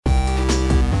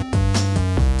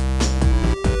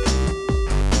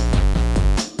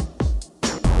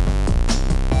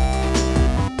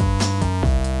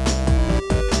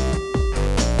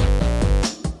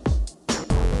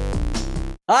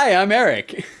Hi, I'm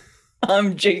Eric.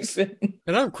 I'm Jason.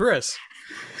 And I'm Chris.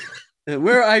 And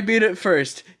we're I Beat It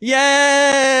First.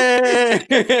 Yay!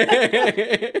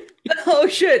 Oh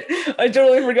shit! I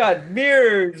totally forgot.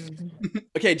 Mirrors.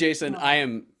 Okay, Jason,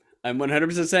 I'm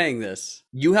 100% saying this.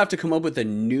 You have to come up with a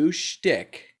new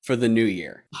shtick for the new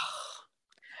year.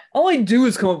 All I do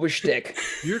is come up with shtick.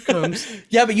 Here comes.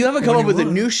 Yeah, but you haven't come up with a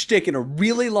 21. new shtick in a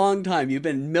really long time. You've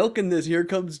been milking this "Here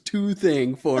Comes Two"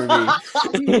 thing for me.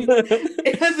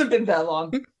 It hasn't been that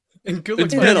long. And good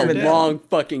It's luck been finding a it down. long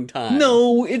fucking time.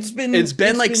 No, it's been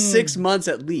like 6 months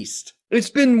at least. It's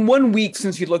been 1 week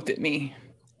since you looked at me.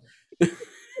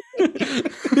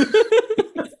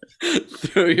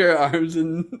 Throw your arms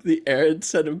in the air and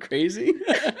said I'm crazy.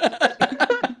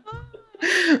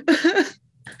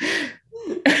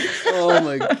 Oh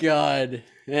my god.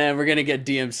 Man, we're gonna get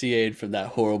DMCA'd from that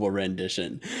horrible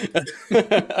rendition.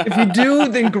 If you do,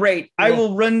 then great. I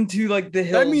will run to like the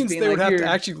hills. That means being they would like, have "Here."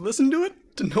 to actually listen to it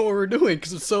to know what we're doing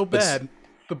because it's so bad.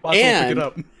 The bots will pick And- it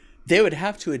up. They would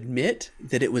have to admit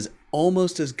that it was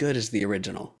almost as good as the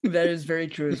original. That is very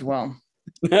true as well.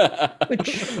 Welcome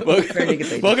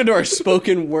to our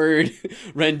spoken word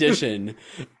rendition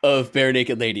of Bare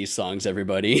Naked Ladies songs,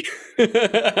 everybody.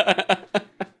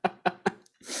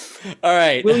 All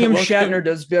right. William welcome- Shatner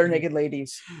does Bare Naked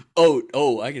Ladies.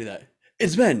 Oh, I get that.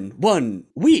 It's been 1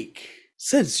 week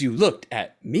since you looked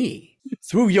at me,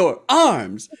 threw your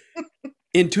arms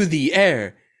into the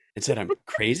air, and said I'm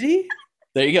crazy.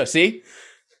 There you go. See?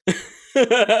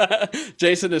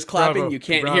 Jason is clapping. Bravo, You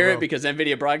can't bravo. hear it because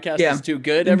NVIDIA Broadcast Yeah. is too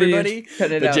good, NVIDIA's everybody.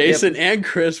 cutting it But out, Jason and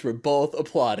Chris were both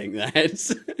applauding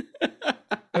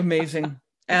that. Amazing.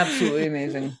 Absolutely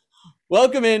amazing.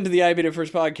 Welcome into the I Beat It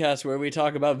First podcast, where we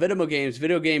talk about video games,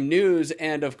 video game news,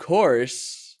 and of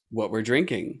course, what we're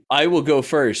drinking. I will go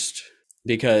first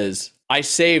because I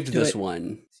saved Do this it.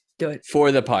 one Do it.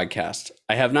 for the podcast.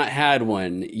 I have not had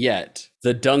one yet.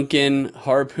 The Dunkin'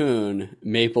 Harpoon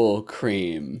Maple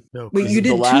Cream. No, Wait, Chris. you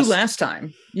did The last- two last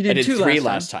time. You I did did two three last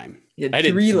last time. You did I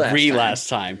did three three last time. last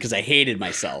time because I hated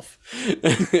myself.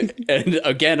 And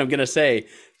again, I'm gonna say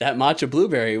that matcha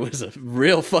blueberry was a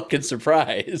real fucking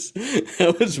surprise.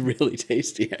 That was really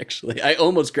tasty, actually. I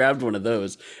almost grabbed one of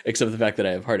those, except for the fact that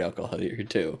I have hard alcohol here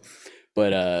too.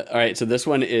 But all right, so this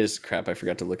one is crap. I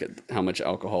forgot to look at how much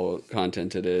alcohol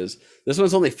content it is. This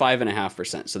one's only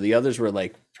 5.5%. So the others were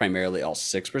like primarily all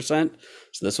 6%.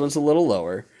 So this one's a little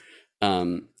lower.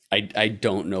 I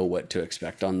don't know what to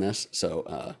expect on this.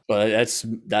 So, but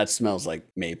that smells like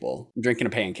maple. I'm drinking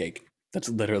a pancake. That's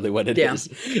literally what it is.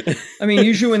 Yeah. I mean,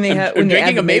 usually when they have I'm when they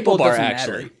drinking add a maple it bar doesn't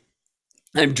actually. matter.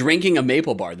 I'm drinking a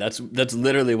maple bar. That's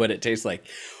literally what it tastes like,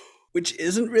 which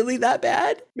isn't really that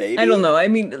bad. Maybe I don't know. I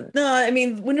mean, no. I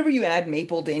mean, whenever you add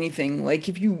maple to anything, like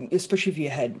especially if you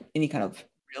had any kind of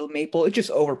real maple, it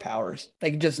just overpowers.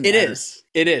 Like it doesn't. It matter. is.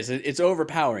 It is. It's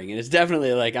overpowering, and it's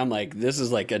definitely like I'm like this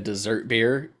is like a dessert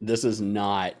beer. This is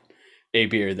not a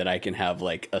beer that I can have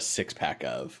like a 6-pack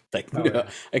of. Like Oh, yeah.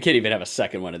 I can't even have a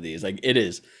second one of these. Like it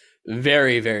is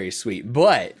very very sweet,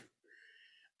 but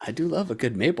I do love a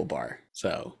good maple bar.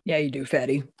 So Yeah, you do,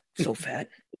 fatty. So fat.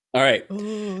 all right,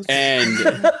 Oh, and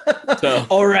So-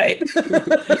 all right.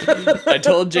 I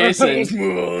told Jason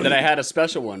that I had a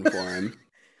special one for him.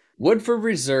 Woodford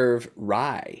Reserve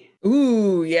Rye.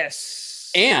 Ooh,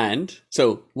 yes. And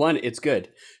so, one, it's good.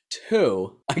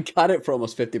 Two, I got it for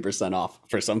almost 50% off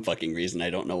for some fucking reason. I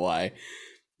don't know why.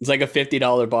 It's like a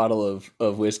 $50 bottle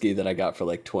of whiskey that I got for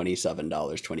like $27,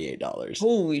 $28.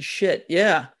 Holy shit!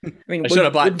 Yeah. I mean, I should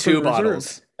have bought Woodford two Reserve.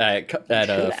 bottles at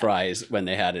Shoulda. Fry's when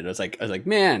they had it. I was like,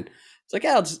 man, it's like,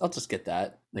 yeah, I'll just get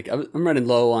that. Like, I'm running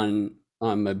low on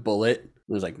my bullet.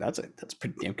 I was like, that's a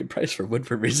pretty damn good price for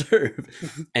Woodford Reserve.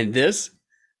 And this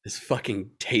is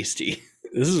fucking tasty.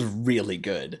 This is really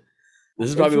good. This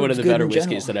is probably one of Woodford's the good better in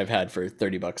whiskeys general. that I've had for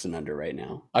 $30 and under right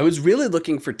now. I was really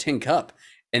looking for Tin Cup,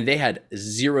 and they had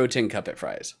 0 Tin Cup at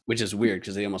Fry's, which is weird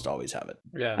because they almost always have it.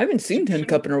 yeah. I haven't seen Tin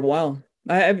Cup in a while.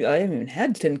 I haven't even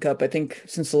had Tin Cup. I think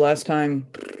since the last time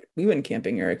we went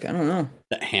camping, Eric. I don't know.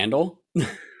 The handle, Uh,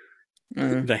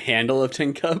 the handle of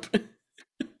Tin Cup. I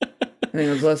think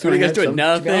it was the last What are time you I guys had doing? some,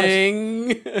 to be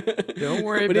honest. Nothing. Don't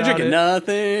worry What are you about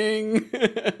drinking?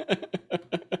 Nothing.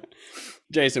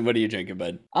 Jason, what are you drinking,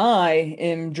 bud? I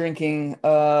am drinking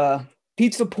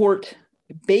Pizza Port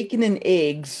Bacon and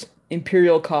Eggs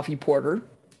Imperial Coffee Porter.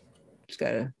 It's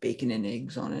got a bacon and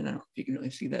eggs on it. I don't know if you can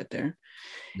really see that there.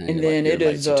 And then it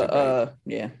is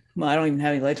yeah. Well, I don't even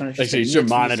have any lights on it. Actually, it's your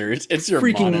monitor. It's your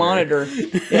freaking monitor.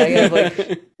 Yeah, I have like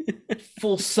like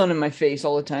full sun in my face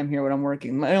all the time here when I'm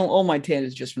working. All my tan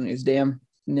is just from these damn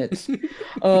nits.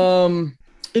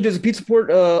 It is a Pizza Port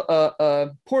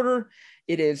porter.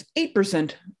 It is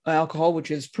 8% alcohol,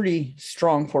 which is pretty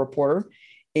strong for a porter.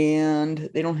 And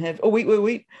they don't have,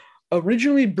 wait.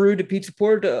 Originally brewed at Pizza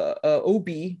Port, OB,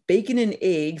 bacon and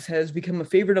eggs has become a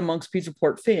favorite amongst Pizza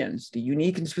Port fans. The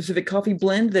unique and specific coffee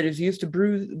blend that is used to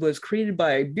brew was created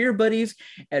by beer buddies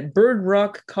at Bird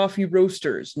Rock Coffee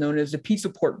Roasters, known as the Pizza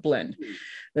Port blend.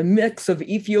 The mix of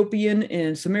Ethiopian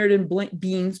and Samaritan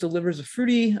beans delivers a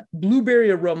fruity blueberry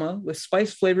aroma with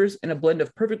spice flavors and a blend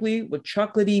of perfectly with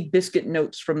chocolatey biscuit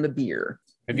notes from the beer.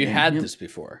 Have you had this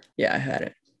before? Yeah, I had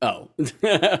it. Oh.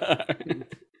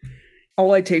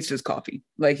 All I taste is coffee.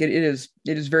 Like it is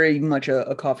very much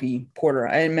a coffee porter.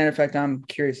 And matter of fact, I'm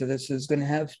curious if this is going to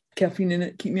have caffeine in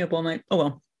it. Keep me up all night. Oh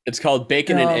well. It's called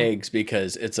bacon and eggs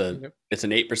because it's an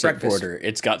 8% breakfast. porter.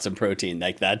 It's got some protein.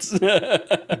 Like that's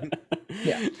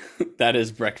yeah. That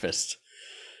is breakfast.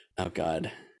 Oh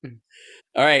God.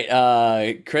 All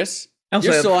right, Chris,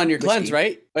 you're still on your cleanse,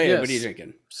 right? Wait, Yes. What are you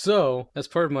drinking? So, as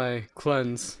part of my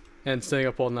cleanse and staying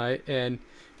up all night, and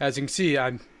as you can see,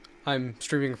 I'm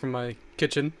streaming from my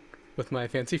kitchen with my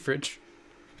fancy fridge.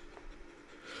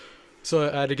 So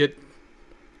I had to get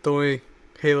the only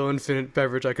Halo Infinite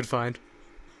beverage I could find.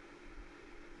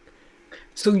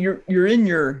 So you're in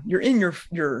your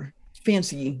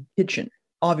fancy kitchen,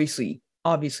 obviously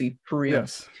for real.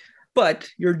 Yes. But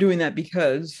you're doing that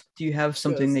because do you have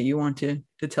something Yes. that you want to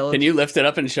tell us? Can you lift it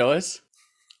up and show us?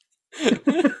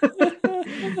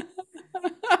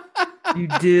 You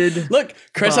did. Look,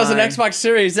 Chris has an Bye. Xbox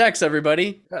Series X,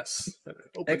 everybody. Yes.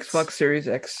 Xbox Series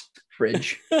X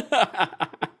fridge.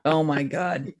 Oh my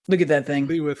God. Look at that thing.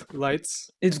 With lights.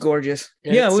 It's gorgeous.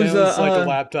 And Yeah, it it was sounds like a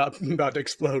laptop about to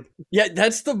explode. Yeah,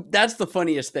 that's the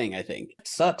funniest thing, I think. it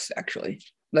sucks actually.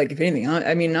 Like if anything,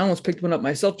 I mean, I almost picked one up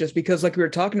myself just because like we were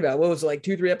talking about, what was it, like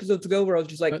 2-3 episodes ago where I was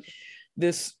just like,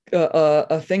 this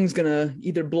a thing's gonna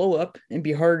either blow up and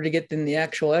be harder to get than the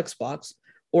actual Xbox,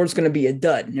 or it's gonna be a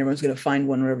dud and everyone's gonna find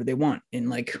one wherever they want in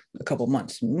like a couple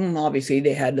months. Obviously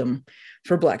they had them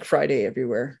for Black Friday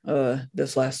everywhere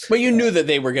this last. But you knew that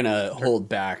they were gonna hold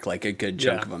back like a good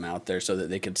chunk of them out there so that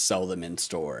they could sell them in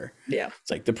store. Yeah.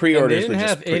 It's like the And pre-orders they were didn't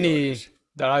just have any pre-orders.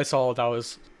 that I saw that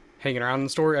was hanging around in the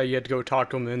store. You had to go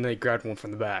talk to them, and they grabbed one from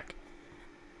the back.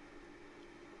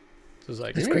 So it was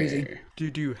like, That's crazy.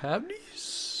 Do you have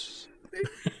these?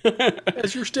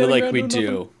 As you're They're standing like, around we doing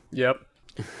nothing?" do. Yep.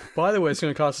 By the way, it's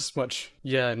going to cost this much.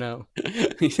 Yeah, I know.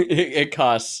 It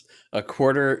costs a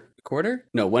quarter?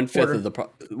 No, 1/5 of the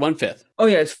 1/5. Oh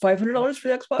yeah, it's $500 for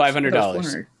the Xbox.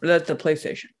 $500. Or that's the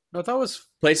PlayStation. No, that was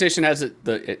PlayStation has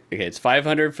okay, it's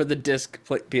 $500 for the disc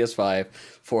PS5,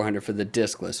 $400 for the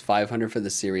discless, $500 for the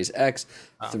Series X,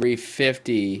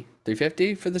 $350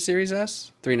 for the Series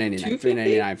S, $399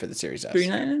 $399 for the Series S.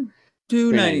 $399,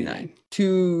 $299,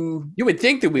 $2. You would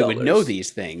think that we would know dollars.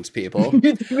 these things, people. We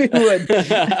would.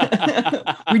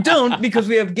 We don't because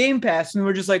we have Game Pass, and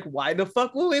we're just like, why the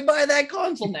fuck will we buy that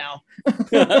console now?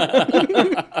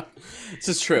 This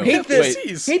is true. Hate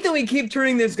this. Hate that we keep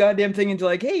turning this goddamn thing into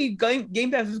like, hey,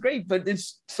 Game Pass is great, but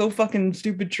it's so fucking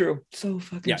stupid true. So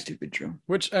fucking stupid true.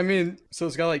 Which, I mean, so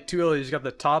it's got like two LEDs. It's got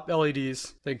the top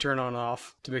LEDs they can turn on and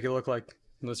off to make it look like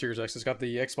the Series X. It's got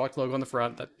the Xbox logo on the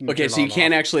front. That you can Okay, turn so you on and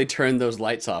can't off. actually turn those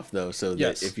lights off though, so that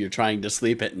Yes. if you're trying to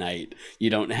sleep at night, you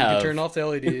don't You have. can turn off the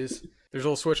LEDs. There's a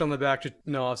little switch on the back to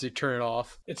obviously turn it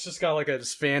off. It's just got like a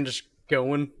fan just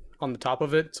going on the top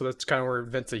of it, so that's kind of where it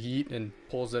vents the heat and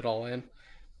pulls it all in.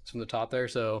 It's from the top there,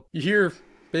 so you hear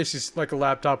basically like a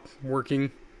laptop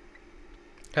working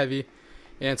heavy.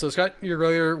 And so it's got your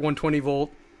regular 120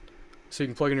 volt, so you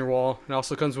can plug in your wall. It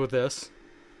also comes with this.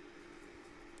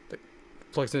 That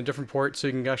plugs in a different port, so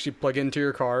you can actually plug it into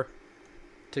your car,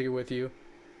 take it with you.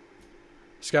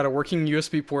 It's got a working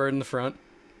USB port in the front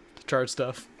to charge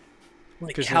stuff.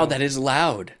 Like 'Cause, how you know, that is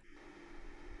loud.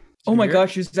 Oh my hear it?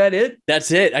 gosh, is that it? That's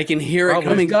it. I can hear it Probably.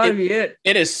 coming. That's gotta It- be it.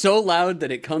 it is so loud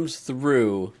that it comes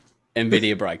through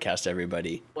NVIDIA broadcast,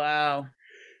 everybody. Wow.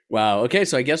 Wow. Okay,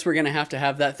 so I guess we're gonna have to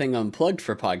have that thing unplugged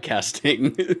for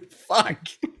podcasting. Fuck.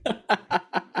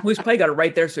 We probably got it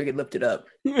right there so we could lift it up.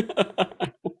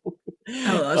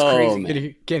 Oh, that's crazy.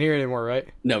 man. Can't hear it anymore, right?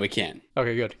 No, we can't.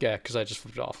 Okay, good. Yeah, because I just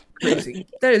flipped it off. Crazy.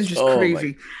 That is just Oh my-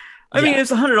 crazy. I mean, Yeah.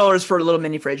 it's $100 for a little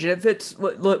mini fridge. And it fits,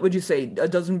 what would you say, a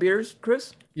dozen beers,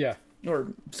 Chris? Yeah.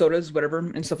 Or sodas, whatever,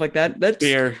 and stuff like that. That's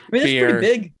Beer. I mean, that's beer, pretty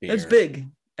big. That's beer. big.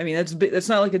 I mean, that's big. That's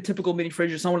not like a typical mini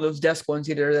fridge. It's not one of those desk ones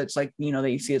either. That's like, you know,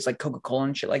 that you see it's like Coca-Cola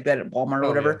and shit like that at Walmart or Oh,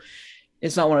 whatever.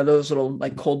 It's not one of those little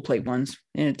like cold plate ones,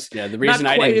 and it's Yeah, the reason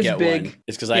I quite didn't as get big. one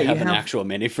is because I Yeah, you have an have- actual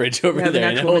mini fridge over have an there,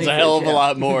 and it actual holds a mini hell fridge, of a yeah.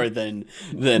 lot more than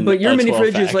But your a mini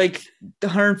fridge is 12-pack. like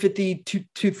 $150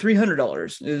 to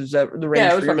 $300. Is that the range? Yeah, it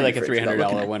for was your probably mini like a fridge without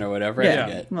looking $300 at- one or whatever. Yeah. I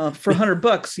forget. Well, for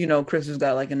 $100, Chris has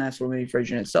got like a nice little mini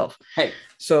fridge in itself. Hey,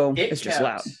 So it it's just kept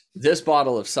loud. this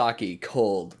bottle of sake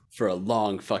cold for a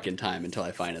long fucking time until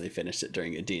I finally finished it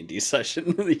during a D&D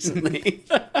session recently.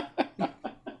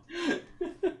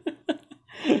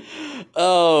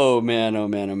 Oh man.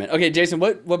 Okay, Jason,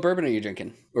 what bourbon are you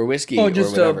drinking? Or whiskey Oh, or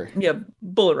just whatever?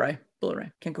 Bullet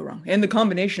Rye. Can't go wrong. And the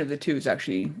combination of the two is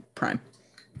actually prime.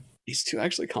 These two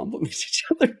actually complement each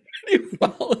other pretty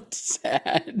well. It's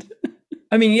sad.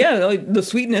 I mean, yeah, like the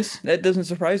sweetness that doesn't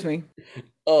surprise me.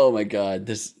 Oh my god,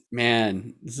 this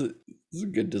is a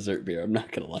good dessert beer. I'm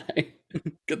not gonna lie.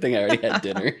 Good thing I already had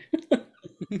dinner.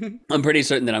 I'm pretty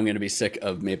certain that I'm gonna be sick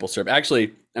of maple syrup.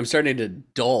 Actually, I'm starting to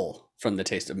dull from the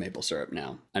taste of maple syrup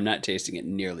now. I'm not tasting it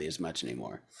nearly as much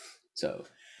anymore. So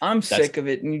I'm sick of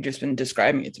it, and you've just been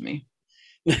describing it to me.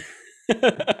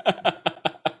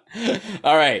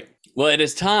 all right. Well, it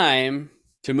is time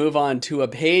to move on to a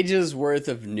page's worth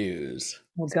of news.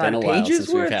 Oh It's God, been a while pages since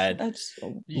we've worth? had. That's so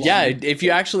long. Yeah, if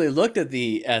you actually looked at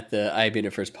the I Beat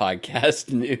It First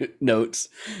podcast notes,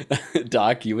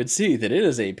 Doc, you would see that it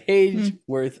is a page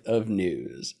worth of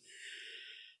news.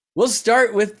 We'll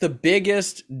start with the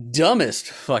biggest, dumbest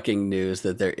fucking news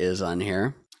that there is on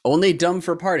here. Only dumb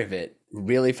for part of it,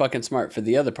 really fucking smart for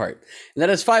the other part. And that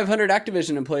is 500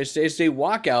 Activision employees staged a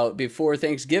walkout before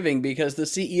Thanksgiving because the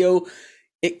CEO,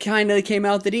 it kind of came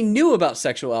out that he knew about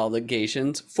sexual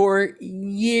allegations for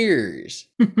years.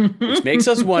 Which makes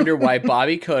us wonder why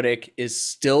Bobby Kotick is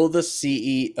still the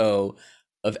CEO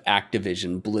of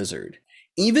Activision Blizzard.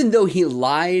 Even though he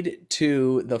lied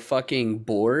to the fucking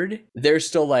board, they're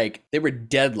still like, they were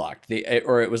deadlocked.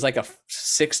 Or it was like a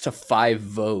 6-5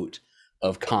 vote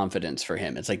of confidence for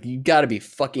him. It's like, you gotta be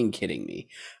fucking kidding me.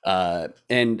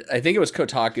 And I think it was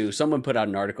Kotaku, someone put out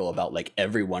an article about like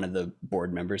every one of the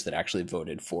board members that actually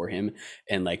voted for him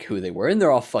and like who they were. And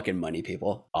they're all fucking money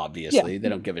people, obviously. They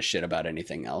don't give a shit about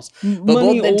anything else. But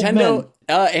Money, both old Nintendo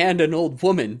men. and an old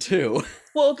woman too.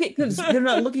 Well, okay, because they're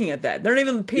not looking at that. They're not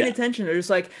even paying attention. They're just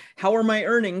like, how are my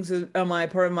earnings? Am I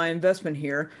part of my investment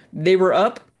here? They were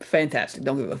up. Fantastic.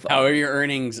 Don't give a fuck. How are your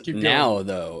earnings Keep now,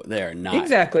 though? They are not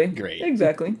Exactly. great.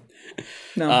 Exactly.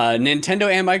 No.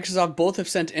 Nintendo and Microsoft both have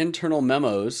sent internal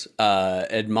memos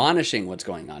admonishing what's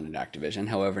going on in Activision.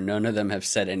 However, none of them have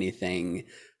said anything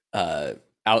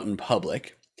out in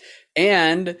public.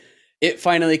 And it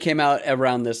finally came out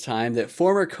around this time that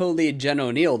former co-lead Jen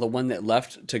O'Neill, the one that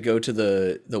left to go to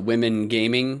the women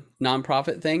gaming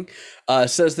nonprofit thing,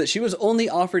 says that she was only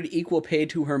offered equal pay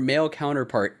to her male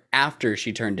counterpart after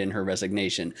she turned in her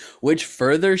resignation, which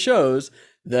further shows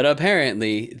that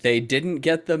apparently they didn't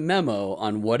get the memo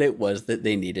on what it was that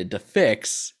they needed to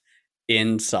fix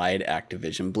inside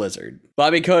Activision Blizzard.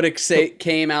 Bobby Kotick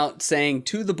came out saying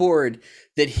to the board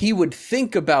that he would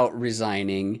think about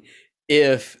resigning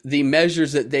if the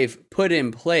measures that they've put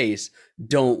in place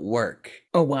don't work.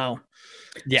 Oh wow.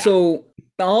 Yeah. So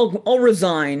I'll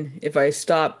resign if I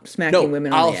stop smacking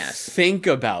women on I'll the ass. think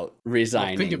about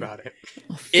resigning. Think about it.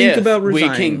 Think about we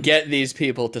resigning. can get these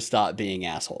people to stop being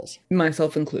assholes.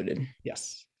 Myself included.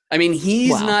 Yes. I mean,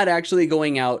 he's Wow. not actually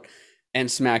going out and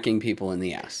smacking people in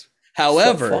the ass.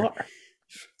 However, So far.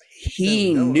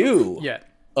 he knew Yeah.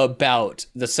 about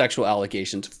the sexual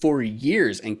allegations for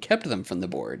years and kept them from the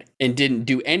board and didn't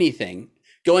do anything.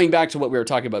 Going back to what we were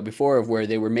talking about before of where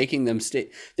they were making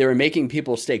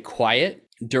people stay quiet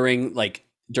during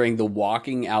the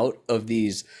walking out of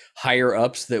these higher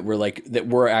ups that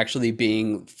were actually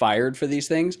being fired for these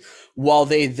things, while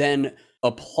they then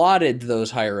applauded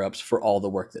those higher ups for all the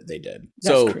work that they did.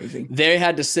 That's crazy. They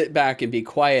had to sit back and be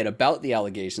quiet about the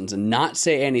allegations and not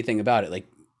say anything about it. Like,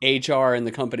 HR and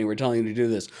the company were telling him to do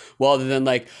this, well, than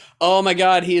like, oh my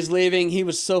God, he's leaving. He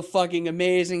was so fucking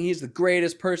amazing. He's the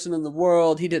greatest person in the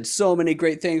world. He did so many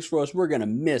great things for us. We're going to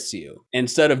miss you.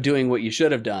 Instead of doing what you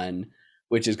should have done,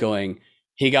 which is going,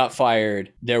 he got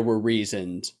fired. There were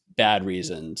reasons, bad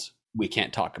reasons. We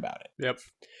can't talk about it. Yep.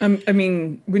 I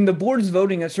mean, when the board's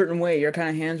voting a certain way, your kind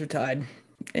of hands are tied,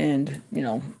 and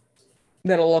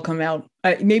that'll all come out.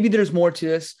 Maybe there's more to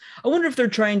this. I wonder if they're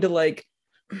trying to like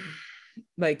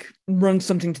run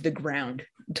something to the ground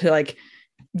to like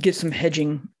get some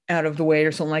hedging out of the way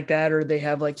or something like that, or they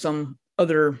have like some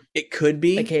other. It could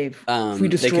be. Like, hey, they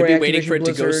destroy could be waiting Activision for it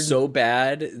to go Blizzard- so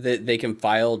bad that they can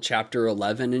file Chapter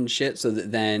 11 and shit, so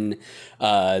that then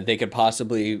they could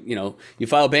possibly, you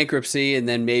file bankruptcy and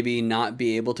then maybe not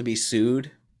be able to be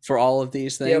sued for all of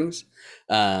these things.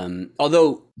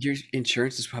 Although your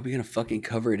insurance is probably going to fucking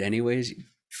cover it anyways, you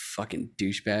fucking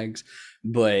douchebags.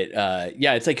 But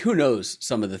yeah, it's like, who knows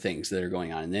some of the things that are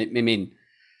going on. I mean,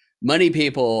 money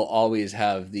people always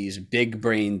have these big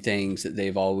brain things that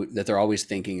they're always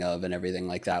thinking of and everything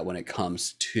like that when it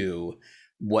comes to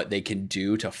what they can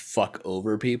do to fuck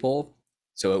over people.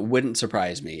 So it wouldn't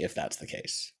surprise me if that's the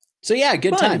case. So yeah,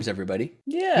 good times, everybody.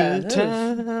 Yeah, Good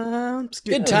times.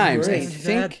 Good times.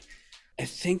 great. I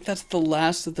think that's the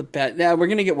last of the bad. Yeah, we're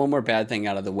gonna get one more bad thing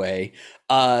out of the way.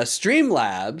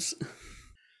 Streamlabs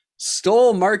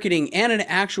stole marketing and an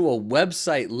actual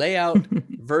website layout,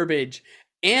 verbiage,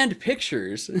 and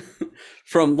pictures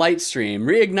from Lightstream,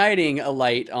 reigniting a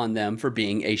light on them for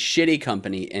being a shitty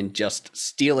company and just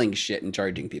stealing shit and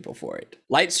charging people for it.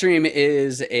 Lightstream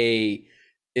is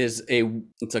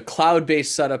it's a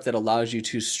cloud-based setup that allows you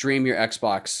to stream your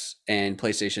Xbox and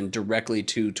PlayStation directly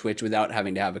to Twitch without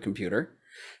having to have a computer,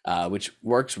 which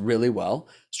works really well.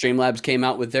 Streamlabs came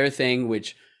out with their thing,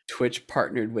 which Twitch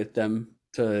partnered with them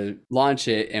to launch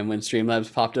it, and when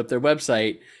Streamlabs popped up their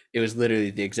website, it was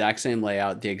literally the exact same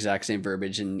layout, the exact same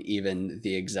verbiage, and even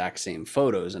the exact same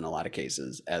photos in a lot of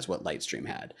cases as what Lightstream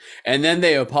had. And then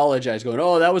they apologized, going,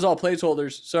 "Oh, that was all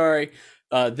placeholders. Sorry,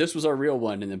 this was our real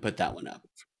one," and then put that one up.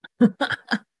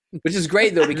 Which is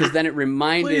great though, because then it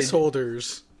reminded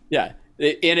Placeholders. Yeah.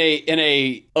 In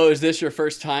a oh, is this your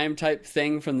first time type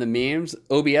thing from the memes,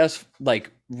 OBS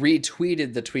like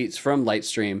retweeted the tweets from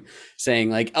Lightstream saying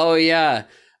like, "Oh yeah,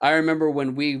 I remember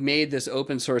when we made this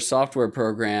open source software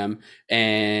program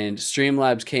and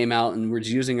Streamlabs came out and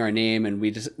was using our name, and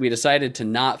we decided to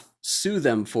not sue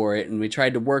them for it, and we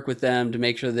tried to work with them to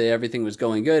make sure that everything was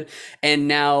going good, and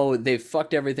now they've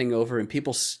fucked everything over, and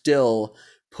people still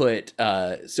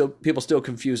people still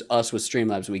confuse us with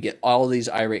Streamlabs. We get all these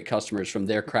irate customers from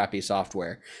their crappy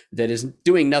software that is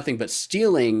doing nothing but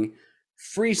stealing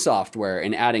free software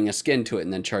and adding a skin to it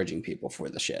and then charging people for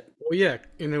the shit." Well, yeah,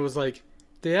 and it was like,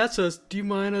 they asked us, "Do you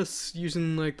mind us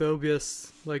using like the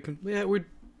OBS? Like, yeah, we'd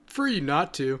free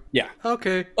not to." Yeah.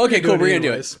 Okay, Cool. We're gonna do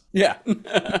anyways. it. Yeah.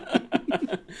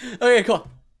 Okay, cool.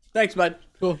 Thanks, bud.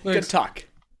 Cool, thanks. Good talk.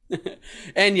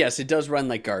 And yes, it does run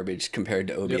like garbage compared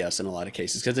to OBS in a lot of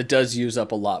cases, because it does use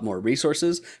up a lot more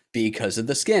resources because of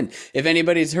the skin. If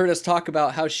anybody's heard us talk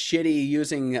about how shitty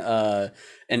using an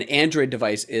Android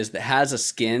device is that has a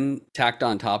skin tacked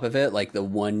on top of it, like the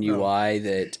One UI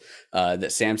that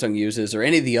Samsung uses, or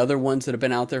any of the other ones that have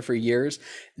been out there for years,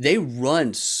 they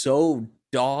run so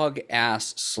dog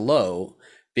ass slow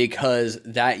because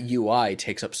that UI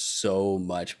takes up so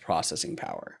much processing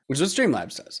power, which is what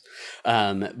Streamlabs does.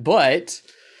 But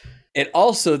it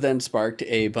also then sparked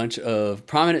a bunch of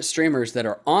prominent streamers that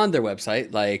are on their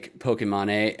website, like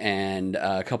Pokemon and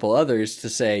a couple others, to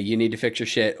say, "You need to fix your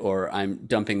shit, or I'm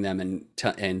dumping them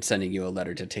and sending you a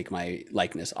letter to take my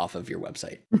likeness off of your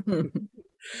website,"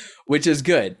 which is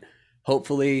good.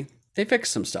 Hopefully they fix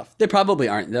some stuff. They probably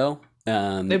aren't though. They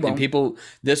won't. And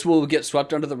this will get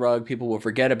swept under the rug. People will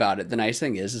forget about it. The nice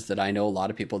thing is that I know a lot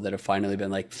of people that have finally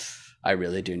been like, "I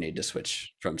really do need to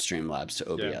switch from Streamlabs to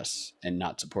OBS and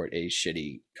not support a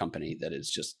shitty company that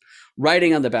is just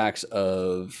riding on the backs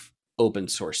of open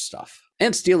source stuff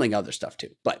and stealing other stuff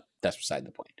too." But that's beside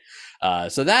the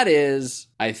point. So that is,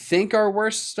 I think, our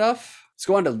worst stuff. Let's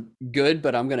go on to good,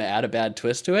 but I'm going to add a bad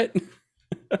twist to it.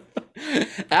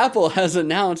 Apple has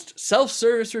announced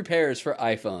self-service repairs for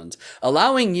iPhones,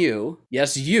 allowing you,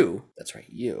 yes, you, that's right,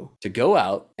 you, to go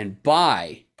out and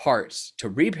buy parts to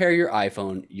repair your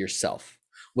iPhone yourself,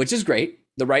 which is great.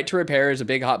 The right to repair is a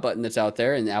big hot button that's out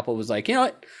there, and Apple was like, "You know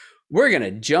what? We're going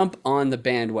to jump on the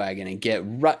bandwagon and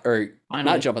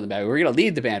not jump on the bandwagon. We're going to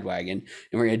lead the bandwagon,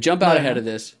 and we're going to jump out ahead of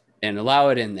this and allow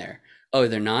it in there." Oh,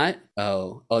 they're not?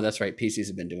 Oh, that's right. PCs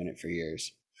have been doing it for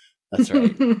years. That's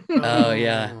right. Oh,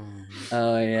 yeah.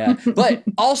 Oh, yeah. But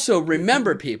also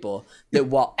remember, people, that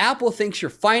while Apple thinks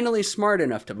you're finally smart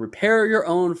enough to repair your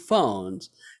own phones,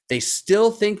 they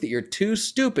still think that you're too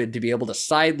stupid to be able to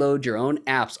sideload your own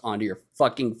apps onto your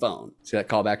fucking phone. See that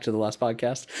callback to the last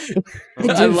podcast?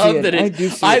 I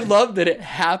love that it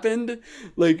happened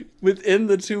like within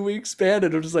the 2-week span,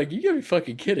 and I'm just like, you gotta be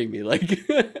fucking kidding me. Like,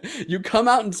 you come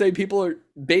out and say people are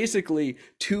basically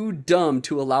too dumb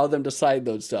to allow them to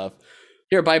sideload stuff.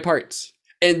 Here, buy parts.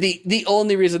 And the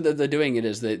only reason that they're doing it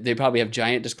is that they probably have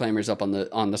giant disclaimers up on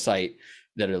the site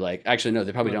that are like, actually, no,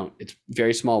 they probably don't. It's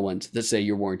very small ones that say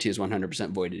your warranty is 100%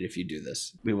 voided if you do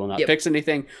this. We will not fix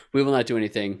anything. We will not do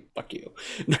anything. Fuck you.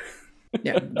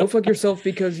 Yeah, go fuck yourself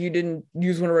because you didn't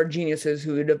use one of our geniuses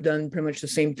who would have done pretty much the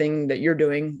same thing that you're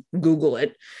doing. Google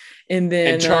it, and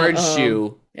then And charged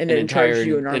you and then charged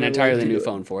you an an arm and a leg entirely to new do it.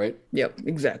 phone for it. Yep,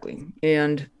 exactly.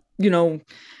 And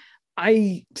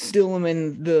I still am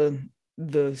in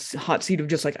the hot seat of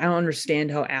just like I don't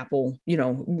understand how Apple,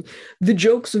 the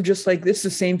jokes of just like this is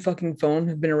the same fucking phone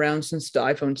have been around since the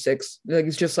iPhone 6. Like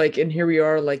it's just like, and here we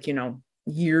are, like,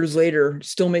 years later,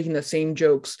 still making the same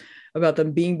jokes about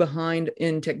them being behind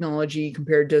in technology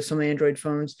compared to some Android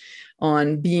phones,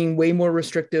 on being way more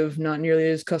restrictive, not nearly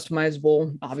as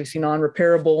customizable, obviously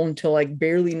non-repairable until like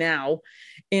barely now.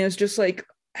 And it's just like,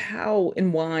 how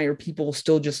and why are people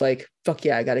still just like, fuck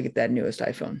yeah, I got to get that newest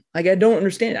iPhone? Like, I don't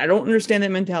understand. I don't understand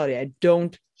that mentality. I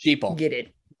don't Sheeple. get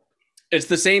it. It's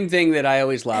the same thing that I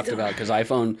always laughed about because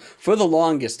iPhone for the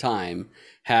longest time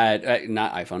had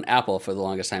Apple for the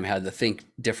longest time had the think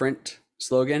different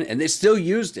slogan, and they still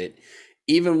used it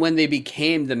even when they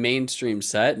became the mainstream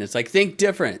set. And it's like, think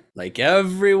different like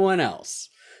everyone else.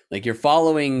 Like you're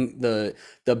following the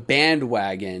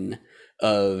bandwagon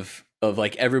of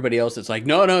like everybody else. It's like,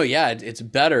 no, yeah, it's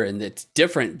better and it's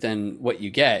different than what you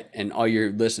get, and all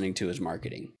you're listening to is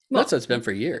marketing. That's what it's been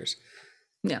for years.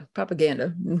 Yeah,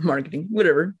 propaganda, marketing,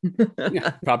 whatever.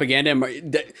 Yeah, propaganda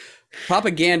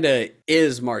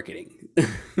is marketing.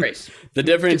 Right. The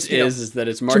difference is that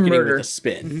it's marketing with a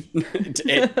spin.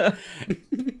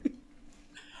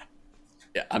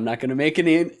 Yeah, I'm not going to make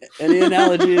any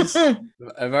analogies.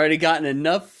 I've already gotten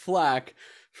enough flack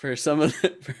for some of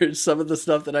the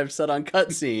stuff that I've said on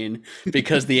Cutscene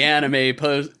because the anime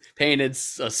painted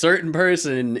a certain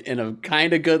person in a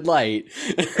kind of good light.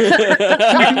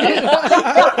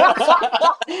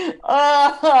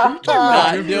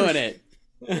 Not doing it.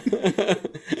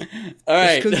 All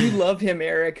right. Because you love him,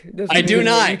 Eric. I do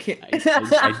not.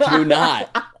 I do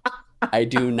not. I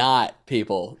do not,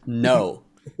 people. No.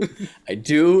 I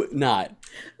do not.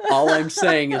 All I'm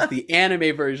saying is the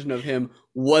anime version of him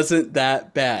wasn't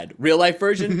that bad. Real life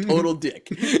version, total dick.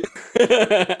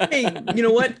 Hey, you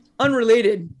know what?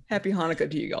 Unrelated. Happy Hanukkah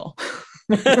to you, y'all.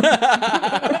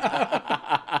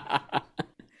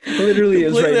 Literally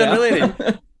is right now.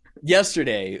 Unrelated.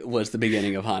 Yesterday was the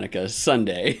beginning of Hanukkah.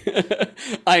 Sunday.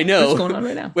 I know. What's going on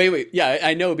right now? Wait. Yeah,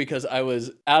 I know because I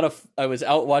was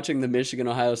out watching the Michigan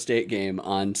Ohio State game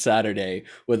on Saturday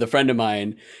with a friend of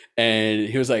mine, and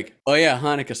he was like, "Oh yeah,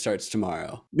 Hanukkah starts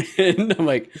tomorrow." And I'm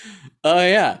like, "Oh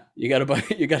yeah, you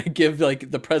gotta give like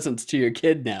the presents to your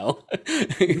kid now,"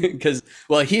 because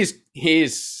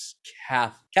he's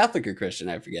Catholic or Christian,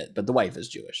 I forget, but the wife is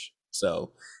Jewish,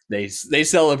 so they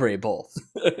celebrate both.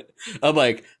 I'm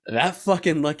like, that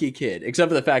fucking lucky kid. Except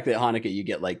for the fact that Hanukkah you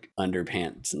get like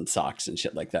underpants and socks and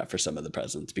shit like that for some of the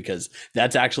presents, because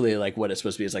that's actually like what it's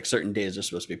supposed to be. Is like certain days are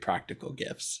supposed to be practical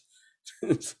gifts.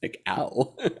 It's like,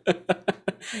 ow.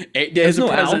 8 days of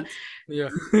presents. Yeah.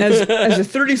 As a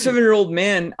 37-year-old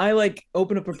man, I like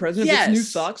open up a present. If Yes. it's new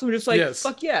socks, I'm just like, Yes.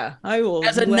 fuck yeah, I will.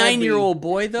 As a gladly- 9-year-old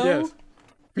boy though, Yes.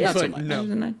 Yeah, not so like, much.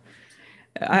 no.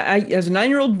 I as a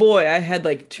 9-year-old boy, I had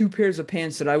like 2 pairs of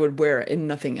pants that I would wear and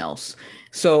nothing else.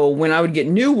 So when I would get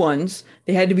new ones,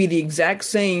 they had to be the exact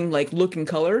same like look and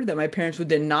color that my parents would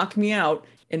then knock me out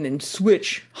and then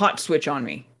hot switch on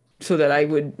me so that I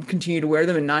would continue to wear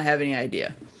them and not have any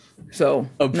idea. So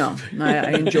no,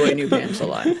 I enjoy new pants a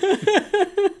lot.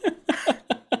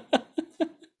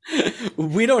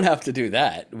 We don't have to do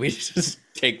that. We just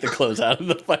take the clothes out of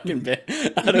the fucking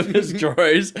out of his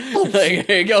drawers. Like,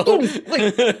 here you go.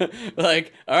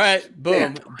 Like, all right,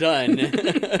 boom, done.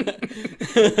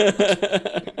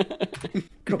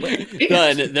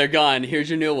 Done. They're gone. Here's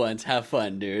your new ones. Have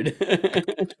fun, dude.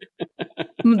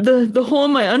 The hole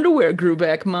in my underwear grew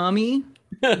back, mommy.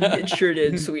 It sure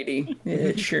did, sweetie.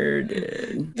 It sure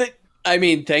did. I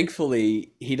mean,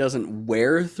 thankfully, he doesn't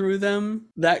wear through them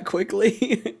that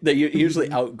quickly. That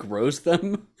usually outgrows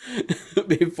them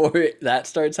before that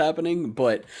starts happening.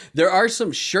 But there are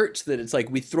some shirts that it's like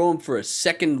we throw them for a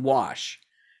second wash,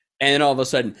 and then all of a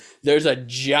sudden there's a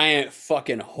giant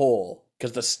fucking hole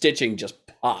because the stitching just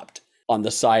popped on the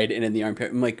side and in the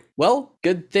armpit. I'm like, well,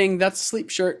 good thing that's a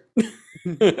sleep shirt.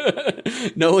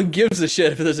 No one gives a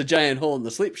shit if there's a giant hole in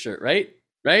the sleep shirt, right?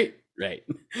 Right.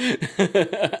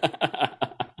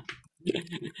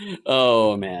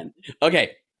 Oh man.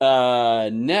 Okay.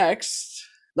 Next,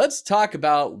 let's talk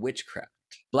about witchcraft,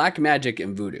 black magic,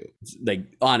 and voodoo. Like,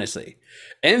 honestly,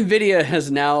 NVIDIA has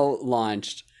now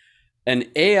launched an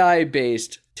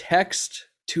AI-based text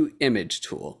to image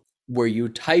tool where you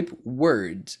type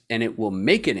words and it will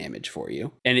make an image for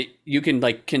you, and you can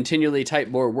like continually type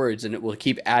more words and it will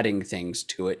keep adding things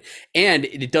to it, and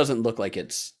it doesn't look like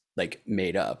it's like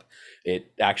made up.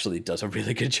 It actually does a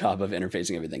really good job of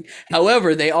interfacing everything.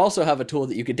 However, they also have a tool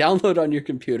that you could download on your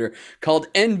computer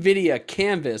called NVIDIA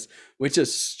Canvas, which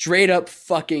is straight up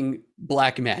fucking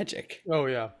black magic. Oh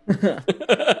yeah.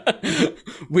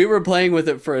 We were playing with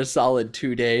it for a solid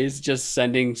 2 days, just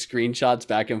sending screenshots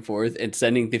back and forth and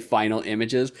sending the final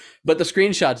images. But the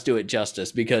screenshots do it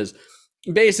justice because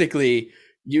basically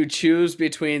you choose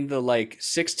between the like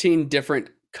 16 different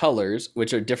colors,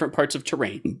 which are different parts of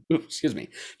terrain, excuse me,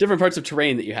 different parts of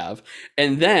terrain that you have.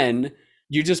 And then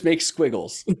you just make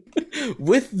squiggles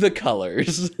with the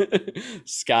colors.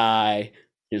 Sky,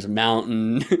 here's a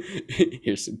mountain,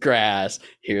 here's some grass,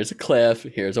 here's a cliff,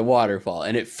 here's a waterfall.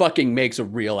 And it fucking makes a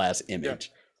real ass image.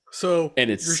 Yeah. So and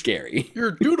it's scary.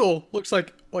 Your doodle looks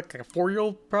like a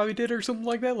 4-year-old probably did or something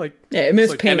like that. Like yeah, MS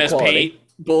like Paint MS quality. Paint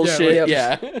bullshit.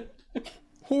 Yeah, Yeah.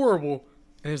 Horrible.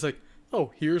 And it's like,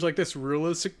 oh, here's like this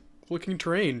realistic looking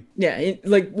terrain. Yeah,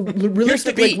 like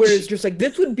realistic, like beach. where it's just like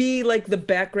this would be like the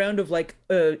background of like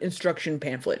a instruction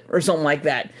pamphlet or something like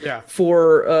that. Yeah.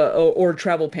 For or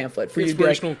travel pamphlet for you to be like,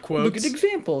 Inspirational quotes. look at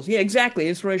examples. Yeah, exactly.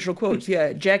 Inspirational quotes.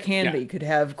 Yeah, Jack Hanby could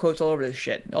have quotes all over this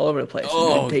shit, all over the place.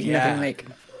 Oh, take yeah. nothing to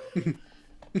make.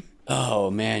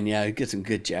 Oh man, yeah, get some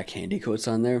good Jack Handy quotes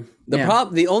on there. Yeah.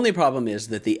 The only problem is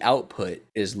that the output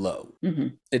is low. Mm-hmm.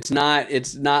 It's not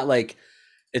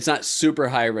super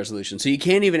high resolution. So you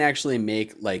can't even actually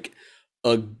make like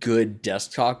a good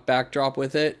desktop backdrop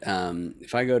with it.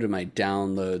 If I go to my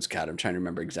downloads, God, I'm trying to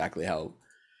remember exactly That's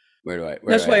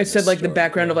why I said like the stored?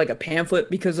 background of like a pamphlet,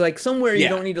 because like somewhere you Yeah.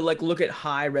 don't need to like look at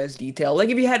high res detail. Like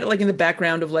if you had it like in the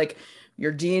background of like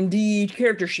your D&D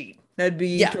character sheet, that'd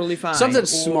be totally fine. Something Or-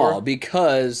 small,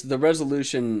 because the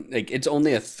resolution, like it's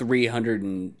only a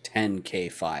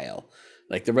 310K file.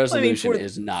 Like the resolution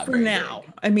is not for very now.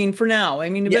 big. I mean, for now. I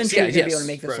mean, Yes, eventually yes, you'll be yes. able to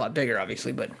make this a lot bigger,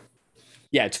 obviously, but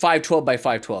Yeah, it's 512 by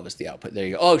 512 is the output. There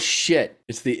you go. Oh shit,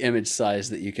 it's the image size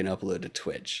that you can upload to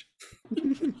Twitch.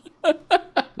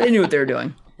 they knew what they were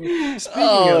doing. Speaking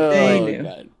of they like, knew.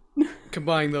 God.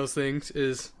 combining those things,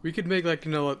 is we could make like,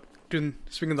 speaking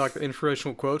of like the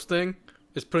inspirational quotes thing,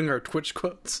 is putting our Twitch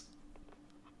quotes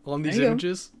on these There you go.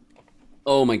 images.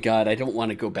 Oh my God, I don't want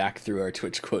to go back through our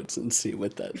Twitch quotes and see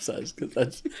what that says,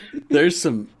 because there's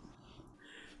some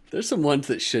ones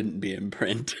that shouldn't be in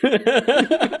print.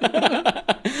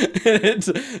 It's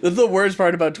the worst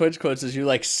part about Twitch quotes is you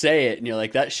like say it and you're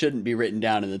like, that shouldn't be written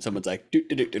down, and then someone's like, do,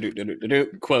 do, do, do, do, do, do, do,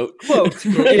 quote. Quote.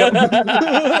 Yep.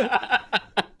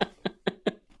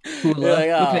 Pula. You're like,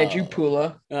 Looking at you, "Oh."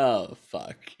 Pula. Oh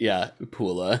fuck yeah,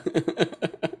 Pula.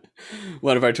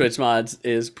 One of our Twitch mods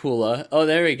is Pula. Oh,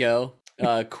 there we go.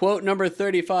 Quote number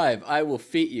 35: "I will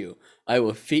feed you. I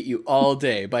will feed you all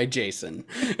day" by Jason.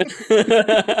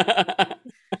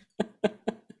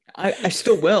 I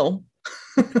still will.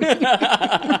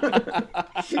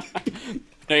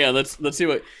 Hang on, let's see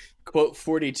what quote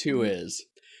 42 is.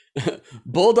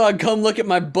 "Bulldog, come look at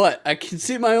my butt. I can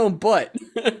see my own butt."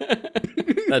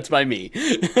 That's by me.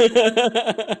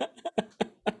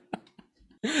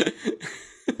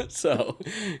 So,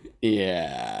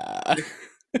 yeah.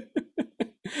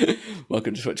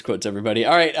 Welcome to Twitch Quotes, everybody.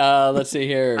 All right, let's see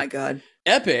here. My God.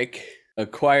 Epic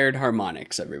acquired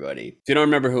Harmonix, everybody. If you don't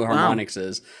remember who Harmonix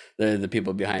is, they're the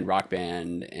people behind Rock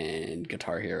Band and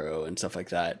Guitar Hero and stuff like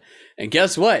that. And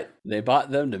guess what? They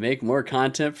bought them to make more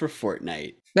content for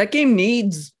Fortnite. That game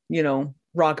needs,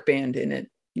 Rock Band in it.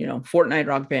 Fortnite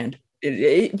Rock Band.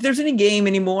 If there's any game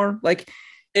anymore, like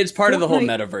It's part of the whole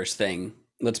Fortnite- metaverse thing.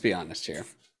 Let's be honest here.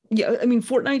 yeah, I mean,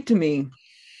 Fortnite to me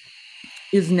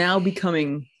is now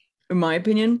becoming, in my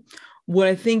opinion, what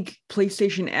I think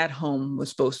PlayStation at home was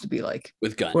supposed to be like.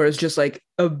 With guns. Where it's just like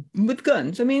with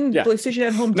guns. I mean, Yeah. PlayStation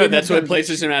at home. No, did that's have what guns.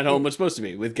 PlayStation at home was supposed to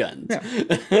be, with guns.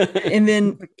 And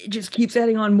then it just keeps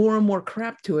adding on more and more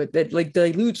crap to it that like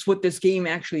dilutes what this game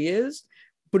actually is.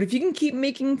 But if you can keep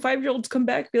making 5-year-olds come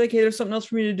back, be like, hey, there's something else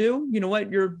for me to do. You know what?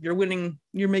 You're winning.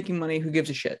 You're making money. Who gives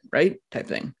a shit, right? Type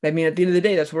thing. I mean, at the end of the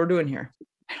day, that's what we're doing here.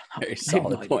 Very I have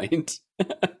solid no idea. point.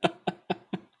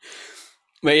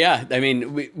 But yeah, I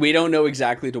mean, we don't know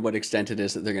exactly to what extent it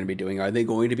is that they're going to be doing. Are they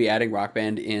going to be adding Rock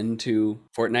Band into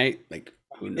Fortnite? Like,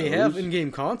 who knows? They have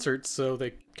in-game concerts, so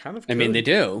they kind of. I mean, they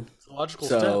do. It's a logical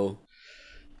So,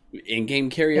 in-game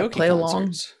karaoke play along.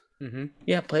 concerts. step. Mm-hmm.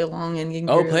 Yeah, play along and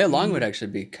Oh, play along would actually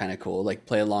be kind of cool. Like,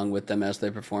 play along with them as they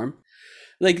perform.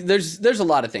 Like, there's a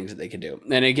lot of things that they could do.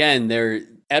 And again,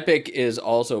 Epic is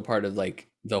also part of like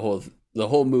the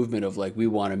whole movement of like, we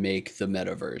want to make the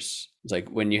metaverse. It's like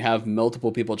when you have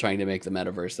multiple people trying to make the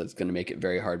metaverse, that's going to make it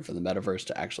very hard for the metaverse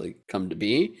to actually come to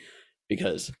be,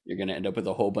 because you're going to end up with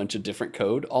a whole bunch of different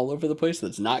code all over the place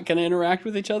that's not going to interact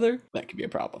with each other. That could be a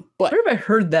problem. But where have I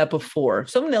heard that before?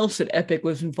 Someone else at Epic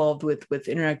was involved with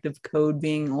interactive code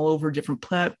being all over different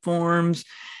platforms,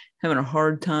 having a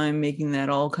hard time making that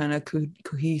all kind of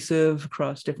cohesive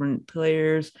across different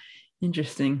players.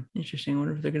 Interesting. I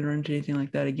wonder if they're going to run into anything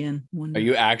like that again. Are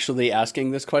you actually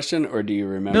asking this question, or do you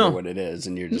remember what it is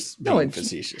and you're just being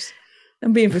facetious?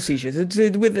 I'm being facetious.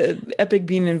 It's with Epic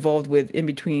being involved with in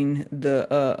between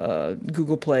the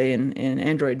Google Play and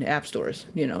Android app stores,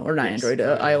 or not Android,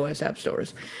 iOS app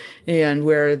stores, and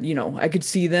where I could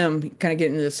see them kind of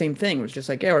getting into the same thing. It was just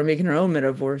like, yeah, we're making our own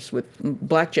metaverse with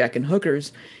blackjack and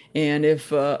hookers, and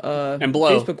if and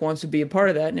Blow. Facebook wants to be a part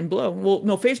of that, and Blow, well,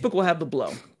 no, Facebook will have the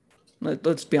Blow.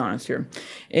 Let's be honest here,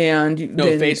 and no,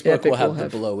 Facebook will have the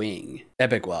blowing.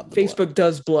 Epic will have the Facebook blow.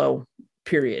 Does blow.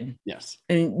 Period. Yes.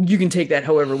 And you can take that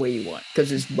however way you want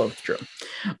because it's both true.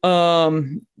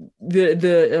 The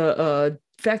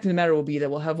fact of the matter will be that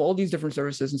we'll have all these different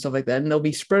services and stuff like that, and they'll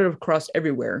be spread across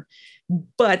everywhere.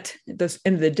 But at the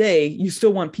end of the day, you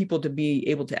still want people to be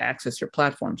able to access your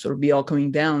platform. So it'll be all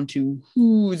coming down to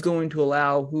who is going to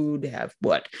allow who to have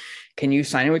what. Can you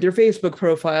sign in with your Facebook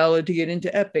profile to get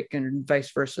into Epic and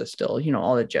vice versa still,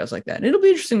 all that jazz like that. And it'll be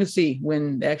interesting to see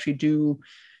when they actually do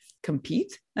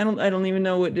compete. I don't even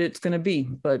know what it's going to be,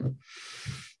 but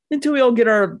until we all get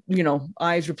our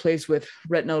eyes replaced with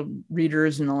retinal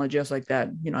readers and all that just like that,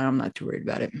 I'm not too worried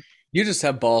about it. You just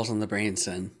have balls on the brain,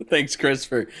 son. Thanks, Chris,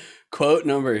 for quote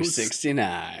number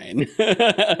 69.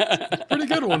 Pretty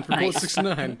good one for quote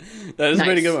 69. That is a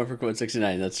pretty good one for quote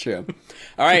 69. That's true.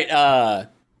 All right,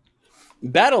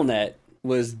 BattleNet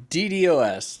was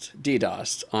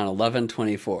DDoSed on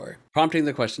 11/24, prompting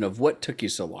the question of what took you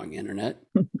so long, internet?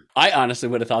 I honestly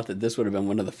would have thought that this would have been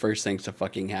one of the first things to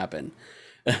fucking happen.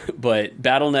 But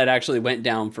BattleNet actually went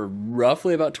down for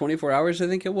roughly about 24 hours, I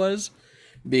think it was,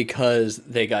 because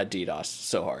they got DDoSed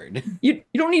so hard. You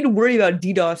don't need to worry about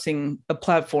DDoSing a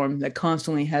platform that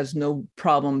constantly has no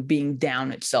problem being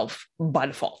down itself by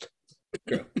default.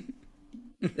 True.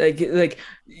 Like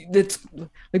that's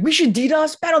like we should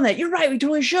DDoS BattleNet. You're right, we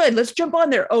totally should. Let's jump on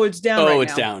there. Oh, it's down. Oh, right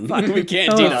it's now. down. We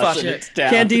can't DDoS it. It's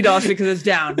down. Can't DDoS it because it's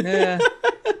down.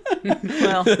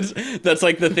 Well, that's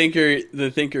like the thinker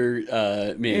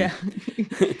meme. Yeah.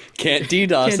 Can't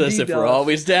DDoS us if we're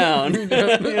always down.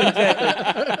 Exactly.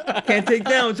 Can't take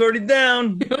down. It's already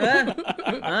down.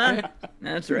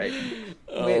 That's right.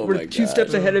 Oh, we're two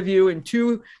steps ahead of you and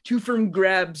two firm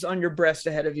grabs on your breast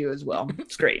ahead of you as well.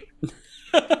 It's great.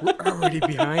 We're already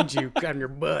behind you, on your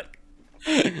butt.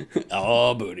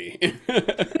 Oh, booty. All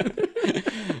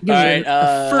right,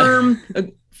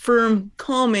 a firm,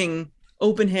 calming,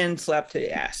 open hand slap to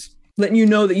the ass, letting you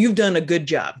know that you've done a good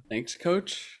job. Thanks,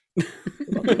 Coach.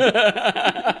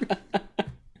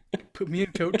 Put me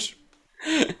in, Coach.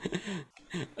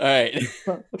 All right.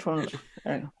 Which one? All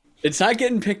right. It's not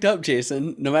getting picked up,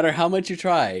 Jason. No matter how much you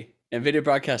try, NVIDIA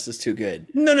Broadcast is too good.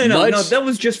 No. That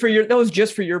was just for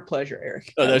your pleasure,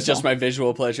 Eric. Oh, that was just my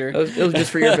visual pleasure. It was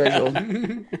just for your visual.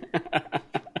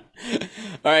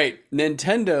 All right,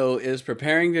 Nintendo is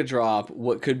preparing to drop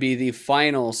what could be the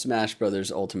final Smash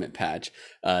Brothers Ultimate patch.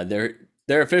 Their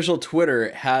official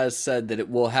Twitter has said that it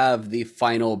will have the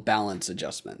final balance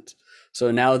adjustment.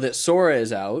 So now that Sora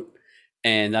is out,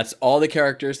 and that's all the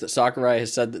characters that Sakurai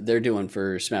has said that they're doing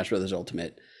for Smash Brothers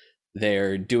Ultimate,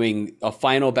 they're doing a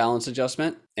final balance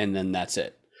adjustment, and then that's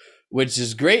it. Which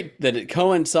is great that it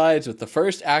coincides with the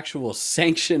first actual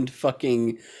sanctioned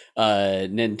fucking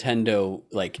Nintendo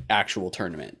actual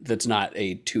tournament that's not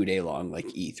a 2-day long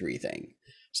E3 thing.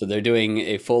 So they're doing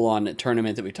a full-on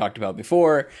tournament that we talked about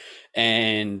before,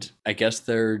 and I guess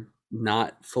they're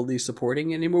not fully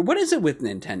supporting anymore. What is it with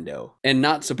Nintendo and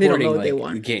not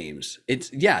supporting games?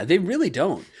 They really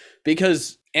don't,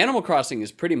 because Animal Crossing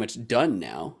is pretty much done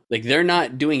now. They're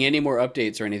not doing any more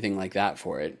updates or anything like that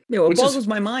for it. Yeah, well, it boggles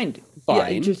my mind.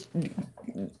 Fine. Yeah,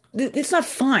 it's not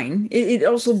fine. It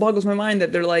also boggles my mind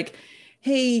that they're like,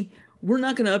 hey, we're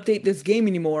not going to update this game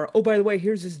anymore. Oh, by the way,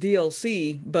 here's this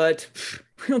DLC, but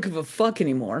we don't give a fuck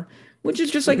anymore. Which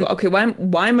is just like, okay, why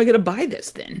am I going to buy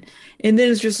this then? And then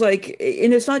it's just like,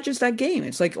 and it's not just that game.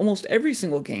 It's like almost every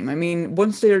single game. I mean,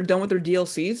 once they're done with their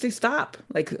DLCs, they stop.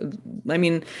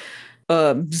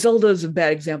 Zelda is a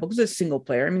bad example because it's single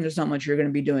player. I mean, there's not much you're going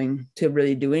to be doing to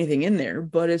really do anything in there,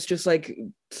 but it's just like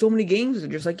so many games are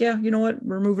just like, yeah, you know what?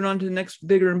 We're moving on to the next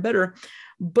bigger and better.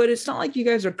 But it's not like you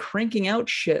guys are cranking out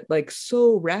shit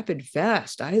so rapid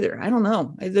fast either. I don't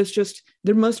know.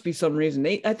 There must be some reason.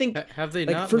 I think have they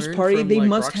not first learned party, from, they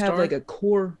must Rockstar? have a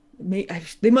core.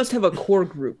 They must have a core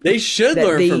group. They should that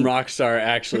learn from Rockstar.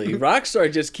 Actually,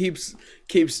 Rockstar just keeps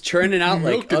churning out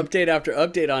like update after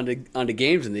update onto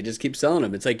games, and they just keep selling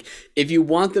them. It's like, if you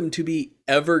want them to be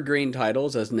evergreen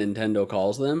titles, as Nintendo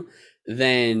calls them,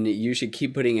 then you should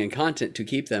keep putting in content to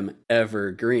keep them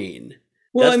evergreen.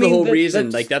 Well, that's the whole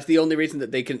reason. Like, that's the only reason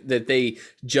that they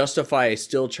justify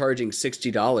still charging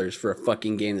 $60 for a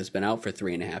fucking game that's been out for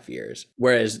 3.5 years.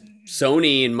 Whereas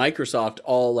Sony and Microsoft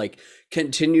all like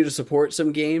continue to support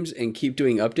some games and keep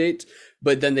doing updates,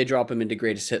 but then they drop them into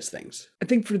greatest hits things. I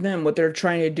think for them, what they're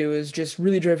trying to do is just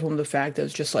really drive home the fact that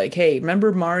it's just like, hey,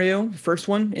 remember Mario, the first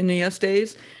one in the NES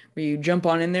days? Where you jump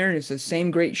on in there and it's the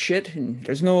same great shit, and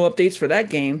there's no updates for that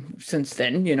game since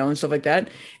then, and stuff like that.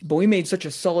 But we made such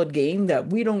a solid game that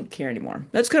we don't care anymore.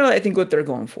 That's kind of, I think, what they're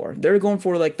going for. They're going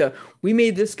for like we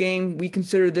made this game, we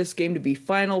consider this game to be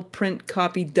final print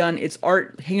copy done. It's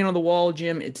art hanging on the wall,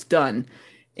 Jim. It's done.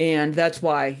 And that's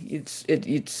why it's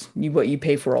what you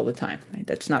pay for all the time. Right?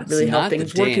 That's not really how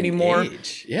things work anymore.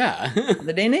 Yeah,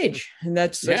 the day and age, and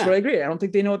that's what I agree. I don't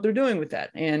think they know what they're doing with that,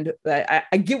 and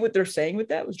I get what they're saying with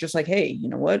that. It was just like, hey, you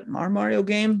know what, our Mario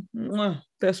game,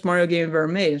 best Mario game I've ever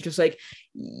made. It's just like,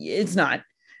 it's not,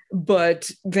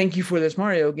 but thank you for this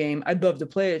Mario game. I'd love to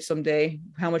play it someday.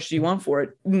 How much do you want for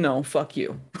it? No, fuck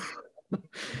you.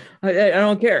 I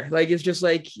don't care. Like, it's just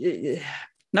like,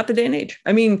 not the day and age.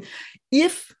 I mean,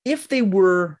 if they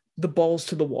were the balls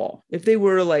to the wall, if they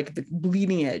were like the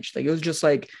bleeding edge, like it was just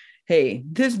like, hey,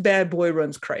 this bad boy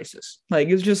runs Crysis. Like,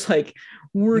 it's just like,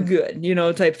 we're good,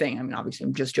 type thing. I mean, obviously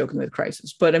I'm just joking with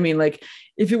Crysis, but I mean, like,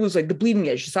 if it was like the bleeding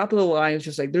edge, the top of the line, it's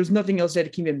just like, there's nothing else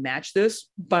that can even match this,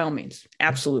 by all means,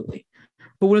 absolutely.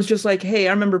 But when it's just like, hey,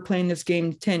 I remember playing this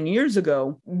game 10 years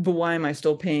ago, but why am I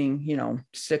still paying,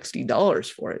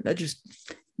 $60 for it? That just...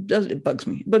 it bugs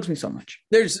me. It bugs me so much.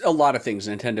 There's a lot of things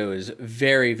Nintendo is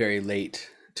very, very late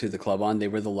to the club on. They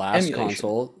were the last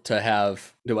console to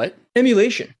have what?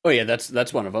 Emulation. Oh yeah,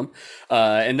 that's one of them.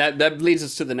 And that leads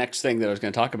us to the next thing that I was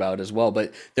going to talk about as well.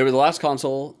 But they were the last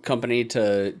console company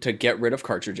to get rid of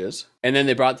cartridges, and then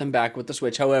they brought them back with the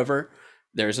Switch. However,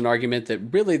 there's an argument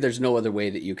that really there's no other way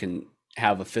that you can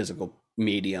have a physical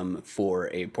medium for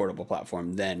a portable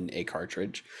platform than a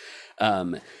cartridge.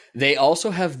 They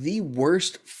also have the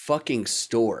worst fucking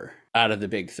store out of the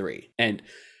big three. And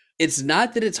it's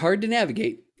not that it's hard to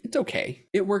navigate. It's okay.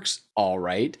 It works all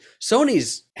right.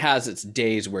 Sony's has its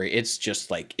days where it's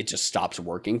just like, it just stops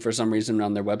working for some reason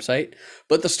on their website.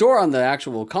 But the store on the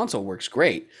actual console works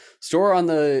great. Store on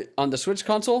the Switch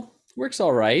console works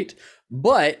all right.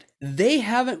 But they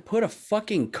haven't put a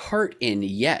fucking cart in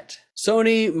yet.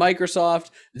 Sony, Microsoft,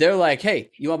 they're like,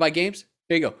 hey, you want to buy games?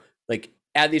 Here you go. Like,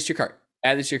 add these to your cart.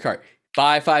 Add this to your cart.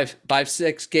 Buy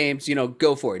 6 games,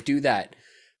 go for it. Do that.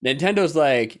 Nintendo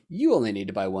like, you only need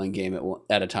to buy one game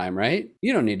at a time, right?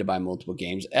 You don't need to buy multiple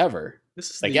games ever. This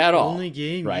is like, the at only all,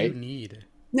 game right? you need.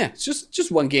 Yeah, it's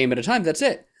just one game at a time. That's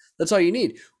it. That's all you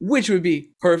need, which would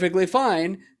be perfectly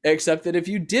fine, except that if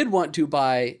you did want to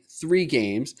buy 3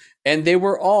 games and they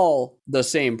were all the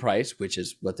same price, which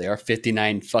is what they are,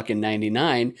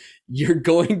 $59.99, you're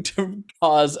going to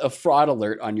cause a fraud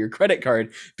alert on your credit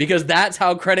card, because that's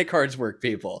how credit cards work,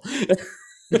 people.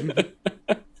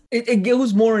 It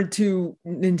goes more into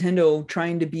Nintendo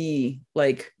trying to be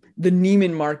like the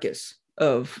Neiman Marcus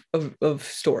of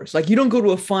stores. Like, you don't go to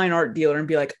a fine art dealer and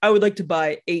be like, I would like to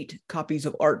buy 8 copies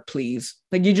of art, please.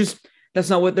 Like, that's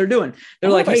not what they're doing. They're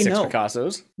like, hey, 6 no.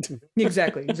 Picassos.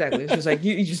 Exactly. It's just like,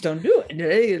 you just don't do it.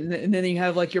 And then you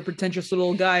have like your pretentious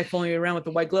little guy following you around with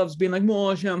the white gloves being like,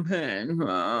 more champagne.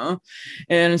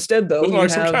 And instead, though, you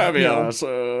have, some caviar,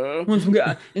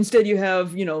 instead you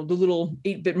have, the little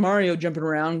 8-bit Mario jumping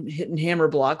around, hitting hammer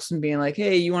blocks and being like,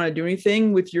 hey, you want to do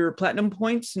anything with your platinum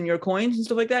points and your coins and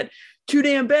stuff like that? Too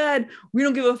damn bad. We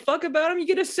don't give a fuck about them. You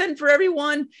get a cent for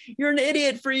everyone. You're an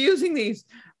idiot for using these.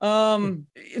 So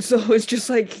it's just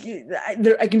like,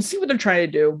 I can see what they're trying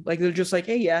to do. Like, they're just like,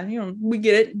 hey, yeah, we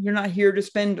get it. You're not here to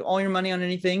spend all your money on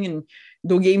anything, and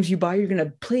the games you buy, you're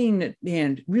gonna play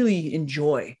and really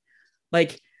enjoy.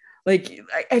 Like I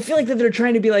feel like that they're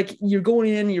trying to be like, you're going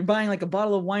in and you're buying like a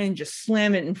bottle of wine and just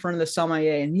slam it in front of the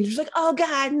sommelier, and you're just like, oh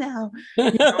god, no.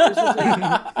 It's just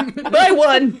like, buy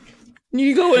one.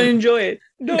 You go and enjoy it.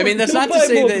 I mean, that's not to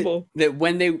say that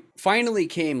when they finally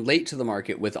came late to the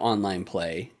market with online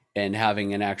play and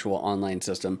having an actual online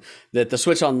system, that the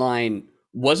Switch Online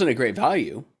wasn't a great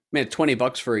value. I mean, it's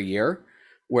 $20 for a year,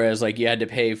 whereas like you had to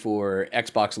pay for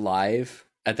Xbox Live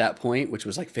at that point, which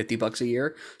was like $50 a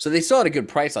year. So they still had a good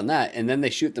price on that. And then they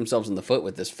shoot themselves in the foot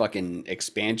with this fucking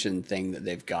expansion thing that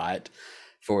they've got.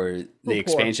 for the poor.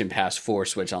 expansion pass for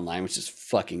Switch Online, which is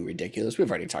fucking ridiculous. We've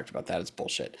already talked about that. It's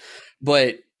bullshit.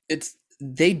 But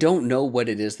they don't know what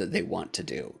it is that they want to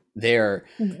do. They're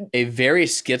a very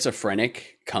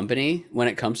schizophrenic company when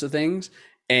it comes to things.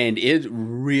 And it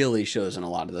really shows in a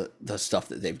lot of the stuff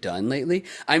that they've done lately.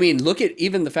 I mean, look at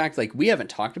even the fact, like, we haven't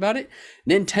talked about it.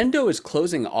 Nintendo is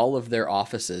closing all of their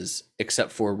offices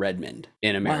except for Redmond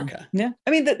in America. Wow. Yeah.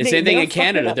 I mean, the same thing in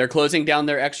Canada. They're closing down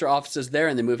their extra offices there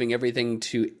and they're moving everything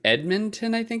to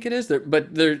Edmonton, I think it is.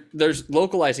 But there's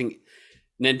localizing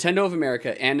Nintendo of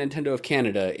America and Nintendo of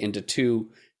Canada into two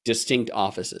distinct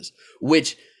offices,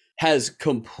 which has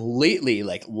completely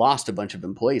like lost a bunch of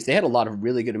employees. They had a lot of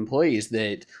really good employees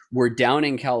that were down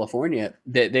in California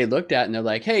that they looked at and they're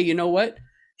like, hey, you know what?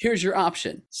 Here's your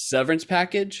option. Severance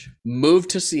package, move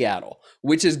to Seattle,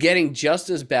 which is getting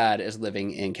just as bad as living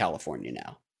in California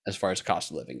now, as far as cost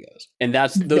of living goes. And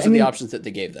those are the options that they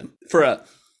gave them for a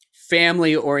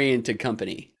family-oriented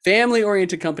company.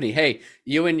 Hey,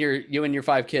 you and your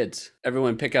 5 kids,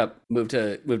 everyone pick up, move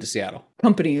to Seattle.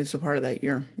 Company is a part of that.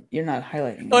 You're not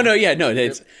highlighting. Oh no, yeah, no,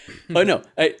 it's oh no,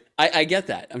 I get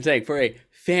that. I'm saying for a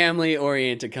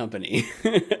family-oriented company,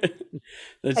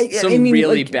 there's some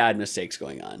really bad mistakes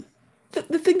going on.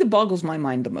 The thing that boggles my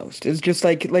mind the most is just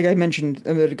like I mentioned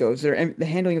a minute ago, is the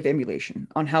handling of emulation,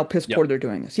 on how piss poor they're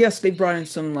doing this. Yes, they brought in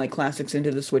some like classics into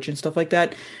the Switch and stuff like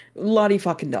that. Lottie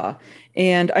fucking da.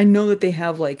 And I know that they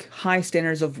have like high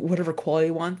standards of whatever quality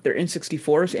they want. Their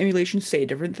N64 emulations say a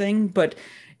different thing, but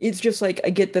it's just like,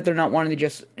 I get that they're not wanting to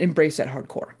just embrace that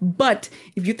hardcore. But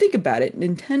if you think about it,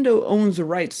 Nintendo owns the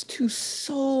rights to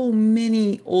so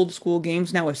many old school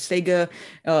games now with Sega.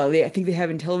 I think they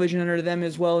have Intellivision under them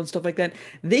as well and stuff like that.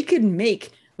 They could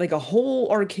make like a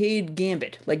whole arcade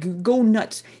gambit, like go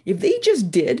nuts. If they just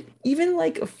did even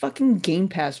like a fucking Game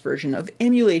Pass version of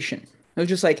emulation, it was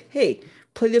just like, hey,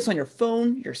 play this on your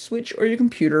phone, your Switch, or your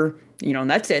computer, and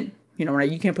that's it.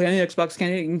 Right? You can't play on the Xbox,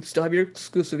 you can still have your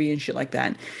exclusivity and shit like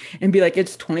that. And be like,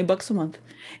 it's $20 a month.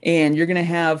 And you're going to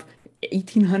have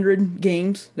 1,800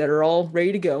 games that are all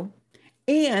ready to go.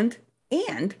 And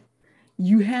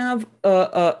you have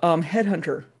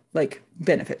headhunter like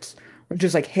benefits.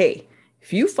 Just like, hey,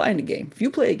 if you find a game, if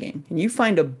you play a game and you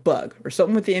find a bug or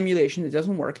something with the emulation that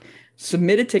doesn't work,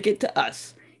 submit a ticket to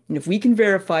us. And if we can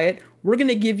verify it, we're going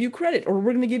to give you credit, or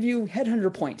we're going to give you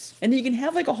headhunter points. And then you can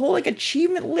have like a whole like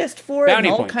achievement list for it, Bounty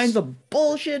and all points. Kinds of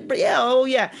bullshit. But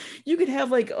you could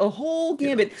have like a whole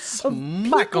gambit of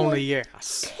Smack on the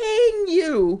ass. paying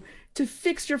you to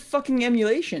fix your fucking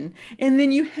emulation. And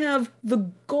then you have the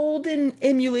golden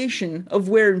emulation of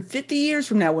where in 50 years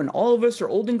from now, when all of us are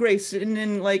old and gray sitting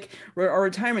in like our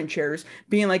retirement chairs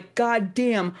being like, God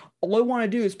damn, all I want to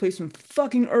do is play some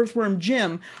fucking Earthworm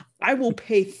Jim. I will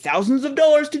pay thousands of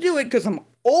dollars to do it because I'm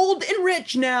old and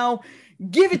rich now.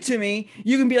 Give it to me.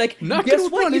 You can be like, guess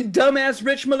what, you dumbass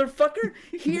rich motherfucker?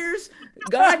 Here's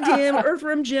goddamn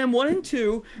Earthworm Jim 1 and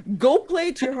 2. Go play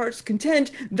it to your heart's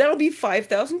content. That'll be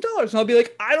 $5,000. And I'll be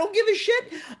like, I don't give a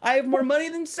shit. I have more money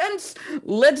than sense.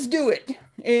 Let's do it.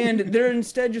 And they're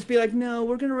instead just be like, no,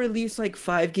 we're going to release like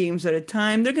 5 games at a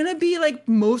time. They're going to be like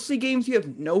mostly games you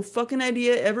have no fucking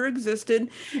idea ever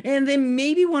existed. And then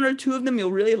maybe 1 or 2 of them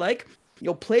you'll really like.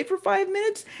 You'll play for 5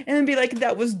 minutes and then be like,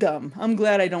 that was dumb. I'm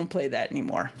glad I don't play that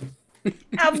anymore.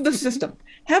 Have the system.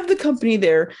 Have the company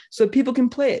there so people can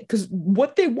play it. Because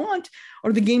what they want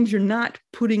are the games you're not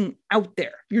putting out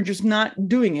there. You're just not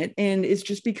doing it. And it's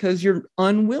just because you're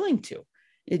unwilling to.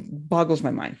 It boggles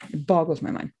my mind.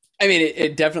 I mean,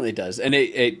 it definitely does. And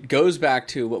it goes back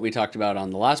to what we talked about on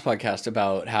the last podcast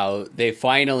about how they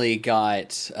finally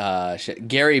got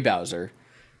Gary Bowser,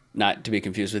 not to be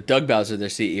confused with Doug Bowser, their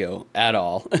CEO, at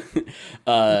all.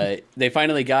 They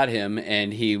finally got him,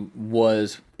 and he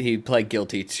pled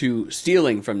guilty to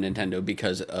stealing from Nintendo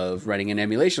because of running an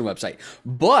emulation website.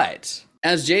 But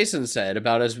as Jason said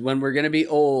about us, when we're going to be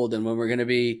old and when we're going to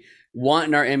be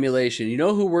wanting our emulation, you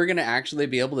know who we're going to actually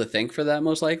be able to thank for that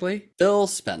most likely? Phil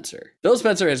Spencer. Phil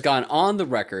Spencer has gone on the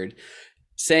record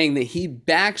saying that he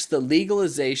backs the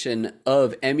legalization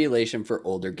of emulation for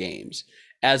older games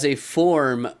as a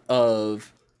form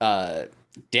of, damn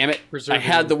it, I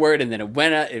had the word and then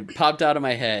it popped out of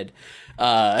my head,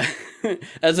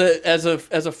 as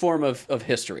a form of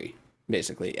history,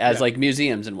 basically, as like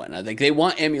museums and whatnot. Like they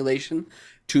want emulation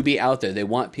to be out there. They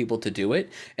want people to do it,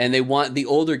 and they want the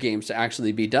older games to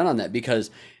actually be done on that because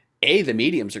the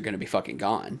mediums are going to be fucking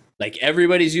gone. Like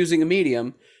everybody's using a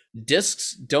medium.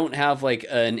 Discs don't have like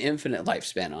an infinite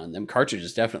lifespan on them.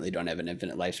 Cartridges definitely don't have an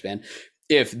infinite lifespan.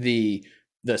 If the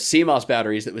the CMOS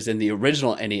batteries that was in the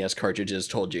original NES cartridges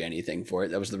told you anything for it.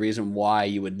 That was the reason why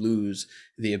you would lose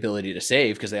the ability to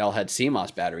save, because they all had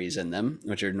CMOS batteries in them,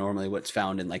 which are normally what's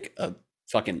found in like a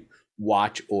fucking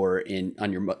watch or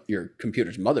on your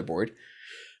computer's motherboard,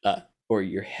 or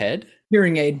your head.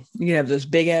 Hearing aid. You can have those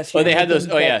big ass. Oh, they had those.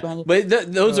 Oh yeah, behind it.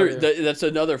 but those are that's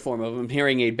another form of them.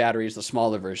 Hearing aid battery is the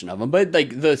smaller version of them. But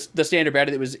like the standard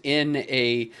battery that was in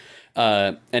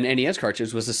an NES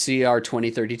cartridge was the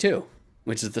CR2032,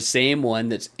 which is the same one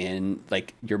that's in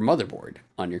like your motherboard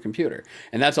on your computer,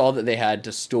 and that's all that they had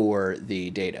to store the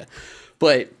data.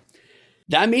 But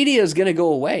that media is going to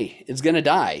go away. It's going to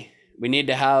die. We need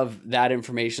to have that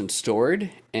information stored,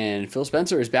 and Phil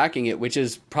Spencer is backing it, which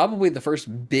is probably the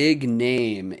first big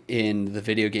name in the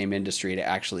video game industry to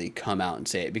actually come out and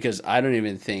say it, because I don't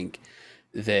even think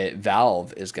that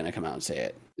Valve is going to come out and say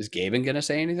it. Is Gaben going to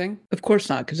say anything? Of course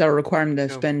not, because that would require them to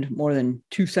spend more than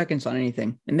 2 seconds on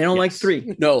anything, and they don't like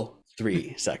 3. No,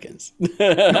 3 seconds.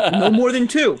 No more than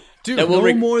 2. Dude, That will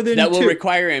two.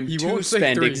 require him He to won't say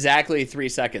spend 3. exactly 3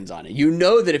 seconds on it. You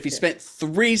know that if he spent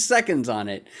 3 seconds on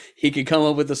it, he could come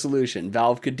up with a solution.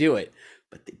 Valve could do it,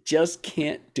 but they just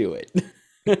can't do it.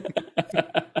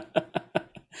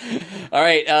 All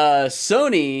right,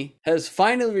 Sony has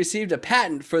finally received a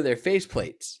patent for their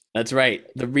faceplates. That's right.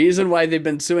 The reason why they've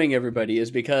been suing everybody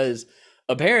is because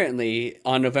apparently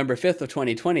on November 5th of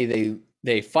 2020,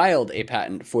 they filed a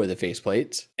patent for the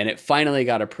faceplates, and it finally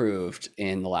got approved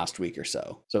in the last week or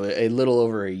so. So a little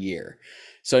over a year.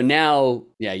 So now,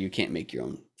 yeah, you can't make your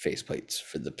own faceplates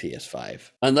for the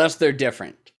PS5 unless they're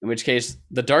different, in which case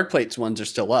the dark plates ones are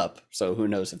still up. So who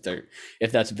knows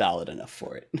if that's valid enough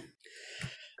for it.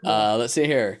 Let's see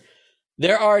here.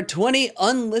 There are 20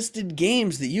 unlisted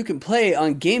games that you can play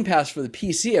on Game Pass for the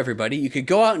PC, everybody. You could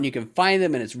go out and you can find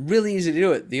them, and it's really easy to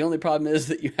do it. The only problem is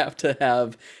that you have to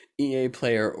have EA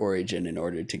Player Origin in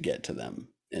order to get to them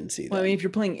and see them. Well, I mean, if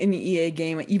you're playing any EA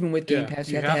game, even with Game Pass,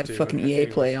 you have to have fucking EA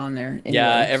Play on there. Anyway.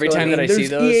 Yeah, every time that I see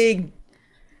those...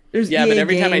 There's yeah, EA but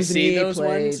every time I games and see EA those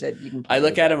Play ones, that you can play I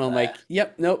look at them, without I'm that. like,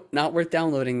 yep, nope, not worth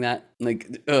downloading that.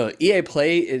 Like, EA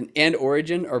Play and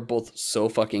Origin are both so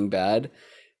fucking bad,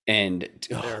 and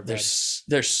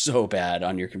they're so bad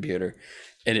on your computer.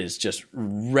 It is just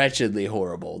wretchedly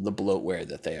horrible, the bloatware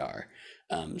that they are.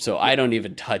 So I don't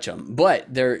even touch them.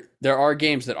 But there are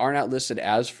games that are not listed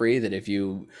as free that if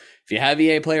you have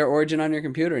EA Play or Origin on your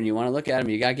computer and you want to look at them,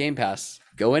 you got Game Pass,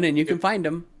 go in and you can find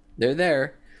them. They're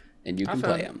there. And you can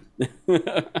play them.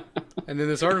 And then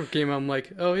this article came out, I'm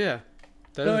like, oh yeah.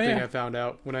 That's the thing yeah. I found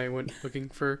out when I went looking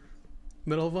for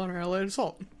Medal of Honor Allied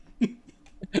Assault.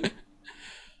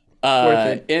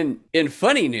 In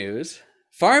funny news,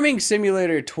 Farming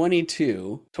Simulator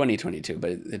 2022,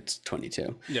 but it's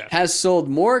 22, has sold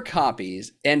more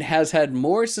copies and has had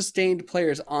more sustained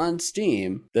players on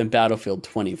Steam than Battlefield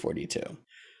 2042.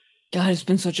 God, it's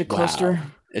been such a cluster.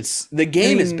 Wow. The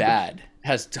game is bad,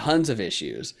 has tons of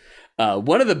issues.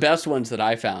 One of the best ones that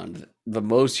I found, the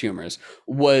most humorous,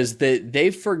 was that they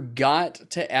forgot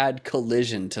to add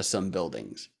collision to some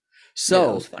buildings. So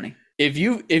that was funny. If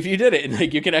you did it, and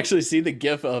like you can actually see the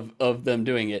GIF of them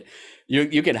doing it,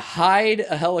 you can hide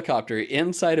a helicopter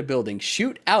inside a building,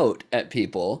 shoot out at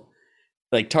people,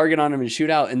 like target on them and shoot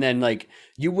out, and then like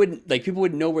people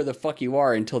wouldn't know where the fuck you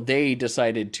are until they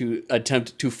decided to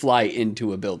attempt to fly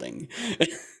into a building.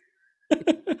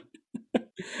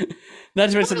 Not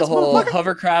to mention the whole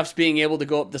hovercrafts being able to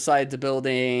go up the sides of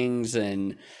buildings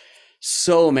and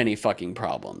so many fucking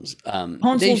problems.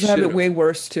 Consoles have it way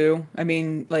worse too. I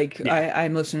mean, like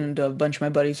I'm listening to a bunch of my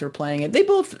buddies who are playing it. They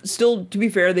both still, to be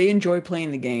fair, they enjoy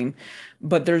playing the game,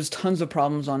 but there's tons of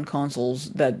problems on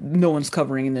consoles that no one's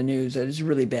covering in the news that is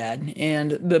really bad.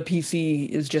 And the PC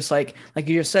is just like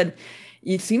you just said,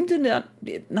 it seemed to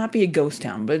not be a ghost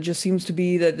town, but it just seems to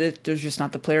be that there's just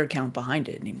not the player count behind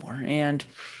it anymore. And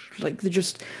like they're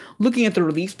just looking at the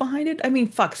release behind it. I mean,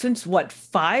 fuck, since what,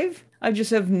 5? I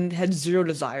just have had zero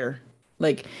desire.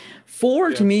 Like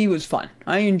 4 to me was fun.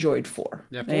 I enjoyed 4.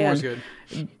 Yeah, 4 was good.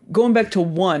 Going back to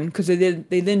 1, because they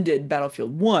then did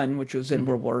Battlefield 1, which was in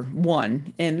World War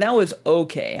 1, and that was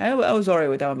okay. I was alright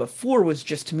with that one, but 4 was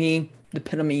just, to me, the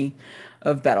epitome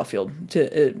of Battlefield,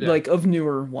 like of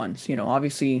newer ones. You know,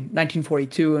 obviously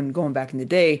 1942 and going back in the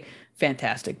day,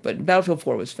 fantastic. But Battlefield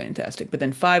 4 was fantastic. But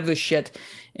then 5 was shit,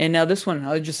 and now this one,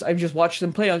 I just watched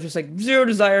them play. I was just like, zero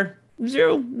desire.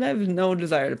 I have no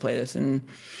desire to play this, and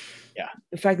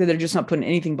the fact that they're just not putting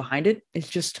anything behind it, it's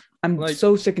just I'm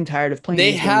so sick and tired of playing.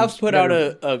 They have put out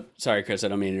a sorry, Chris, I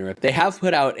don't mean to interrupt. They have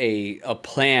put out a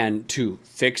plan to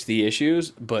fix the issues,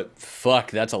 but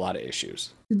fuck, that's a lot of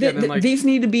issues. then, like, these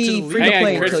need to be just free to Hang on,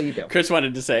 play Chris, until you do. Chris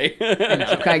wanted to say.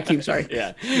 Okay, keep sorry.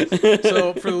 Yeah.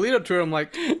 So for the lead up to it, I'm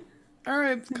like, all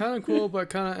right, kind of cool, but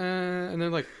kind of, and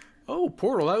then like, oh,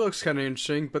 Portal, that looks kind of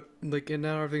interesting, but like, and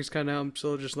now everything's kind of, I'm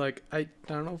still just like, I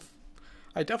don't know,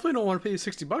 I definitely don't want to pay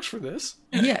 $60 for this.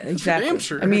 Yeah, exactly. Damn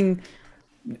sure. I mean,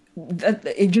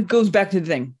 it just goes back to the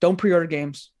thing. Don't pre-order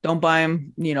games. Don't buy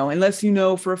them, unless you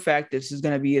know for a fact this is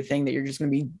going to be a thing that you're just going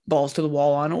to be balls to the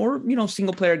wall on, or,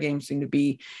 single player games seem to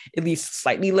be at least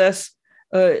slightly less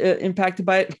impacted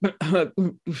by it.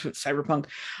 Cyberpunk.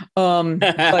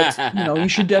 But, you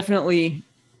should definitely,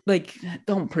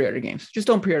 don't pre-order games. Just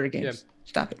don't pre-order games. Yeah.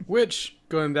 Stop it. Which,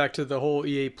 going back to the whole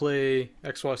EA Play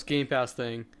Xbox Game Pass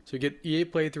thing, so you get EA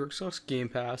Play through Xbox Game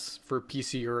Pass for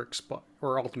PC or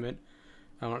Ultimate.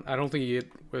 I don't think you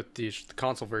get with the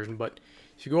console version, but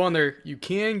if you go on there, you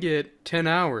can get 10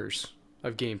 hours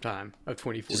of game time of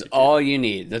 2042. That's all you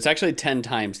need. That's actually 10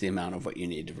 times the amount of what you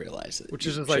need to realize it. Which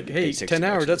is just like, hey, 10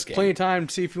 hours, that's plenty of time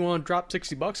to see if you want to drop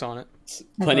 $60 on it. It's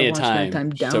plenty of time to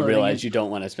downloading realize it. you don't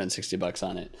want to spend $60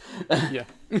 on it. Yeah.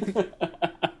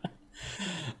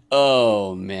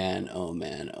 Oh man.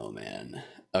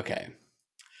 Okay.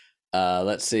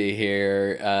 Let's see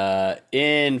here.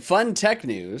 In fun tech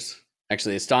news,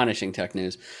 actually astonishing tech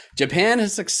news, Japan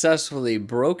has successfully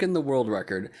broken the world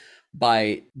record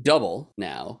by double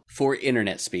now for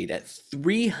internet speed at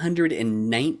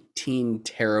 319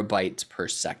 terabytes per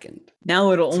second.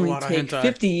 Now it'll That's a only lot of take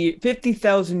hentai.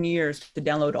 50,000 years to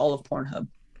download all of Pornhub.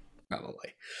 Probably.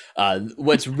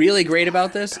 What's really great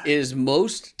about this is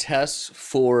most tests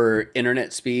for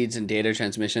internet speeds and data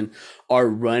transmission are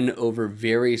run over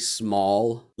very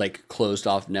small, like closed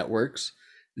off networks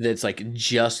that's like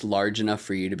just large enough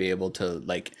for you to be able to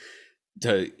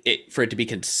for it to be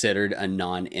considered a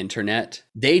non-internet.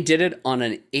 They did it on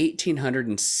an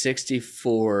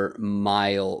 1,864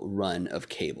 mile run of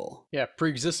cable. Yeah,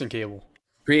 pre-existing cable,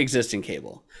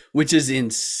 which is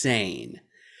insane.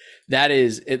 That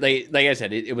is, like I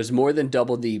said, it was more than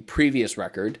double the previous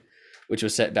record, which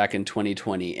was set back in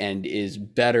 2020, and is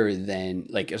better than,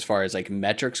 like, as far as like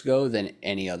metrics go, than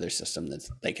any other system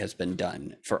that's like has been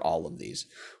done for all of these,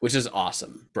 which is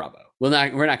awesome. Bravo. We're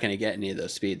not going to get any of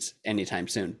those speeds anytime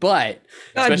soon, but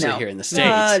God, especially no. here in the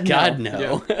States, God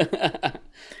no. no.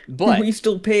 But we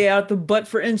still pay out the butt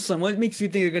for insulin. What makes you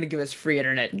think they're going to give us free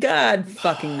internet? God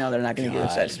fucking no, they're not going to give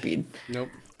us that speed. Nope.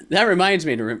 That reminds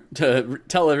me to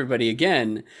tell everybody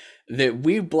again that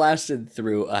we blasted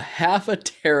through a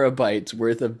 0.5 terabytes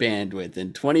worth of bandwidth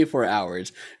in 24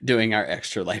 hours doing our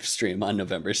Extra Life stream on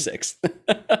November 6th.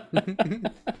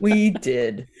 We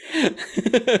did.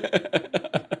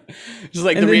 Just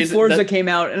like And the then reason Forza came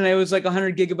out, and it was like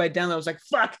 100 gigabyte download. I was like,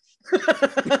 fuck.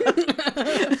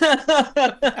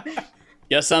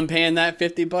 Yes, I'm paying that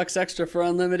 $50 extra for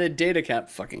unlimited data cap.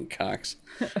 Fucking cocks.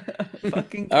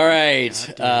 Fucking All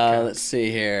right, let's see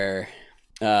here.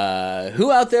 Who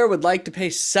out there would like to pay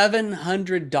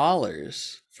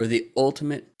 $700 for the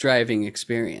ultimate driving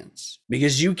experience?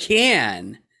 Because you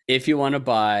can, if you want to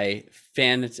buy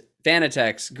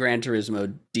Fanatec's Gran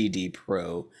Turismo DD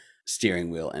Pro steering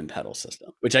wheel and pedal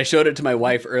system, which I showed it to my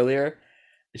wife earlier,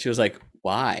 and she was like,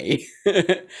 why? I'm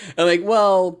like,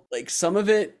 well, like some of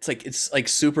it's like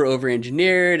super over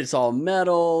engineered. It's all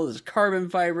metal. There's carbon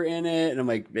fiber in it. And I'm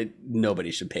like,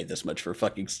 nobody should pay this much for a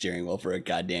fucking steering wheel for a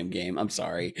goddamn game. I'm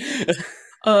sorry.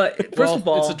 First of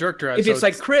all, it's a direct drive. if so it's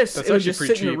like Chris, that's it would actually just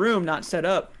pretty sit in the cheap. room, not set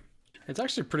up. It's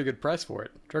actually a pretty good price for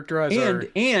it. Direct drives are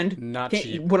And not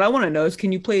cheap. what I want to know is,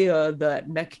 can you play that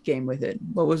mech game with it?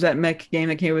 What was that mech game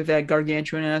that came with that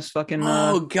gargantuan ass fucking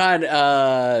Oh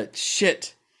God,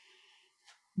 shit.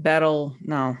 battle?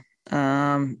 No,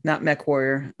 not Mech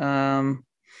Warrior.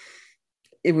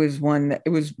 It was one that it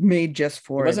was made just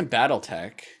for It wasn't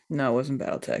BattleTech. No, it wasn't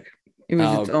BattleTech. It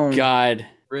was its own. God.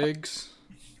 Rigs.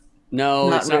 No,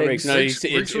 Not it's not Riggs. Riggs. No,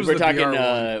 Riggs was we're the talking.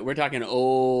 VR one. We're talking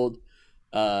old.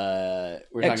 We're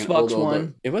talking Xbox old.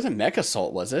 One. It wasn't Mech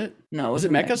Assault, was it? No, Was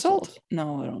it wasn't Mech Assault?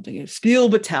 No, I don't think it's Steel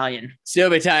Battalion. Steel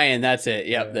Battalion. That's it.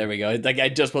 Yep, Yeah. there we go. Like I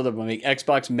just pulled up my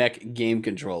Xbox Mech game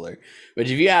controller. Which,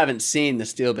 if you haven't seen the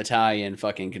Steel Battalion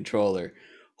fucking controller,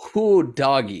 whoo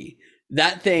doggy,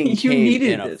 that thing You came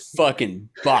needed in a this. fucking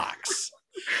box.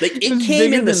 Like It it was came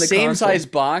bigger in the than the same console. size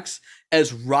box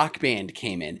as Rock Band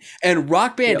came in, and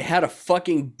Rock Band Yep. had a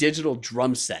fucking digital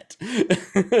drum set.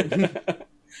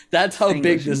 That's how Thing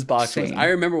big was this box was. insane. I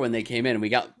remember when they came in, and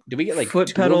did we get like Foot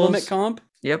two of them pedals. at comp?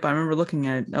 Yep, I remember looking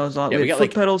at it. That was all. Yeah, we We got, had foot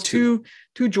like, pedals, two.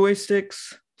 two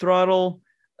joysticks, throttle,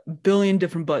 a billion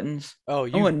different buttons. Oh,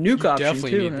 you, Oh, a nuke you option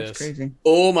definitely too. need That's this. crazy.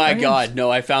 Oh my Nice. God,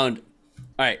 no, I found. All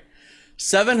right.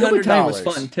 Battalion was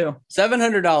 $700. fun too.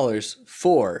 $700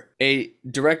 for a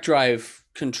direct drive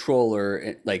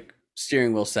controller, like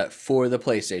steering wheel set for the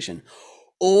PlayStation,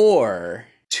 or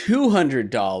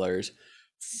 $200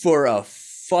 for a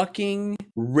fucking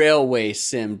railway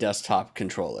sim desktop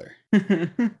controller.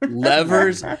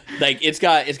 Levers, like it's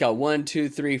got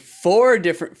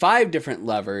 5 different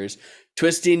levers,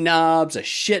 twisting knobs, a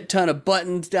shit ton of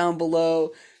buttons down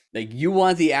below. Like, you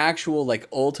want the actual, like,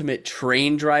 ultimate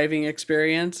train driving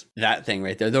experience? That thing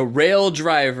right there. The Rail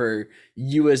Driver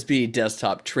USB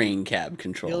desktop train cab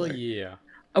controller. Hell yeah.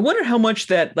 I wonder how much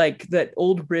that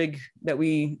old rig that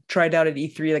we tried out at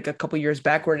E3 like a couple years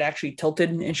back, where it actually tilted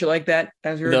and shit like that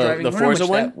as we were driving. The Forza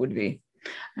one that would be.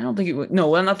 I don't think it would. No,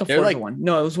 well, not the Forza one.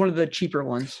 No, it was one of the cheaper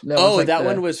ones. That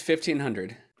one was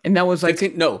 $1,500. And that was like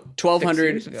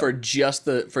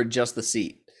 $1,200 for just the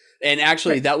seat. And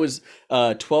actually, that was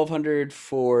 $1,200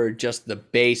 for just the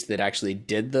base that actually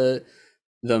did the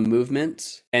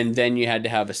movements, and then you had to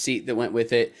have a seat that went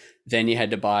with it. Then you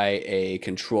had to buy a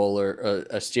controller,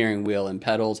 a steering wheel, and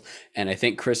pedals. And I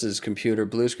think Chris's computer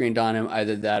blue screened on him.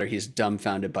 Either that, or he's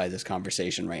dumbfounded by this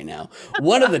conversation right now.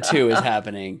 One of the two is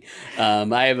happening.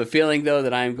 I have a feeling, though,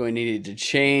 that I'm going to need to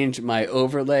change my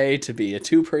overlay to be a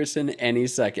 2-person any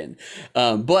second.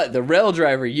 But the Rail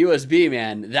Driver USB,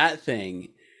 man, that thing.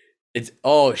 It's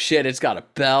got a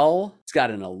bell. It's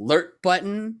got an alert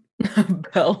button.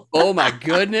 Bell. Oh my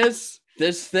goodness.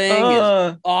 This thing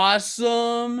is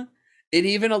awesome. It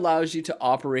even allows you to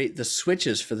operate the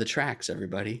switches for the tracks,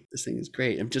 everybody. This thing is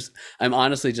great. I'm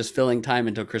honestly just filling time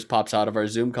until Chris pops out of our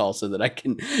Zoom call so that I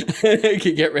can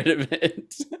get rid of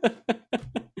it.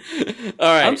 All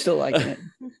right. I'm still liking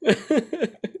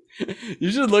it. You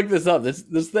should look this up.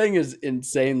 This thing is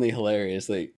insanely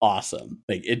hilariously awesome.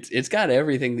 Like, it's got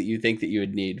everything that you think that you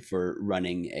would need for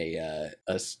running a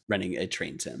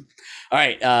train sim. All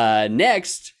right,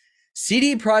 next,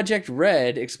 CD Projekt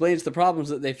Red explains the problems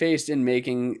that they faced in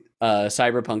making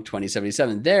Cyberpunk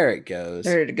 2077. There it goes.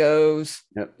 There it goes.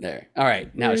 Yep, there. All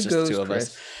right, now it's just the two of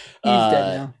us. He's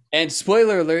dead now. And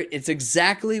spoiler alert, it's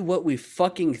exactly what we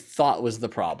fucking thought was the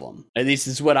problem. At least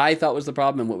it's what I thought was the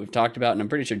problem and what we've talked about. And I'm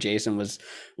pretty sure Jason was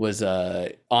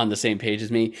on the same page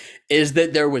as me, is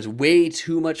that there was way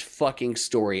too much fucking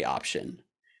story option.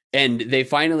 And they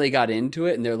finally got into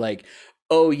it and they're like,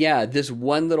 oh yeah, this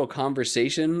one little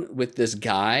conversation with this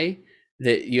guy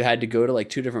that you had to go to like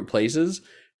 2 different places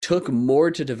took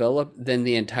more to develop than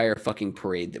the entire fucking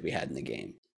parade that we had in the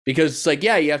game. Because it's like,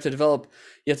 yeah, you have to develop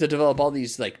all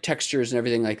these like textures and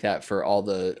everything like that for all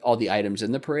the items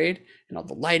in the parade and all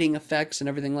the lighting effects and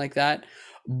everything like that.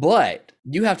 But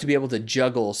you have to be able to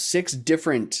juggle 6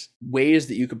 different ways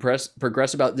that you could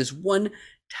progress about this one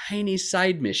tiny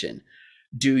side mission.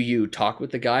 Do you talk with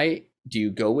the guy? Do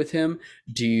you go with him?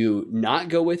 Do you not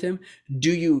go with him? Do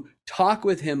you talk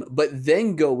with him, but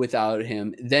then go without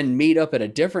him, then meet up at a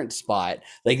different spot?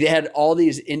 Like, they had all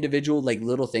these individual like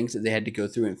little things that they had to go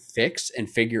through and fix and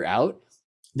figure out.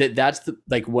 That's the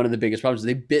like one of the biggest problems.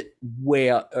 They bit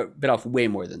off way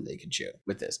more than they could chew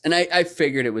with this. And I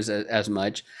figured it was as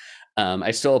much. I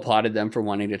still applauded them for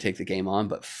wanting to take the game on,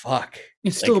 but fuck.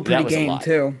 It's still a pretty game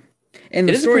too. And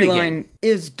the storyline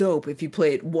is dope if you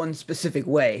play it one specific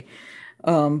way.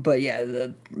 But yeah,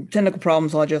 the technical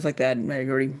problems, all just like that, and I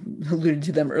already alluded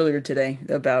to them earlier today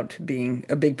about being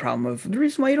a big problem of the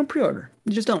reason why you don't pre-order.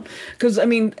 You just don't. Because, I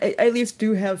mean, I at least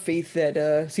do have faith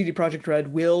that CD Projekt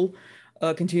Red will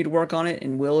continue to work on it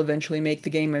and will eventually make the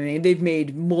game. I mean, they've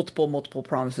made multiple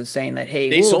promises saying that, hey,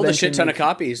 they sold a shit ton of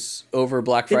copies over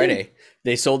Black Friday.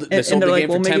 They sold the game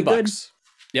for $10.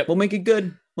 Yep. We'll make it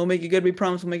good. We'll make it good. We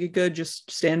promise we'll make it good. Just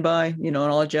stand by, and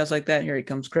all that jazz like that. Here he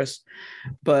comes, Chris.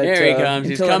 But there he comes.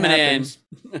 He's coming in.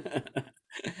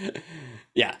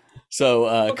 Yeah.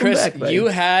 So, Chris, you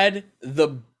had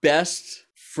the best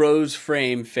froze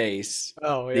frame face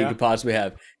that you could possibly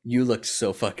have. You looked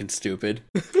so fucking stupid.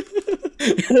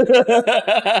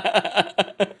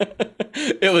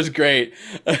 It was great.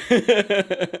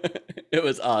 It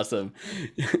was awesome.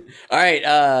 All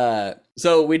right.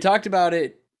 So we talked about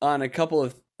it on a couple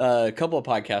of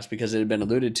podcasts because it had been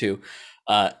alluded to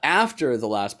after the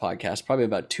last podcast, probably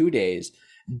about 2 days.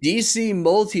 DC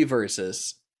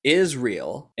Multiversus is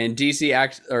real, and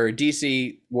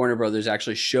DC Warner Brothers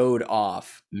actually showed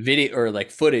off video or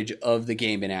like footage of the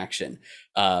game in action.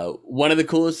 One of the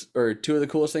coolest, or two of the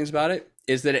coolest things about it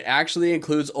is that it actually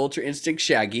includes Ultra Instinct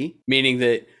Shaggy, meaning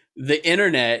that the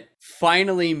internet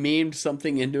finally memed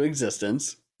something into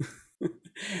existence.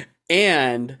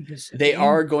 And they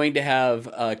are going to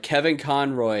have Kevin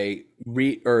Conroy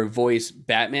voice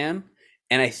Batman.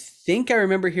 And I think I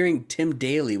remember hearing Tim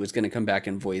Daly was going to come back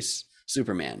and voice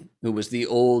Superman, who was the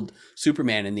old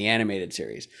Superman in the animated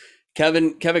series.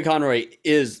 Kevin Conroy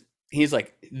he's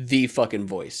like the fucking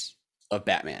voice of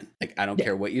Batman. Like, I don't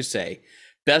care what you say.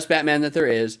 Best Batman that there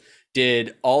is.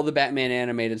 Did all the Batman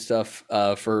animated stuff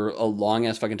for a long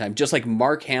ass fucking time. Just like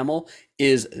Mark Hamill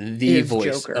is the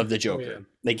voice of the Joker. Oh, yeah.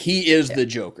 Like, he is the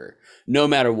Joker, no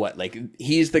matter what. Like,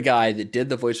 he's the guy that did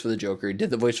the voice for the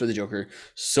Joker,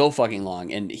 so fucking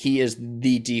long, and he is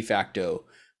the de facto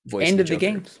voice and of the Joker.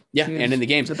 Games. Yeah, and in the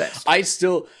games. The best.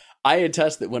 I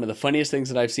attest that one of the funniest things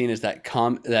that I've seen is that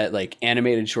that like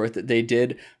animated short that they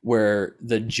did where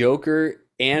the Joker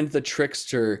and the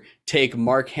Trickster take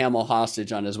Mark Hamill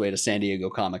hostage on his way to San Diego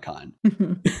Comic-Con.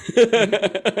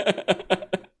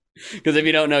 Because if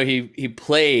you don't know, he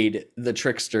played the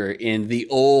Trickster in the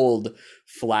old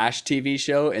Flash TV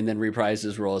show and then reprised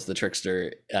his role as the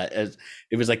Trickster. As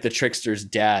it was like the Trickster's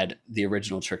dad, the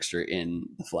original Trickster in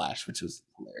the Flash, which was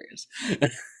hilarious.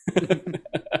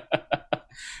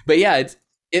 But yeah,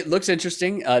 it looks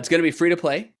interesting. It's going to be free to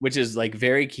play, which is like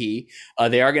very key.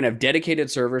 They are going to have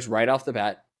dedicated servers right off the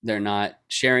bat. They're not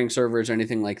sharing servers or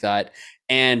anything like that.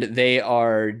 And they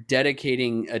are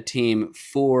dedicating a team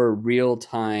for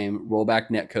real-time rollback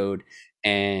netcode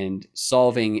and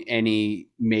solving any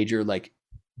major like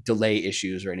delay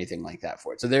issues or anything like that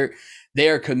for it. So they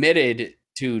are committed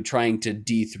to trying to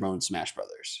dethrone Smash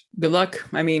Brothers. Good luck.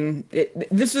 I mean,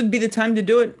 this would be the time to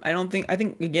do it. I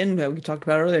think again, we talked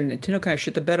about earlier, Nintendo kind of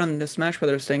shit the bed on the Smash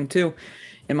Brothers thing too,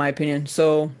 in my opinion.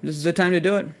 So this is the time to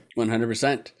do it.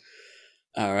 100%.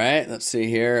 All right, let's see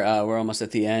here. We're almost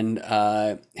at the end.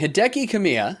 Hideki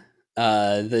Kamiya,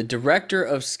 the director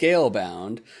of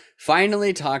Scalebound,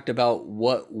 finally talked about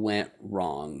what went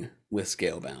wrong with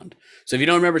Scalebound. So if you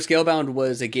don't remember, Scalebound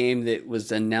was a game that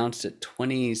was announced at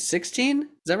 2016. Is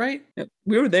that right? Yep.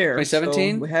 We were there.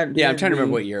 2017. So I'm trying to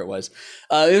remember what year it was.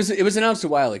 It was announced a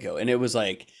while ago, and it was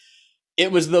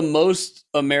the most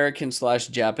American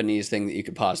 / Japanese thing that you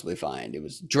could possibly find. It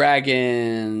was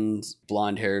dragons,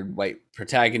 blonde-haired white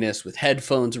protagonist with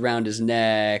headphones around his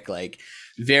neck, like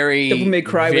very Devil May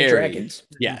Cry with dragons.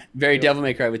 Yeah, very Devil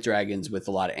May Cry with dragons with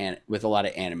a lot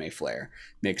of anime flair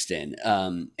mixed in.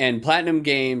 And Platinum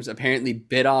Games apparently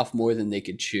bit off more than they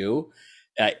could chew.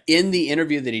 In the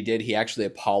interview that he did, he actually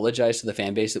apologized to the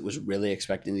fan base that was really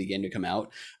expecting the game to come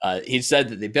out. He said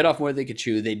that they bit off more than they could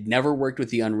chew. They'd never worked with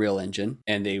the Unreal Engine,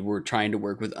 and they were trying to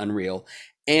work with Unreal.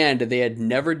 And they had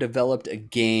never developed a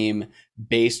game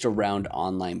based around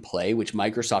online play, which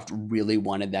Microsoft really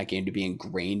wanted that game to be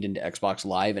ingrained into Xbox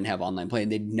Live and have online play,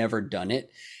 and they'd never done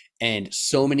it. And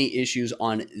so many issues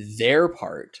on their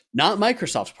part, not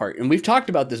Microsoft's part. And we've talked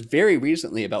about this very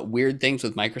recently about weird things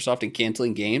with Microsoft and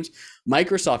canceling games.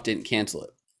 Microsoft didn't cancel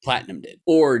it. Platinum did,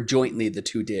 or jointly the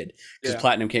two did, because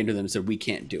Platinum came to them and said, we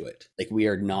can't do it. Like, we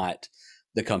are not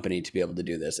the company to be able to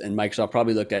do this. And Microsoft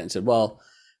probably looked at it and said, well,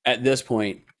 at this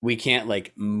point, we can't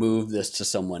like move this to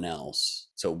someone else.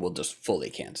 So we'll just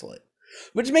fully cancel it,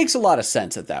 which makes a lot of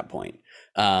sense at that point.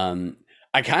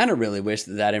 I kind of really wish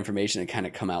that information had kind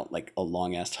of come out like a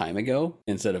long ass time ago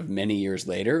instead of many years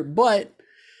later, but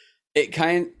it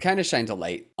kind of shines a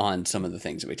light on some of the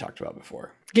things that we talked about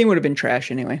before. The game would have been trash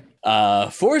anyway.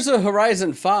 Forza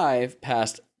Horizon 5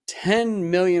 passed 10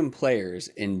 million players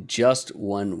in just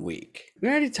 1 week. We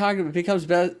already talked about it becomes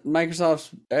Microsoft's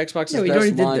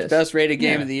Xbox's best rated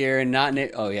game of the year and not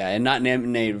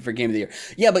nominated for Game of the Year.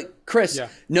 Yeah, but Chris,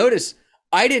 notice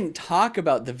I didn't talk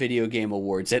about the Video Game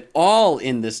Awards at all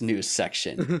in this news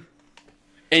section.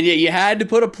 And yet you had to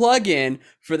put a plug in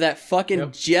for that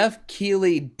fucking Jeff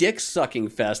Keighley dick-sucking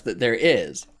fest that there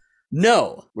is.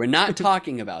 No, we're not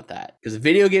talking about that because the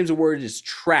Video Games Award is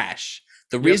trash.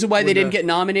 The reason why they didn't get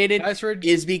nominated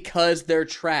is because they're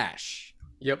trash.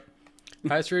 Yep.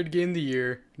 Highest rated game of the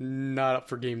year, not up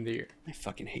for game of the year. I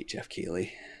fucking hate Jeff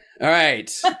Keighley. All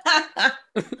right.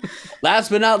 Last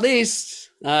but not least,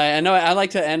 I know I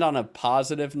like to end on a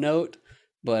positive note,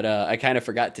 but I kind of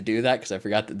forgot to do that because I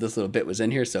forgot that this little bit was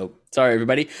in here. So sorry,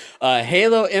 everybody.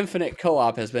 Halo Infinite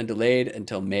Co-op has been delayed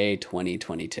until May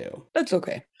 2022. That's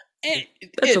okay.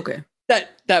 That's okay.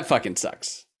 That fucking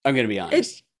sucks. I'm going to be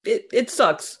honest. It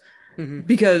sucks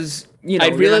because,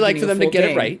 I'd really like for them to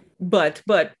get it right. But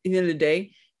at the end of the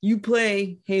day, you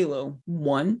play Halo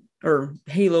 1 or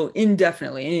Halo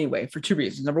indefinitely anyway for two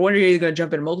reasons. Number one, you're either going to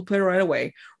jump into multiplayer right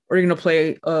away or you're going to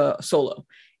play solo.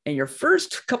 And your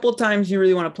first couple of times you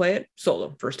really want to play it,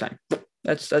 solo, first time.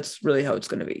 That's really how it's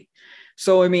going to be.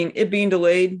 So, I mean, it being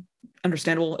delayed,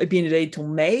 understandable. It being delayed till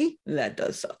May, that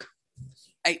does suck.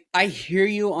 I hear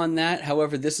you on that.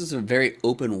 However, this is a very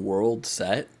open world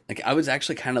set. Like, I was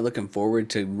actually kind of looking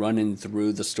forward to running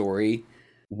through the story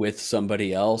with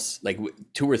somebody else, like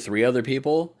 2 or 3 other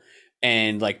people,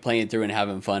 and like playing through and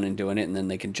having fun and doing it, and then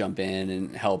they can jump in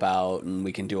and help out, and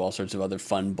we can do all sorts of other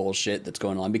fun bullshit that's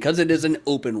going on because it is an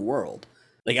open world.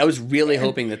 Like I was really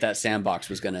hoping that sandbox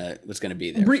was gonna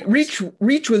be there.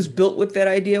 Reach was built with that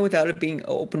idea without it being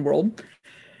open world,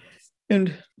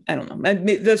 and I don't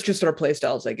know. That's just our play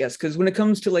styles, I guess. Because when it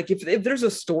comes to like if there's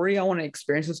a story, I want to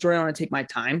experience the story. I want to take my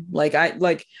time.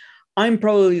 I'm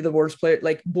probably the worst player.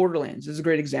 Like Borderlands is a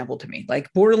great example to me.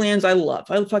 Like Borderlands, I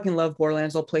fucking love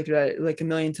Borderlands. I'll play through that like a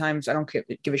million times. I don't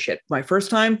give a shit. My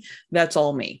first time, that's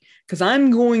all me. Because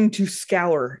I'm going to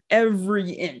scour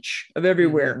every inch of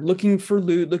everywhere, looking for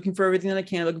loot, looking for everything that I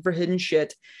can, looking for hidden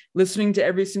shit, listening to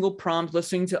every single prompt,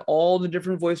 listening to all the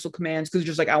different voiceful commands. Because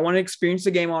just like I want to experience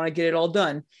the game, I want to get it all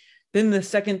done. Then the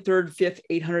second, third, fifth,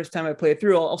 800th time I play it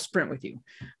through, I'll sprint with you.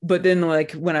 But then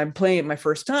like when I'm playing it my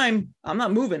first time, I'm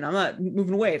not moving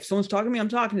away. If someone's talking to me, I'm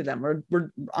talking to them,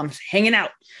 or I'm hanging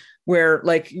out. Where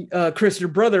like Chris, your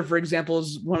brother, for example,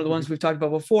 is one of the ones we've talked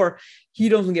about before. He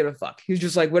doesn't give a fuck. He's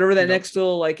just like, whatever that next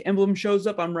little like emblem shows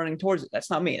up, I'm running towards it. That's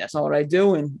not me. That's not what I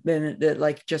do. And then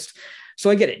so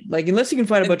I get it. Like, unless you can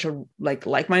find a bunch of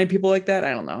like-minded people like that,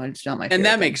 I don't know. It's not my favorite. And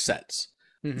that makes sense.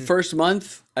 First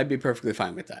month, I'd be perfectly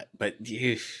fine with that. But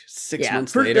 6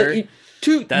 months later,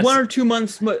 1 or 2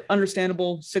 months,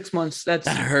 understandable. 6 months, that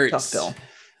hurts. Tough pill.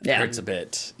 Yeah, hurts a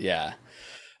bit. Yeah.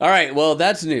 All right. Well,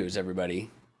 that's news, everybody.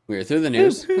 We were through the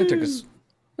news. It took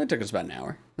us about an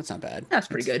hour. That's not bad. That's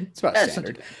pretty good. It's about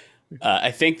standard. I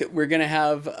think that we're gonna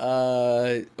have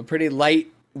a pretty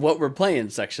light what we're playing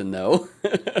section though.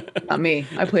 Not me.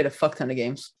 I played a fuck ton of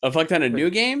games. A fuck ton of new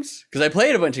games? Because I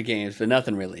played a bunch of games, but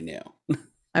nothing really new.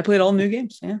 I played all new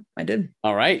games. Yeah, I did.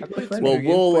 All right. Well,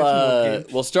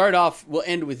 we'll start off. We'll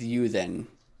end with you then,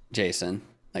 Jason.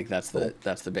 Like that's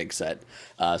the big set.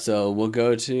 So we'll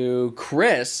go to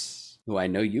Chris, who I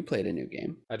know you played a new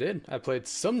game. I did. I played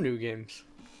some new games,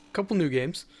 a couple new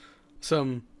games,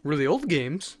 some really old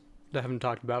games that I haven't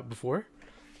talked about before,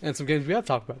 and some games we have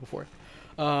talked about before.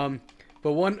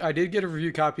 But one, I did get a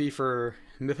review copy for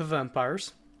Myth of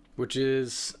Empires, which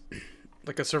is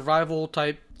like a survival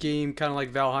type game, kind of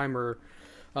like Valheim or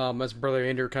as brother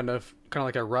Andrew, kind of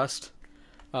like a Rust.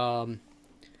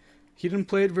 He didn't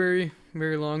play it very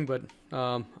long, but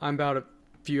I'm about a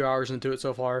few hours into it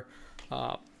so far.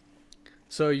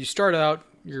 So you start out,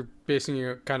 you're basing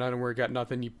your kind of where you got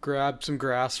nothing. You grab some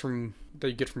grass that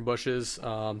you get from bushes,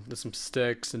 there's some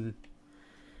sticks and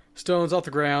stones off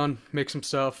the ground, make some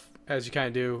stuff as you kind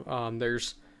of do.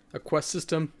 There's a quest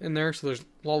system in there, so there's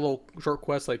a lot of little short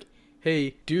quests like,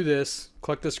 hey, do this,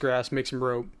 collect this grass, make some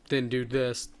rope, then do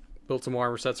this, build some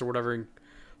armor sets or whatever.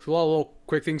 So a lot of little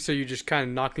quick things, so you just kind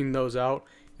of knocking those out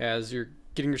as you're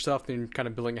getting your stuff and kind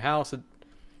of building a house. It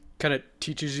kind of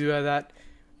teaches you that.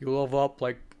 You level up,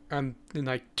 like, in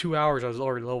like 2 hours, I was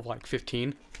already level like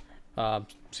 15. So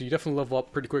you definitely level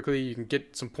up pretty quickly. You can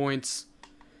get some points,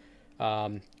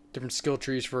 different skill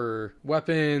trees for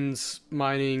weapons,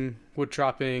 mining, wood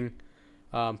chopping,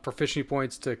 proficiency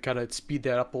points to kind of speed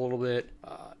that up a little bit,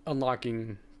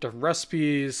 unlocking different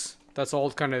recipes. That's all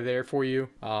kind of there for you.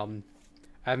 I'm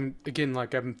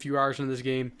a few hours into this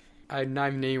game. I'm not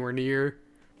even anywhere near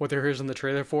what there is in the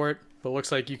trailer for it, but it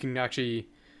looks like you can actually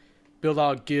build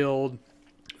out a guild,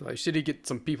 like city, get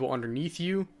some people underneath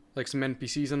you, like some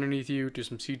NPCs underneath you, do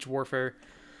some siege warfare.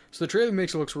 So the trailer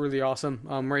makes it look really awesome.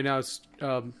 Right now it's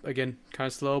again kind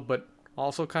of slow, but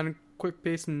also kind of quick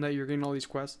paced in that you're getting all these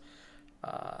quests.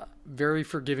 Very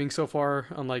forgiving so far,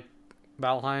 unlike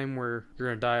Valheim where you're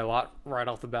gonna die a lot right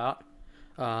off the bat.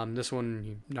 This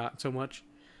one not so much.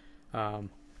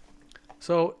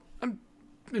 So I'm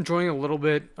enjoying it a little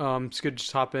bit. It's good to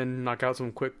just hop in, knock out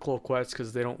some quick little quests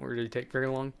because they don't really take very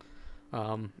long,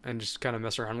 and just kind of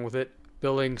mess around with it.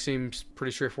 Building seems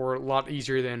pretty straightforward, a lot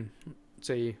easier than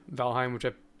say Valheim, which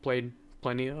I've played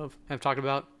plenty of, I've talked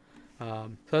about.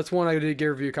 So that's one I did get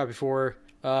a review copy for.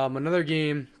 Another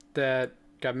game that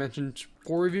got mentioned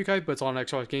for review copy, but it's on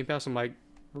Xbox Game Pass. I'm like,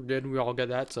 we're good, we all get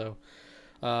that. So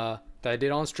that I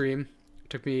did on stream. It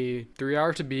took me 3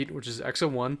 hours to beat, which is Exo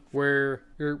 1, where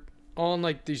you're on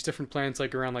like these different planets,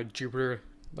 like around like Jupiter,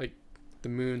 like the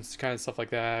moons, kind of stuff like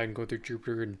that, and go through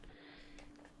Jupiter, and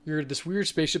you're this weird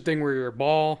spaceship thing where you're a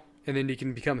ball, and then you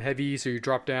can become heavy, so you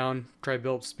drop down, try to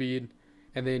build up speed,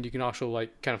 and then you can also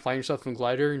like kind of find yourself in a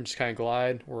glider and just kind of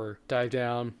glide or dive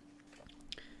down.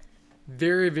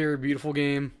 Very, very beautiful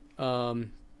game.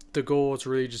 The goal is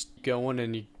really just going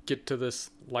and you get to this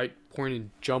light point and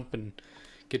jump and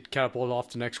get catapulted off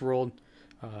to the next world.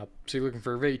 So you're looking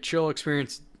for a very chill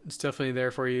experience. It's definitely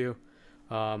there for you.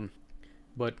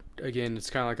 But again, it's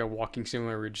kind of like a walking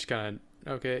simulator where you're just kind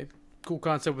of, okay, cool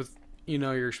concept with,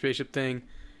 your spaceship thing.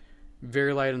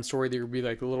 Very light on story. There would be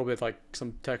like a little bit like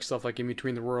some tech stuff like in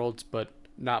between the worlds, but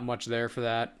not much there for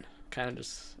that. Kind of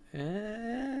just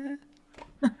kind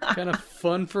of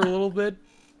fun for a little bit,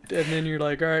 and then you're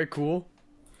like, all right, cool.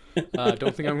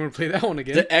 Don't think I'm going to play that one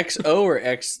again. The XO or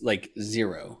X like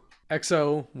 0?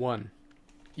 XO1.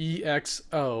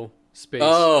 EXO space.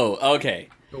 Oh, okay.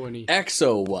 O-N-E.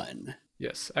 XO1.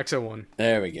 Yes, XO1.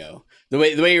 There we go. The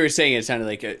way you were saying it sounded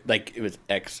like it was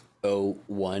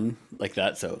XO1 like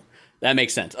that. So that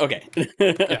makes sense. Okay.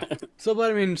 Yeah. So,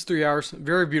 but I mean, it's 3 hours.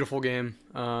 Very beautiful game.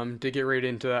 To get right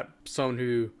into that, someone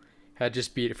who had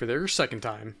just beat it for their second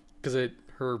time because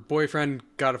her boyfriend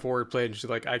got it for her, played, and she's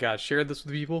like, I gotta share this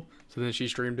with people. So then she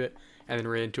streamed it and then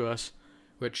ran into us,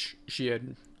 which she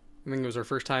had. I think it was her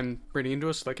first time running into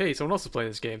us. Like, hey, someone else is playing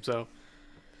this game. So,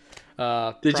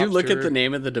 did you look to at her. the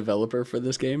name of the developer for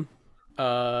this game?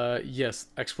 Yes,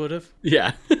 Expletive.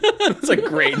 Yeah, that's a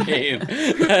great name.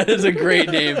 That is a great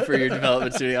name for your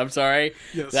development studio. I'm sorry.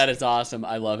 Yes. That is awesome.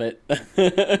 I love it.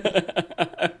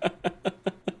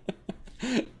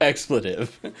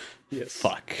 Expletive. Yes.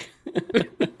 Fuck.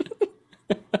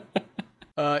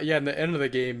 Yeah, and the end of the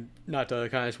game, not to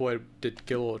kind of spoil it, did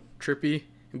get a little trippy.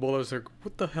 And both of us are,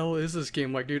 what the hell is this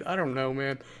game? Like, dude, I don't know,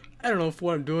 man. I don't know if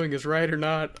what I'm doing is right or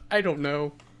not. I don't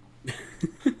know.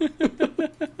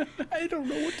 I don't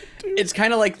know what to do. It's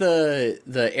kind of like the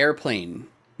airplane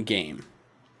game,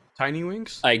 Tiny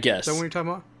Wings? I guess. Is that what you're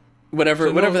talking about? Whatever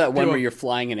So no, that one you know- where you're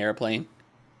flying an airplane,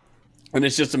 and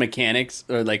it's just a mechanics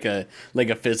or like a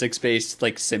physics based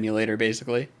like simulator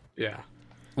basically. Yeah.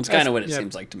 That's kind of what it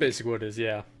seems like to me. Basically what it is,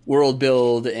 yeah. World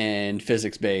build and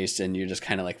physics based, and you're just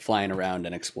kind of like flying around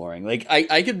and exploring. Like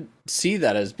I could see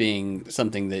that as being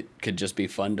something that could just be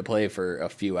fun to play for a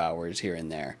few hours here and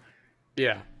there.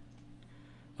 Yeah.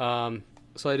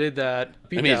 So I did that.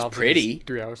 Beat I mean, that it's off in pretty.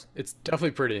 3 hours. It's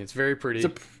definitely pretty. It's very pretty.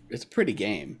 It's a pretty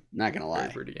game. Not gonna lie.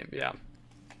 Very pretty game, yeah.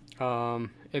 And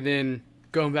then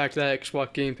going back to that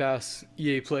Xbox Game Pass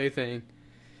EA Play thing,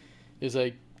 is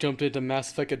I jumped into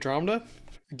Mass Effect Andromeda,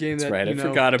 a game that right, I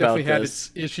forgot about definitely had this.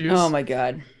 its issues. Oh my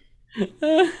god.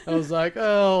 I was like,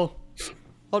 oh,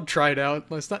 I'll try it out.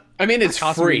 It's not. I mean, it's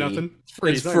costing me free. nothing. It's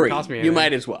free. It's not gonna free. cost me You anything.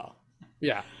 might as well.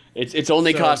 Yeah. It's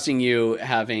only So- costing you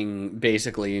having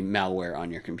basically malware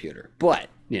on your computer, but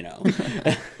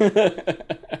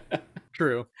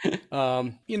True.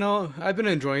 I've been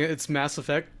enjoying it. It's Mass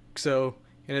Effect, and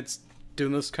it's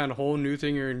doing this kind of whole new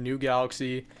thing or new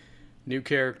galaxy, new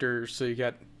characters. So you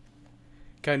got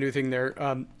kind of new thing there.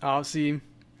 Obviously,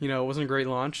 it wasn't a great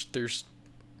launch. There's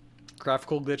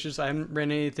graphical glitches. I haven't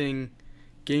ran anything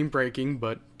game breaking,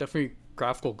 but definitely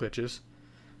graphical glitches.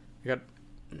 I got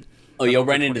you'll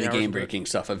run 20 into the hours of it. game breaking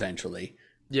stuff eventually.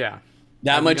 yeah.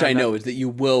 That haven't much I gotten know is that you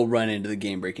will run into the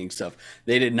game breaking stuff.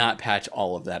 They did not patch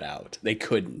all of that out. They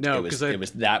couldn't. No, it was 'cause it was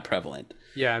that prevalent.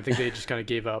 Yeah, I think they just kind of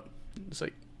gave up. It's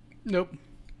like, nope.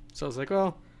 So I was like,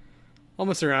 well, I'll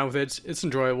mess around with it. It's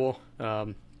enjoyable.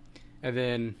 And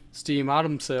then Steam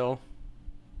Autumn Sale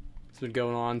has been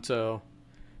going on. So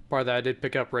part of that, I did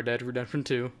pick up Red Dead Redemption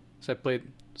 2. So I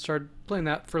started playing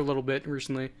that for a little bit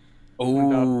recently.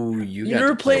 Oh, You got never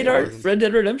to play played our it. Red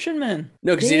Dead Redemption, man?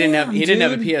 No, because he didn't have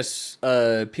a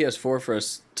dude. PS4 for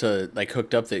us to like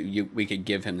hooked up that we could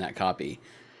give him that copy.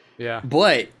 Yeah.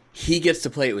 But he gets to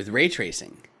play it with ray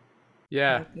tracing.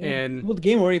 Yeah. And Well, the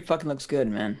game already fucking looks good,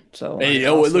 man. So And, it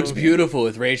also- looks beautiful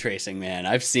with ray tracing, man.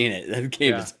 I've seen it. That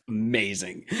game Yeah. is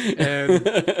amazing.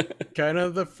 And kind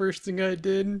of the first thing I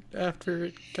did after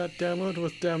it got downloaded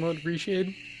was download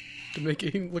Reshade to make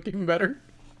it look even better.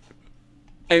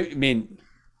 I mean,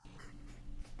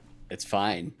 it's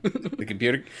fine. The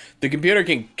computer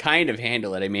can kind of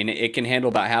handle it. I mean, it can handle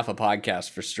about half a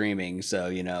podcast for streaming, so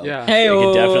Yeah. Hey, it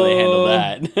can definitely handle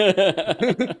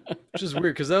that. Which is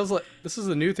weird because this is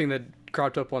a new thing that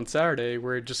cropped up on Saturday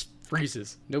where it just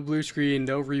freezes. No blue screen,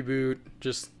 no reboot,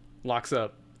 just locks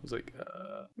up. I was like,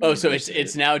 Oh, so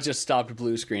it's now just stopped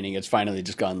blue screening. It's finally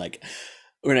just gone like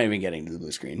we're not even getting to the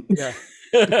blue screen. yeah.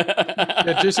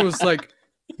 Yeah, Jason was like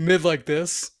mid like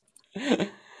this.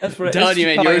 that's what I'm telling you,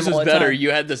 man, probably yours all was the better. time.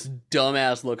 You had this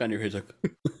dumbass look on your face, like.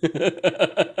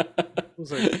 I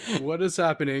was like, what is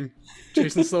happening?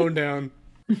 Jason's slowing down.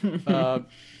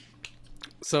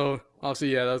 So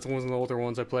obviously, yeah, that's one of the older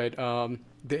ones I played.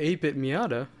 The 8-bit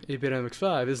Miata, 8-bit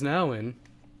MX5, is now in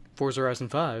Forza Horizon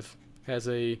 5 as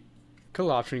a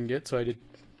color option you can get. So I did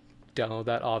download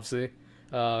that, obviously.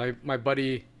 My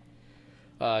buddy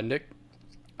Nick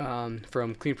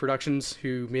from Clean Productions,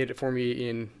 who made it for me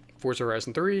in Forza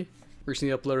Horizon 3,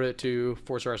 recently uploaded it to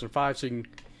Forza Horizon 5. So you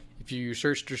can, if you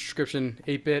search the description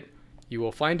 8-bit, you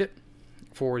will find it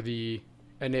for the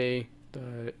NA.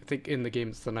 I think in the game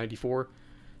it's the 94.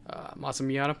 Masa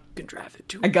Miata can drive it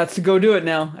too. I got to go do it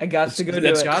now. I got to go do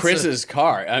That's it. Chris's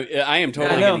car. I am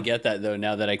totally I know. going to get that though.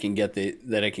 Now that I can get that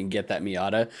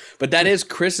Miata, but that is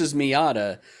Chris's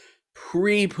Miata,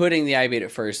 pre-putting the I Made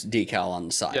It First decal on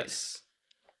the side.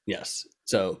 Yes.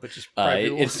 So Which is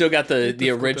it's still got the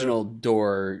difficult to- original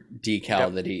door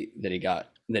decal that he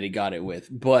got it with,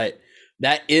 but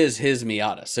that is his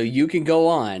Miata. So you can go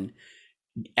on,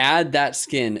 add that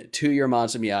skin to your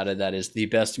Mazda Miata. That is the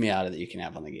best Miata that you can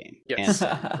have on the game. Yes. Hands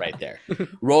down, right there.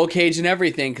 Roll cage and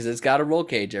everything, because it's got a roll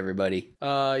cage, everybody.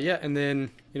 Yeah, and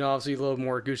then obviously a little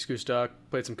more Goose Goose Duck.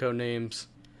 Played some code names,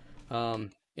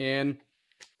 and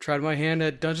tried my hand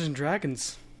at Dungeons and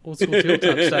Dragons, old school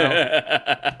tabletop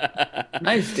style.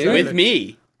 Nice, dude. With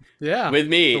me. Yeah, With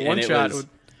me, The and one it shot was- with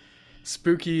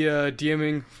Spooky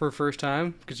DMing for her first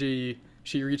time because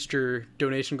she reached her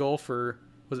donation goal for,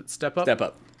 was it Step Up? Step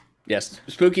Up. Yes,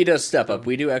 Spooky does Step Up.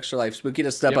 We do Extra Life. Spooky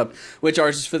does Step Up, which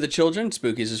ours is for the children.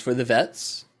 Spooky's is for the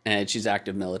vets, and she's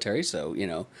active military, so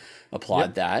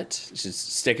applaud that. She's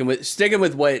sticking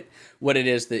with what it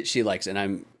is that she likes,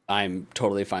 and I'm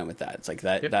totally fine with that. It's like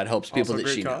that helps people Also that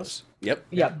great she cause. knows. Yep.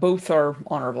 Yeah, both are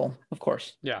honorable, of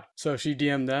course. Yeah. So she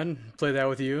DM'd then, played that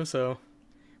with you. So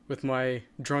with my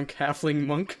drunk halfling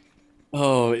monk.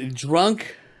 Oh,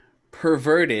 drunk,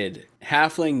 perverted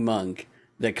halfling monk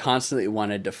that constantly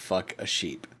wanted to fuck a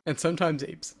sheep And sometimes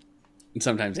apes. and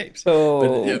sometimes apes.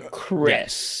 So, But,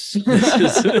 Chris.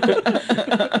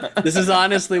 This is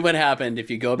honestly what happened.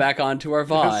 If you go back onto our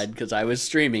VOD, because I was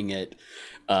streaming it,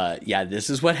 this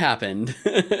is what happened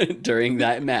during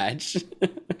that match.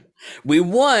 We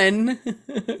won.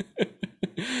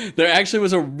 There actually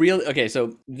was a real... Okay,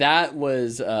 so that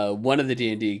was one of the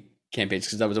D&D campaigns,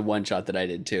 because that was a one-shot that I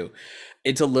did too.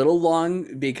 It's a little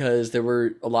long because there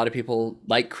were a lot of people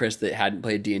like Chris that hadn't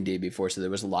played D&D before, so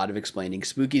there was a lot of explaining.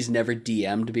 Spooky's never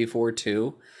DM'd before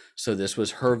too, so this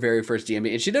was her very first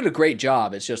DM, and she did a great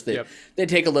job. It's just that they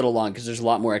take a little long because there's a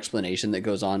lot more explanation that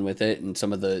goes on with it, and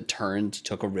some of the turns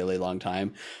took a really long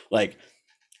time. Like,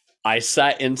 I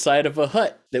sat inside of a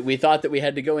hut that we thought that we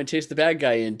had to go and chase the bad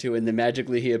guy into, and then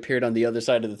magically he appeared on the other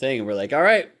side of the thing, and we're like, all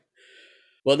right,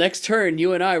 well, next turn,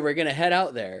 you and I, we're going to head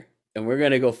out there, and we're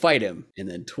going to go fight him. And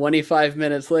then 25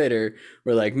 minutes later,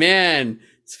 we're like, man,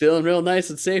 it's feeling real nice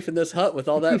and safe in this hut with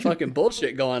all that fucking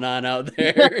bullshit going on out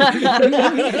there.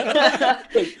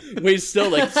 We still,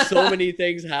 like, so many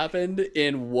things happened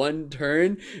in one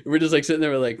turn. We're just like sitting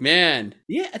there, we're like, man,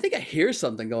 yeah, I think I hear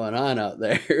something going on out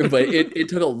there. But it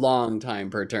took a long time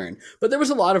per turn. But there was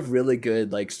a lot of really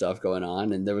good, like, stuff going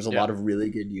on, and there was a lot of really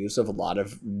good use of a lot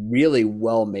of really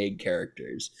well-made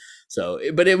characters. So,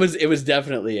 but it was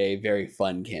definitely a very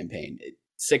fun campaign.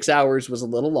 6 hours was a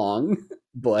little long,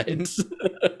 but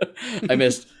I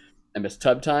missed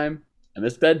tub time, I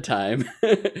missed bedtime,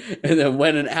 and then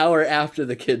went an hour after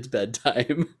the kids'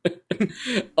 bedtime,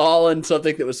 all in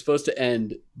something that was supposed to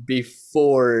end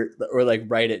before or like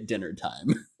right at dinner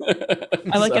time.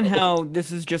 I like how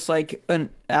this is just like an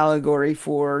allegory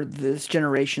for this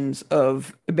generations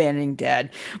of abandoning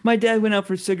dad. My dad went out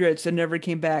for cigarettes and never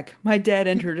came back. My dad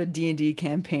entered a D&D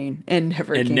campaign and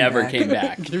never came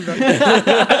back.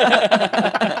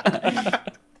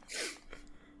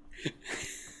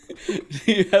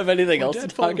 Do you have anything else to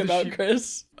dad followed talk the about, sheep.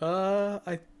 Chris?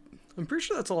 I'm pretty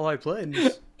sure that's all I played.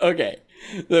 Okay,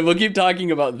 then we'll keep talking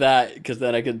about that because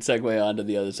then I can segue on to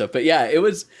the other stuff. But yeah, it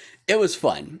was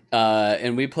fun.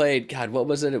 And we played, God, what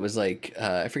was it? It was like,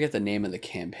 I forget the name of the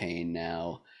campaign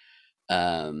now.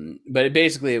 But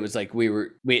it was like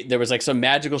there was like some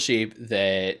magical sheep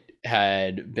that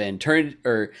had been turned,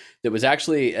 or that was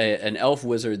actually an elf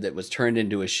wizard that was turned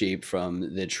into a sheep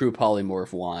from the true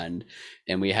polymorph wand.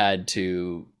 And we had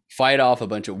to fight off a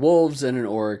bunch of wolves and an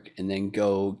orc, and then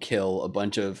go kill a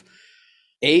bunch of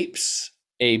apes,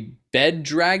 a bed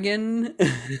dragon,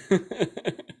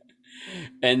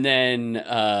 and then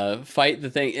fight the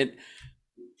thing.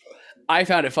 I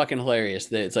found it fucking hilarious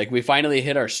that it's like we finally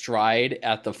hit our stride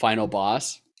at the final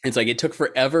boss. It's like it took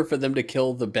forever for them to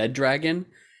kill the bed dragon,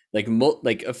 like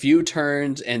a few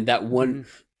turns, and that one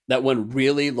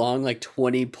really long, like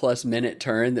 20+ minute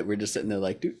turn that we're just sitting there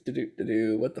like,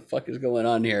 what the fuck is going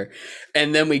on here?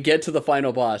 And then we get to the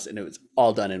final boss, and it was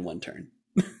all done in one turn.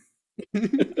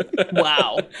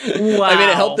 Wow. I mean,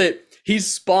 it helped that he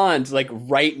spawned like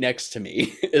right next to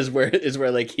me is where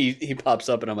like he pops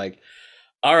up, and I'm like,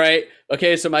 all right,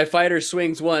 okay, so my fighter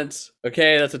swings once.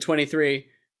 Okay, that's a 23.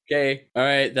 Okay, all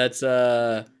right, that's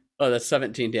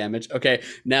 17 damage. Okay,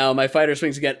 now my fighter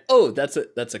swings again. Oh, that's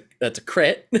a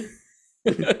crit.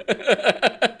 And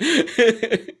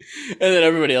then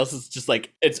everybody else is just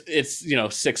like it's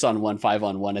 6-on-1,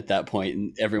 5-on-1 at that point,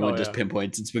 and everyone just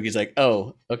pinpoints, and Spooky's like,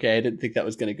 oh, okay, I didn't think that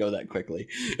was going to go that quickly.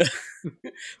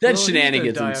 Then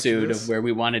shenanigans ensued of where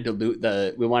we wanted to loot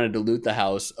the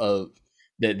house of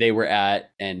that they were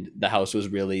at, and the house was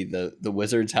really the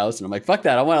wizard's house, and I'm like, fuck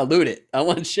that, I want to loot it, I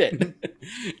want shit.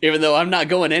 Even though I'm not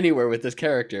going anywhere with this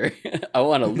character, I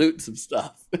want to loot some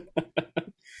stuff.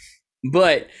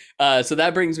 But so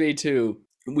that brings me to,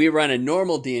 we run a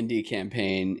normal D&D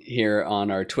campaign here on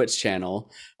our Twitch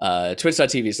channel,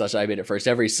 twitch.tv/IMadeItFirst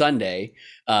every Sunday,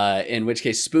 in which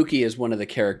case Spooky is one of the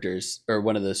characters, or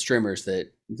one of the streamers that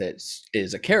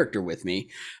is a character with me,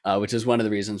 which is one of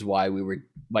the reasons why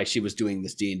she was doing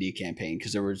this D&D campaign,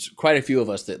 because there was quite a few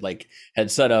of us that like had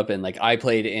set up, and like I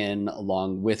played in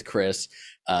along with Chris.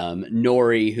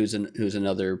 Nori, who's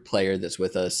another player that's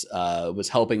with us, was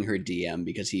helping her DM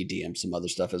because he DM'd some other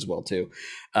stuff as well too.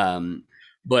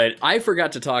 But I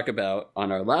forgot to talk about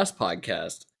on our last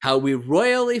podcast how we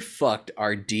royally fucked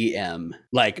our DM,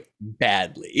 like,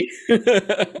 badly.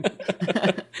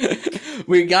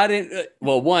 We got in,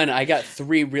 well, one, I got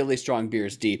 3 really strong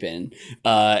beers deep in,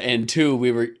 and 2,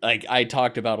 we were like, I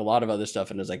talked about a lot of other stuff,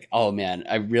 and I was like, oh man,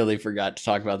 I really forgot to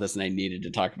talk about this, and I needed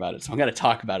to talk about it, so I'm going to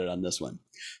talk about it on this one.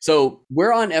 So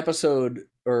we're on episode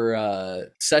or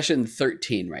session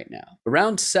 13 right now.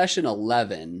 Around session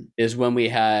 11 is when we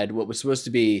had what was supposed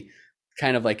to be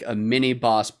kind of like a mini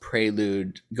boss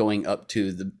prelude going up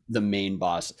to the main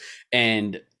boss,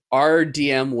 and our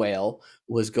DM Whale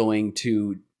was going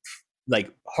to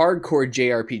like hardcore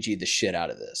JRPG the shit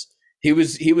out of this. He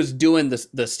was doing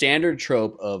the standard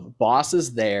trope of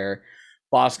bosses there,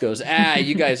 boss goes,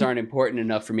 you guys aren't important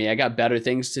enough for me, I got better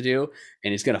things to do,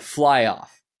 and he's gonna fly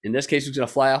off. In this case, he's going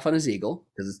to fly off on his eagle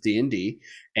because it's D&D,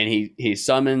 and he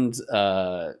summons he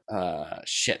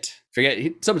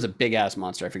summons a big ass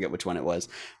monster. I forget which one it was,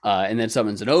 and then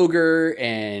summons an ogre,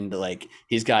 and like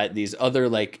he's got these other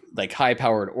like high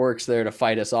powered orcs there to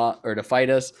fight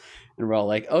us and we're all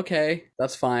like, okay,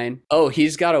 that's fine. Oh,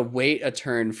 he's got to wait a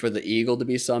turn for the eagle to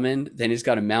be summoned. Then he's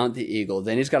got to mount the eagle.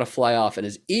 Then he's got to fly off, and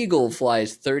his eagle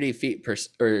flies 30 feet per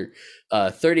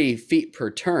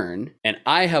turn. And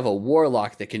I have a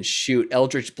warlock that can shoot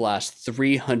Eldritch Blast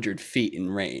 300 feet in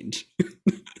range.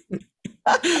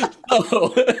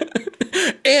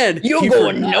 And you're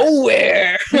going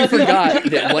nowhere. He forgot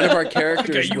that one of our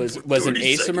characters was an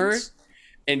Aesimer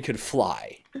and could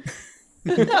fly.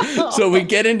 So we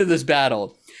get into this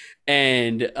battle,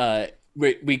 and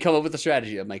we come up with a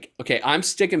strategy. I'm like, okay, I'm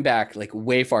sticking back, like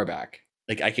way far back.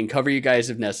 Like I can cover you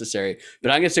guys if necessary,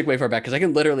 but I'm gonna stick way far back because I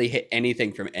can literally hit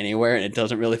anything from anywhere, and it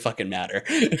doesn't really fucking matter.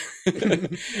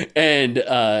 And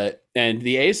the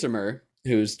Aesimer,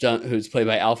 who's played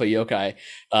by Alpha Yokai,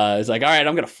 is like, all right,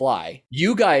 I'm gonna fly.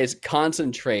 You guys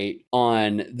concentrate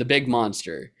on the big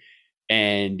monster,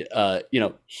 and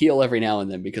heal every now and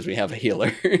then because we have a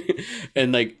healer.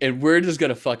 and we're just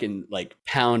gonna fucking like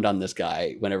pound on this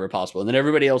guy whenever possible. And then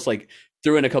everybody else like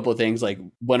threw in a couple of things, like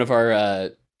one of our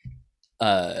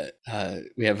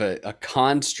we have a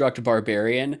construct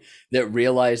barbarian that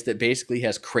realized that basically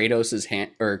has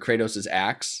Kratos's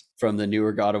axe from the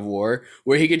newer God of War,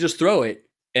 where he can just throw it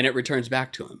and it returns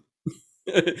back to him.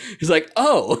 He's like,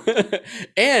 oh,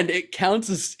 and it counts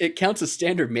as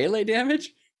standard melee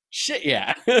damage. Shit,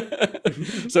 yeah.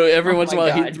 So every once in a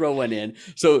while he'd throw one in.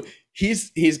 So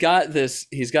he's got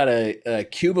a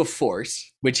cube of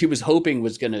force, which he was hoping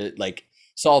was gonna like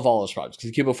solve all his problems, because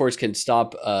the cube of force can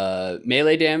stop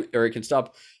melee damage, or it can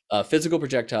stop physical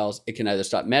projectiles. It can either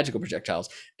stop magical projectiles.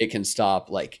 It can stop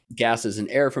like gases and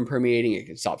air from permeating. It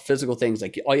can stop physical things.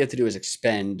 Like all you have to do is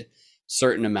expend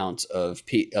certain amounts of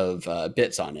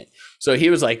bits on it. So he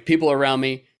was like, people around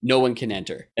me, no one can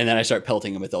enter. And then I start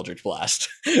pelting him with Eldritch Blast.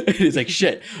 He's like,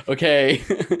 shit, okay.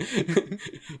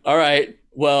 All right,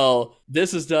 well,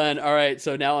 this is done. All right,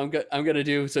 so now I'm gonna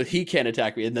do so he can't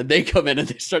attack me. And then they come in and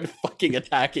they start fucking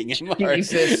attacking him.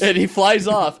 And he flies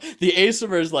off. The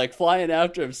Aesimer's like flying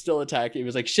after him, still attacking. He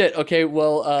was like, shit, okay,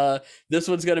 well, this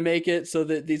one's gonna make it so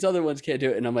that these other ones can't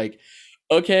do it. And I'm like,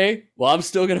 okay, well, I'm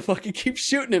still gonna fucking keep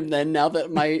shooting him then. Now that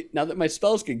my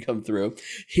spells can come through.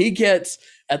 He gets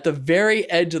at the very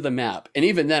edge of the map, and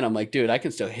even then, I'm like, dude, I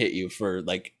can still hit you for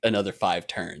like another 5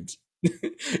 turns.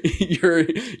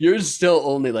 You're still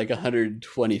only like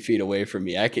 120 feet away from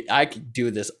me. I could do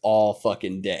this all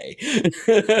fucking day.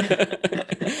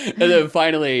 And then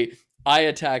finally, I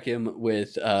attack him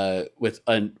with a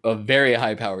very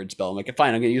high powered spell. I'm like,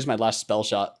 fine, I'm gonna use my last spell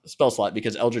slot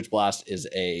because Eldritch Blast is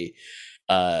a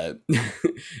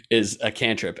is a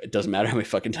cantrip. It doesn't matter how many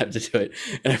fucking times I do it,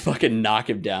 and I fucking knock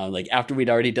him down. Like after we'd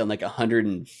already done like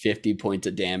 150 points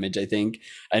of damage, I think,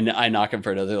 and I knock him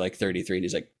for another like 33, and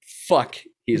he's like, "Fuck."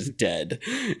 He's dead.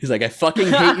 He's like, I fucking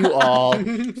hate you all.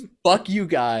 Fuck you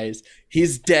guys.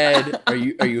 He's dead. Are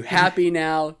you happy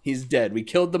now? He's dead. We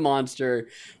killed the monster.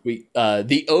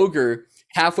 The ogre,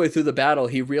 halfway through the battle,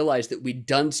 he realized that we'd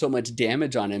done so much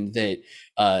damage on him that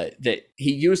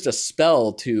he used a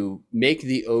spell to make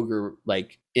the ogre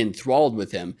like enthralled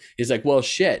with him. He's like, well,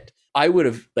 shit. I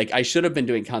should have been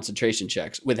doing concentration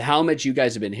checks. With how much you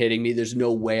guys have been hitting me, there's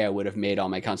no way I would have made all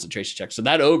my concentration checks. So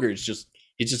that ogre is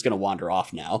he's just going to wander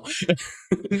off now.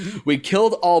 We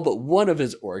killed all but one of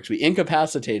his orcs. We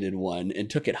incapacitated one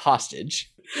and took it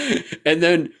hostage. And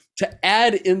then to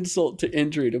add insult to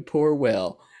injury to poor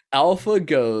Whale, Alpha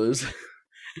goes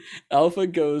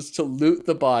to loot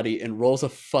the body and rolls a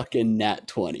fucking nat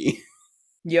 20.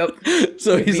 Yep.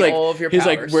 So Give he's me like, all of your he's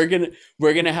like, powers.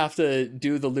 we're gonna have to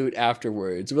do the loot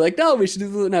afterwards. We're like, no, we should do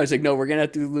the loot now. He's like, no, we're gonna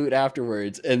have to do the loot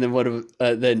afterwards. And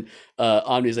then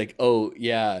Omni's like, oh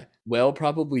yeah, Well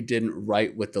probably didn't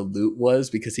write what the loot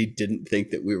was because he didn't think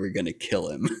that we were gonna kill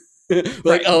him.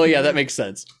 Like, oh yeah, that makes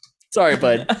sense. Sorry,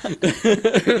 bud.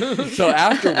 So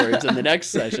afterwards, in the next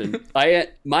session,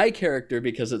 my character,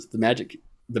 because it's the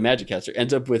magic caster,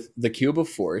 ends up with the Cube of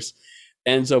Force,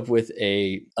 ends up with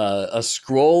a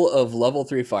scroll of level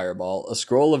 3 Fireball, a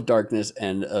scroll of Darkness,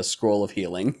 and a scroll of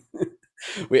Healing.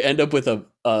 We end up with a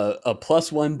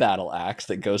 +1 battle axe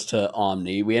that goes to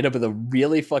Omni. We end up with a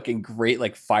really fucking great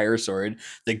like fire sword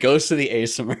that goes to the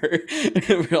Aesimer.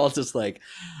 And we're all just like,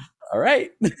 all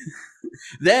right.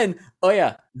 Then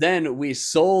we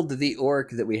sold the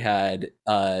orc that we had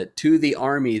to the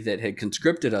army that had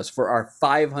conscripted us for our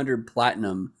 500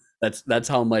 platinum. That's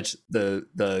how much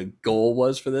the goal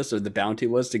was for this, or the bounty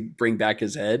was to bring back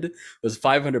his head, was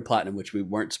 500 platinum, which we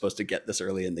weren't supposed to get this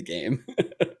early in the game.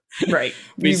 Right.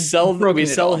 we sell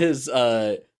his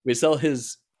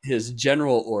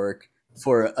general orc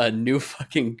for a new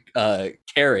fucking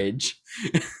carriage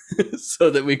so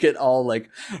that we could all like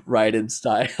ride in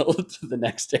style to the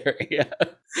next area.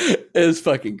 It was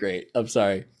fucking great. I'm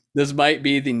sorry. This might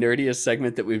be the nerdiest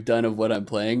segment that we've done of what I'm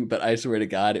playing, but I swear to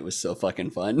God, it was so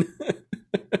fucking fun.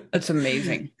 That's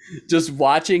amazing. Just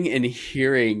watching and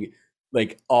hearing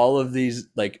like all of these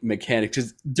like mechanics.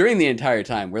 Because during the entire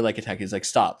time, we're like attacking. He's like,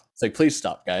 stop. It's like, please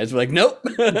stop, guys. We're like, nope.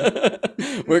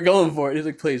 We're going for it. He's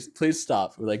like, please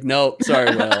stop. We're like, nope.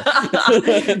 Sorry, Will.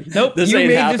 Nope. This you ain't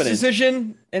made happening. this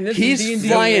decision, and this He's is D&D,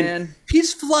 flying. man.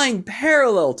 He's flying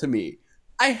parallel to me.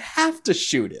 I have to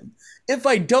shoot him. If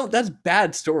I don't, that's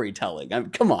bad storytelling.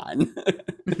 Come on.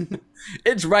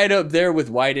 It's right up there with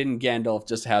why didn't Gandalf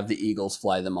just have the eagles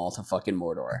fly them all to fucking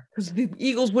Mordor? Because the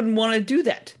Eagles wouldn't want to do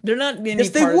that. They're not in any Yes,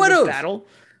 they part of would've. this battle.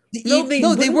 They wouldn't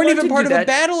weren't want even to part do of a that.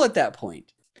 battle at that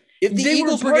point. If the They were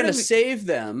Eagles were part going to of it. save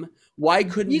them, why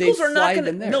couldn't Eagles they are not fly gonna.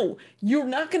 them there? No, you're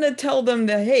not gonna tell them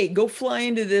that. Hey, go fly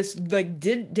into this like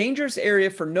dangerous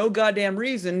area for no goddamn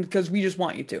reason because we just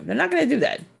want you to. They're not gonna do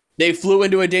that. They flew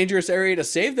into a dangerous area to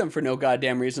save them for no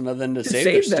goddamn reason other than to save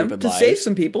their them, stupid to lives. save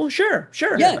some people. Sure.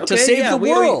 Yeah, to save the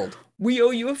world. We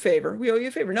owe you a favor.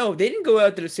 No, they didn't go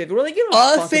out there to save the world. They give a A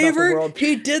fuck about the favor? world.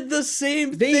 He did the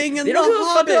same thing in They The don't give a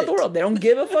fuck Hobbit. about the world. They don't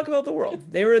give a fuck about the world.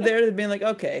 They were there to be like,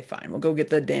 okay, fine, we'll go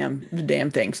get the damn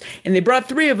things. And they brought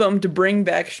 3 of them to bring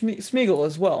back Smeagol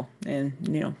as well. And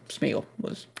Smeagol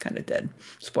was kind of dead.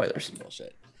 Spoilers.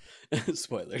 Bullshit.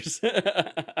 Spoilers.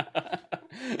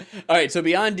 All right, so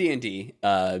beyond D&D,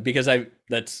 because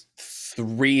that's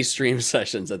 3 stream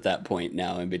sessions at that point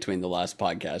now in between the last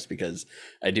podcast, because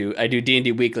I do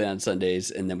D&D weekly on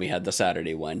Sundays, and then we had the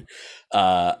Saturday one.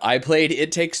 I played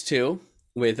It Takes Two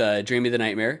with Dreamy the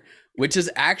Nightmare, which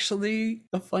is actually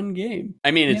a fun game.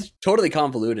 I mean, it's totally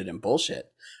convoluted and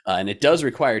bullshit. And it does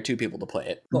require 2 people to play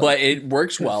it, but it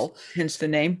works well. Hence the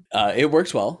name. It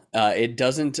works well. It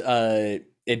doesn't.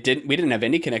 We didn't have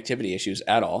any connectivity issues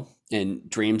at all. And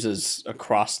Dreams is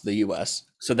across the US,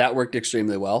 so that worked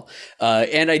extremely well.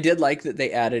 And I did like that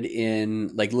they added in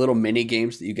like little mini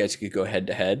games that you guys could go head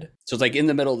to head. So it's like in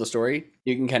the middle of the story,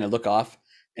 you can kind of look off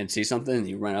and see something, and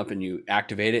you run up and you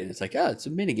activate it, and it's like, oh, it's a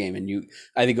mini game, and you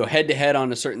either go head to head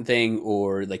on a certain thing,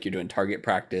 or like you're doing target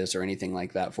practice or anything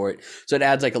like that for it. So it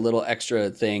adds like a little extra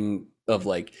thing of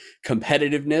like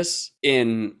competitiveness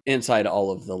inside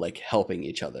all of the like helping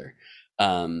each other.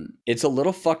 It's a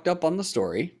little fucked up on the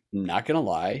story, not gonna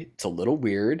lie. It's a little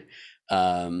weird,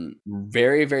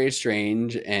 very, very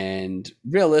strange, and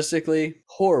realistically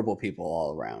horrible people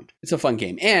all around. It's a fun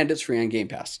game, and it's free on Game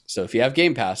Pass. So if you have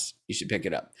Game Pass, you should pick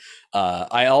it up.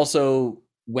 I also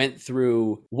went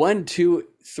through 1, 2,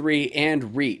 3,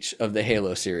 and Reach of the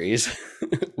Halo series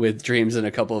with Dreams and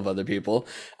a couple of other people,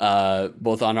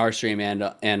 both on our stream and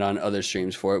on other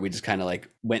streams for it. We just kind of like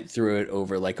went through it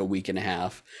over like a week and a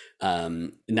half.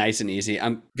 Nice and easy.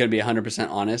 I'm going to be 100%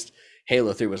 honest.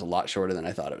 Halo 3 was a lot shorter than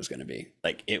I thought it was going to be.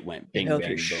 Like it went bing, Halo bang,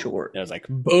 3 boom. short. I was like,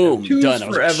 boom, Two's done. I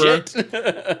was forever. like,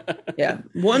 shit. Yeah,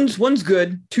 one's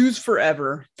good. 2's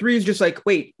forever. 3 is just like,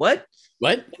 wait, what?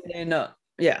 What? And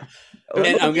yeah.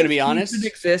 And I'm going to be honest. Didn't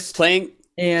exist. Playing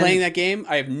And that game,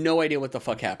 I have no idea what the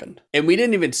fuck happened. And we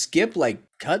didn't even skip like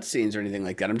cutscenes or anything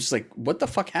like that. I'm just like, what the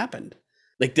fuck happened?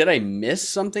 Like, did I miss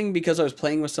something because I was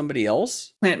playing with somebody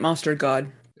else? Plant Monster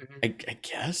God. I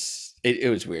guess it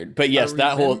was weird. But yes,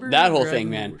 that whole thing,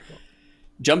 man.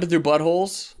 Jumping through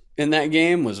buttholes in that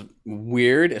game was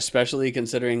weird, especially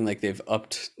considering like they've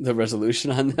upped the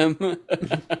resolution on them.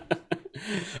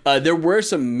 There were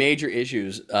some major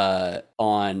issues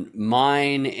on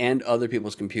mine and other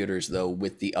people's computers, though,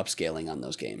 with the upscaling on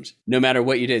those games. No matter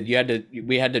what you did,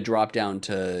 we had to drop down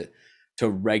to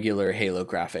regular Halo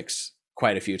graphics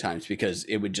quite a few times because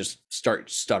it would just start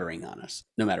stuttering on us,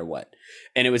 no matter what.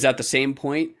 And it was at the same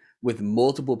point with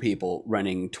multiple people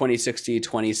running 2060,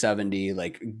 2070,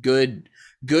 like good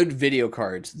video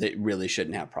cards that really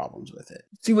shouldn't have problems with it.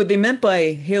 See, what they meant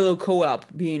by Halo co-op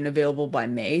being available by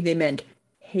May, they meant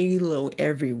Halo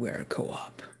Everywhere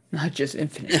co-op, not just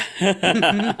Infinite.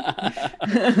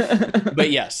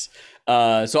 But yes,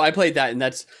 so I played that, and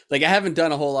that's like I haven't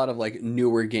done a whole lot of like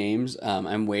newer games.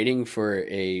 I'm waiting for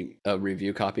a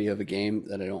review copy of a game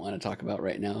that I don't want to talk about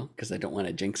right now because I don't want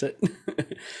to jinx it.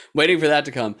 Waiting for that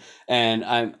to come, and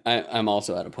I'm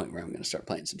also at a point where I'm going to start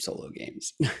playing some solo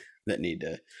games that need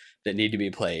to be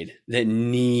played.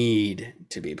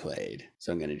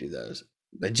 So I'm going to do those.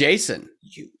 But Jason,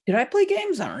 Did I play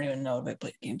games? I don't even know if I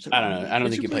played games. I don't know. I don't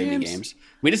think you played any games.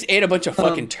 We just ate a bunch of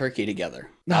fucking turkey together.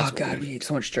 Oh God, we ate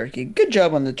so much turkey. Good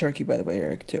job on the turkey, by the way,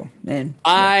 Eric. Too, man.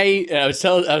 I was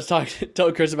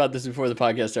telling Chris about this before the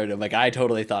podcast started. I'm like, I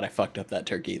totally thought I fucked up that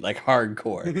turkey, like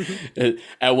hardcore.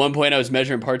 At one point, I was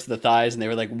measuring parts of the thighs, and they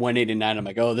were like 189. I'm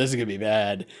like, oh, this is gonna be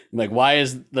bad. I'm like, why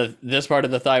is this part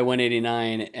of the thigh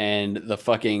 189 and the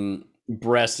fucking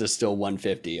breast is still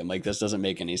 150? I'm like, this doesn't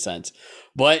make any sense.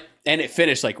 And it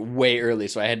finished like way early,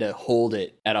 so I had to hold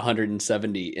it at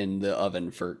 170 in the oven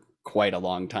for quite a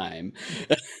long time.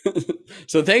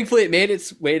 So thankfully it made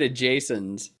its way to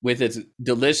Jason's with its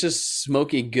delicious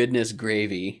smoky goodness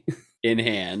gravy in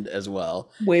hand as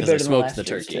well. Way better than smoked last the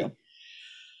year's, turkey. too.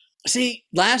 See,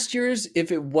 last year's,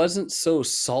 if it wasn't so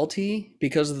salty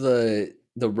because of the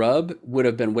rub, would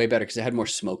have been way better because it had more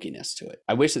smokiness to it.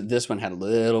 I wish that this one had a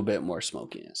little bit more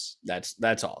smokiness.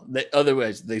 That's all.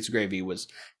 Otherwise, this gravy was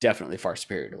definitely far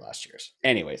superior to last year's.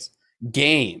 Anyways,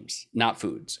 games, not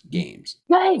foods. Games.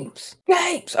 Games.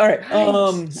 All right.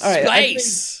 All right.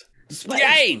 Space.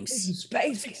 Games.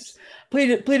 Space.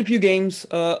 Played a few games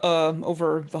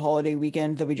over the holiday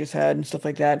weekend that we just had and stuff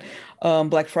like that.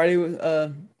 Black Friday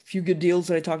was few good deals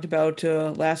that I talked about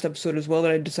last episode as well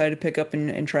that I decided to pick up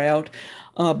and try out.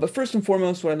 But first and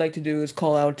foremost, what I'd like to do is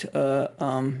call out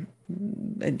an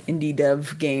indie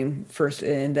dev game first,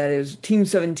 and that is Team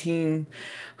 17,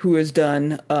 who has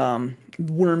done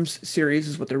Worms series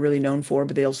is what they're really known for,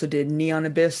 but they also did Neon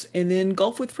Abyss and then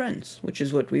Golf with Friends, which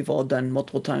is what we've all done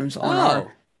multiple times on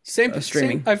our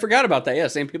streaming. I forgot about that. Yeah,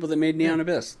 same people that made Neon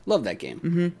Abyss. Love that game.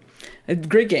 Mm-hmm. A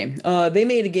great game. They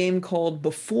made a game called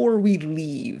Before We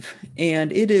Leave,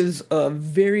 and it is a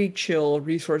very chill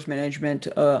resource management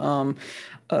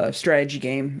strategy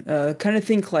game. Kind of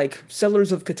think like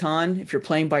Settlers of Catan if you're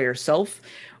playing by yourself,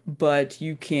 but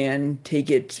you can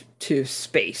take it to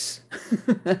space.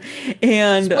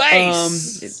 And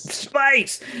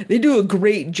space. They do a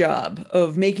great job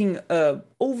of making a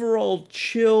overall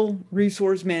chill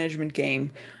resource management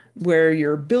game where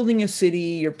you're building a city,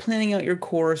 you're planning out your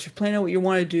course, you're planning out what you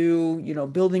want to do,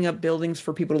 building up buildings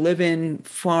for people to live in,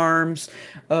 farms,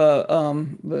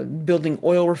 building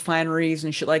oil refineries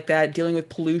and shit like that, dealing with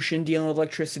pollution, dealing with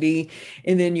electricity,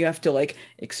 and then you have to like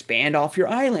expand off your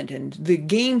island. And the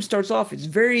game starts off, it's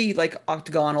very like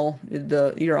octagonal.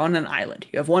 You're on an island.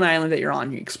 You have one island that you're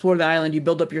on. You explore the island, you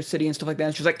build up your city and stuff like that.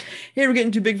 It's just like, hey, we're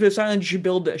getting too big for this island, you should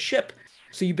build a ship.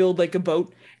 So you build like a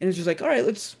boat, and it's just like, all right,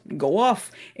 let's go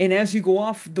off. And as you go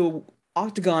off, the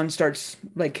octagon starts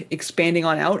like expanding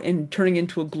on out and turning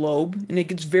into a globe, and it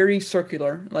gets very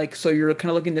circular, like, so you're kind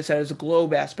of looking at this as a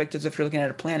globe aspect, as if you're looking at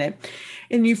a planet,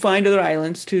 and you find other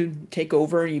islands to take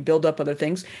over, and you build up other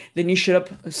things. Then you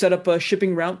set up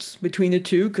shipping routes between the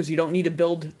two, because you don't need to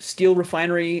build steel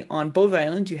refinery on both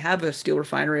islands. You have a steel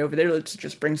refinery over there. Let's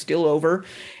just bring steel over,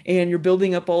 and you're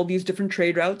building up all these different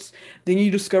trade routes. Then you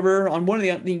discover on one of the,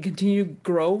 then you continue to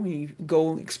grow, and you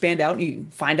go expand out, and you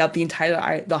find out the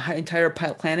entire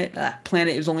planet.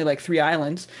 Planet is only like 3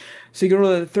 islands, so you go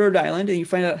to the third island, and you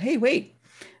find out, hey, wait,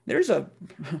 there's a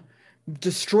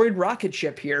destroyed rocket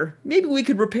ship here. Maybe we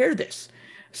could repair this.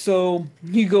 So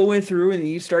you go in through and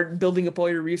you start building up all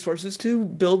your resources to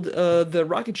build the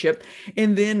rocket ship.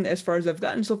 And then, as far as I've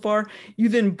gotten so far, you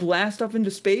then blast off into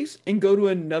space and go to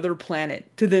another planet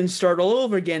to then start all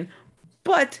over again.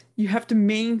 But you have to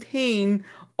maintain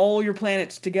all your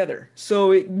planets together.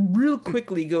 So it real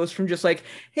quickly goes from just like,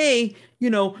 hey,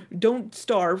 don't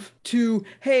starve, to,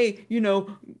 hey,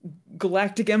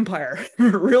 galactic empire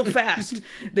real fast,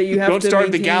 that you have don't to starve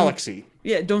maintain. the galaxy.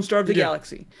 Yeah, don't starve the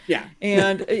galaxy. Yeah.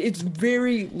 And it's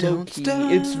very low key.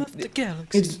 The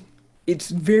galaxy.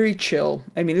 It's very chill.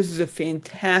 I mean, this is a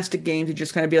fantastic game to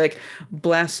just kind of be like,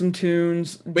 blast some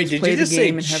tunes. Wait, did play you the just say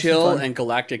game and have some chill fun. and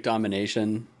galactic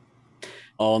domination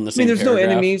all in the I same mean, there's paragraph?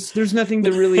 no enemies. There's nothing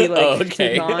to really like Oh,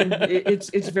 okay. take on.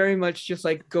 It's very much just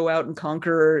like go out and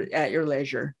conquer at your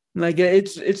leisure. Like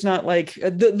it's not like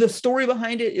the story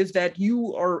behind it is that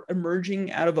you are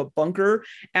emerging out of a bunker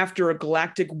after a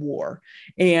galactic war,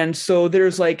 and so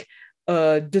there's like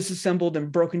disassembled and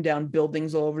broken down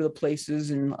buildings all over the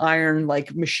places, and iron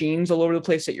like machines all over the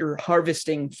place that you're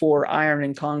harvesting for iron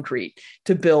and concrete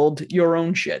to build your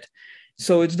own shit.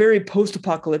 So it's very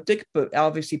post-apocalyptic, but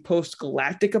obviously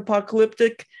post-galactic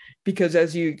apocalyptic, because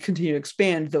as you continue to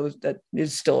expand, that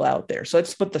is still out there. So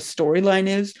that's what the storyline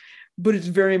is. But it's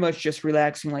very much just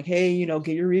relaxing, like, hey, get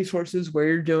your resources where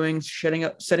you're doing, setting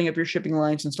up your shipping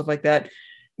lines and stuff like that.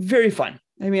 Very fun.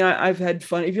 I mean, I've had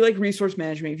fun. If you like resource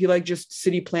management, if you like just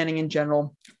city planning in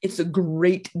general, it's a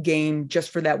great game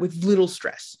just for that, with little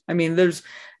stress. I mean,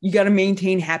 you got to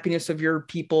maintain happiness of your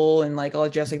people and like all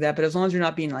just like that. But as long as you're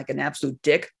not being like an absolute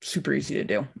dick, super easy to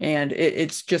do. And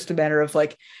it's just a matter of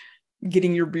like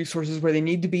getting your resources where they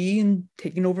need to be and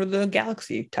taking over the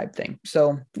galaxy type thing.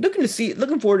 So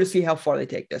looking forward to see how far they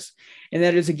take this. And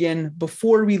that is, again,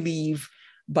 Before We Leave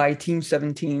by Team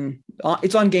 17.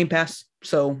 It's on Game Pass,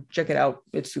 so check it out.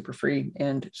 It's super free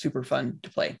and super fun to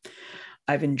play.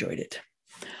 I've enjoyed it.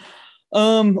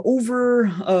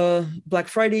 Over Black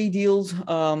Friday deals,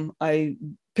 I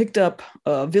picked up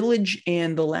Village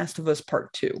and The Last of Us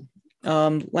Part 2.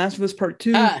 Last of Us Part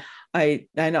 2, I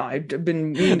know I've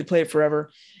been meaning to play it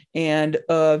forever, and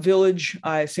Village,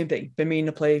 same thing, been meaning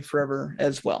to play forever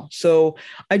as well. So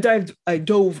I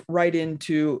dove right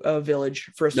into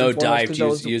Village first. No, and foremost,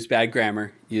 dived. Use bad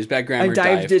grammar. Use bad grammar.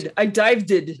 I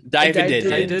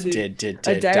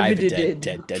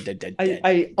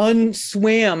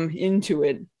unswam into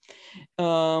it,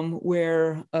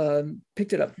 where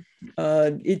picked it up.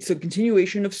 It's a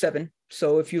continuation of 7.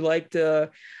 So if you liked the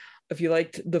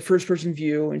first person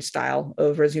view and style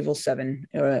of Resident Evil 7,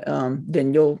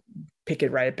 then you'll pick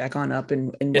it right back on up.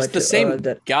 And it's the same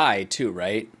guy too,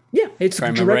 right? Yeah, it's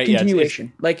a direct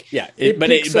continuation. But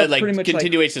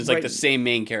continuation is like the same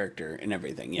main character and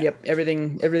everything. Yeah. Yep,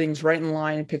 everything's right in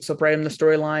line. It picks up right in the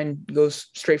storyline, goes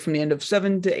straight from the end of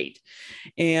 7 to 8,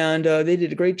 and they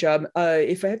did a great job.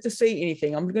 If I have to say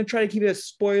anything, I'm going to try to keep it as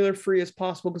spoiler free as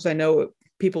possible, because I know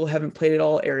people haven't played it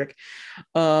all, Eric.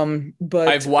 But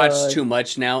I've watched too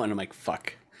much now, and I'm like,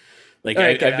 fuck. Like,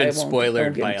 I've been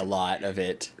spoilered by a lot of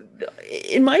it.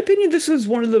 In my opinion, this is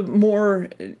one of the more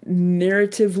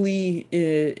narratively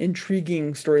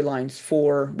intriguing storylines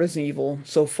for Resident Evil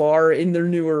so far in their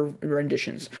newer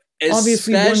renditions.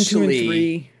 Obviously, 1, 2, and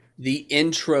 3. The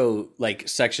intro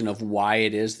section of why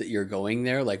it is that you're going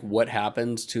there, like what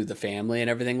happens to the family and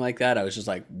everything like that. I was just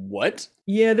like, what?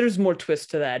 Yeah, there's more twist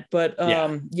to that, but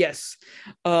yes.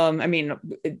 I mean,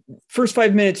 first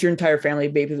 5 minutes, your entire family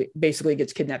basically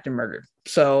gets kidnapped and murdered.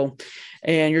 So,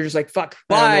 and you're just like, fuck.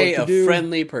 By a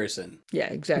friendly person.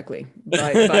 Yeah, exactly.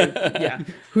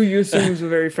 Who you assume is a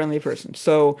very friendly person.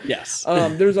 So yes,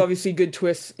 there's obviously good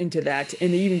twists into that,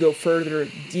 and they even go further.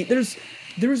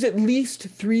 There's at least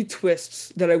 3 twists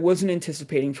that I wasn't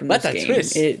anticipating from this game.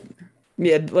 Twist.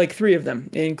 Like 3 of them,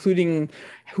 including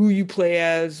who you play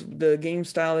as, the game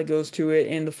style that goes to it,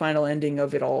 and the final ending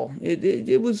of it all.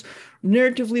 It was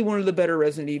narratively one of the better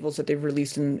Resident Evils that they've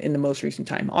released in the most recent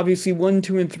time. Obviously, 1,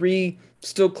 2, and 3,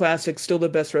 still classics, still the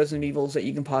best Resident Evils that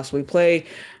you can possibly play.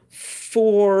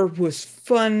 4 was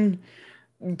fun.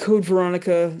 Code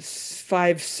Veronica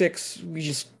 5, 6, we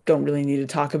just don't really need to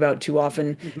talk about too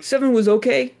often. 7 was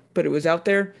okay, but it was out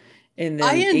there. And then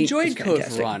I 8 was enjoyed Code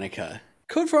fantastic. Veronica.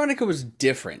 Code Veronica was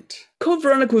different. Code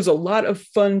Veronica was a lot of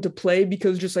fun to play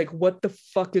because just like what the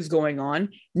fuck is going on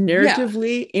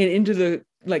narratively and into the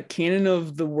like canon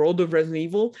of the world of Resident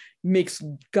Evil makes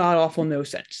god awful no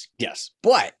sense. Yes,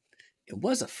 but it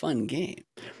was a fun game.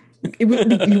 You want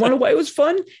to know why it was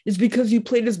fun? It's because you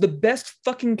played as the best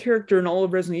fucking character in all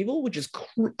of Resident Evil, which is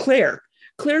Claire.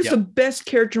 Claire's the best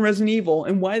character in Resident Evil,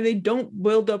 and why they don't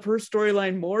build up her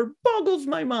storyline more boggles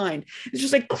my mind. It's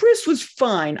just like Chris was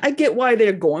fine. I get why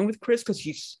they're going with Chris because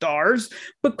he stars,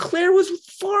 but Claire was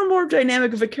far more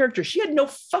dynamic of a character. She had no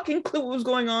fucking clue what was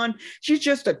going on. She's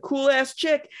just a cool ass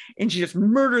chick, and she just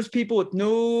murders people with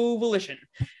no volition.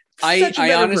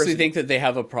 I honestly think that they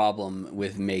have a problem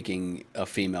with making a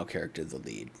female character the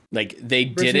lead. Like they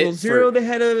did it. Zero, they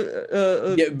had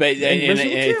a yeah, but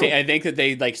I think that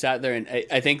they like sat there and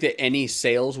I think that any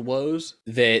sales woes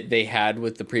that they had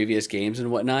with the previous games and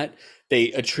whatnot,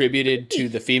 they attributed to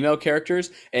the female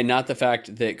characters and not the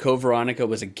fact that Code Veronica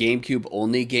was a GameCube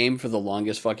only game for the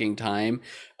longest fucking time.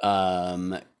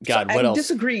 God, what else?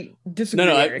 Disagree.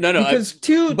 No. Because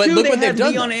two they had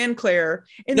Leon and Claire,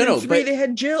 and then 3 they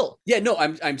had Jill. Yeah, no,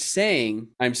 I'm saying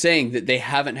that they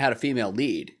haven't had a female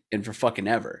lead in for fucking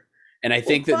ever, and I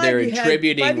think that they're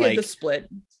attributing like the split.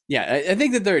 Yeah, I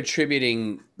think that they're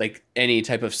attributing like any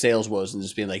type of sales woes and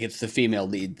just being like it's the female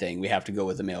lead thing. We have to go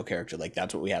with a male character. Like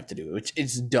that's what we have to do. Which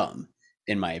it's dumb,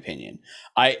 in my opinion.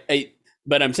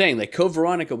 But I'm saying like Code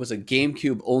Veronica was a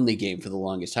GameCube only game for the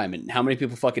longest time. And how many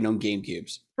people fucking own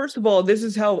GameCubes? First of all, this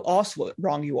is how also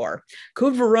wrong you are.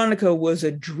 Code Veronica was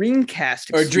a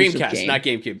Dreamcast or Dreamcast, game. not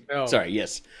GameCube. Oh. Sorry,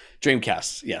 yes,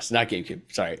 Dreamcast, yes, not GameCube.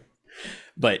 Sorry,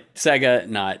 but Sega,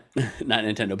 not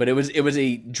Nintendo. But it was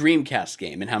a Dreamcast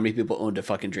game. And how many people owned a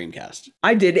fucking Dreamcast?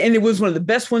 I did, and it was one of the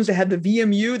best ones that had the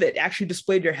VMU that actually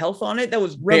displayed your health on it. That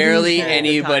was barely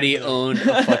anybody owned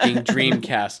a fucking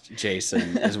Dreamcast.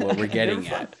 Jason is what we're getting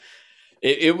at.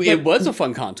 It was a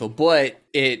fun console, but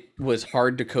it was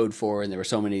hard to code for, and there were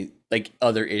so many like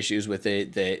other issues with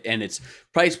it and its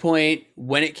price point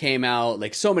when it came out,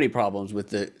 like so many problems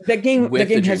with that game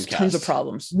has tons of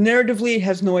problems. Narratively, it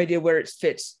has no idea where it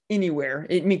fits anywhere.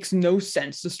 It makes no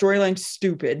sense. The storyline's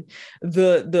stupid.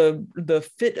 The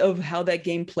fit of how that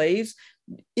game plays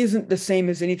isn't the same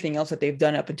as anything else that they've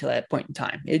done up until that point in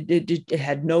time. It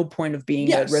had no point of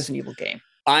being a Resident Evil game.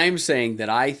 I'm saying that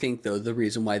I think, though, the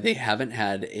reason why they haven't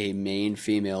had a main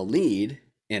female lead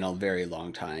in a very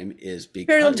long time is because...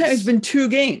 Very long time. It's been 2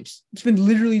 games. It's been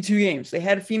literally 2 games. They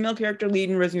had a female character lead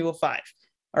in Resident Evil 5.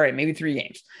 All right, maybe 3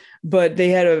 games. But they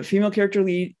had a female character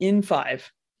lead in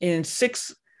 5. In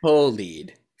 6...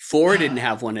 Co-lead. 4 didn't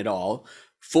have one at all.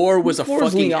 4 was a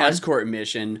fucking Leon. escort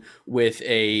mission with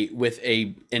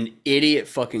an idiot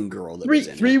fucking girl that was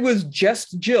in 3 it. was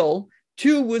just Jill.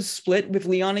 2 was split with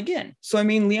Leon again. So I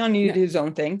mean, Leon needed his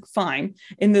own thing, fine.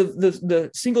 And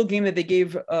the single game that they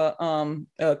gave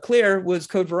Claire was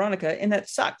Code Veronica, and that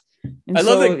sucked. And I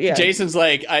love that Jason's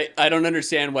like, I don't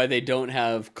understand why they don't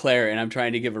have Claire, and I'm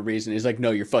trying to give a reason. He's like,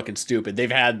 no, you're fucking stupid. They've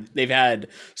had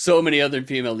so many other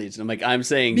female leads. And I'm like, I'm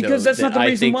saying because that's not the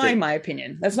reason why, in my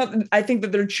opinion. That's not. I think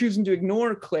that they're choosing to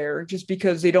ignore Claire just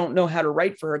because they don't know how to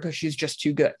write for her because she's just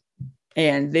too good.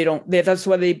 And that's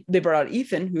why they brought out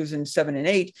Ethan, who's in 7 and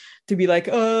 8, to be like,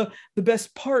 the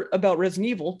best part about Resident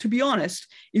Evil, to be honest,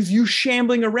 is you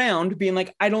shambling around being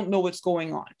like, I don't know what's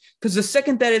going on. Because the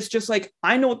second that it's just like,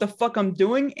 I know what the fuck I'm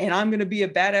doing and I'm going to be a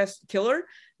badass killer,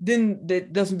 then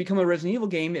that doesn't become a Resident Evil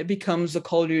game. It becomes a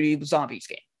Call of Duty Zombies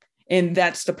game. And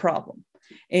that's the problem.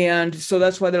 And so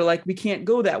that's why they're like, we can't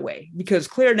go that way because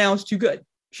Claire now is too good.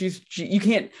 You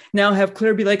can't now have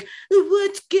Claire be like,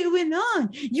 what's going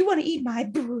on? You want to eat my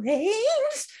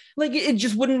brains? Like it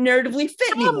just wouldn't narratively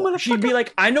fit anymore. She'd be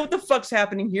like, I know what the fuck's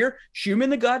happening here. Shoot him in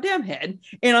the goddamn head.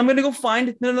 And I'm going to go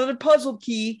find another puzzle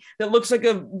key that looks like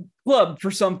a club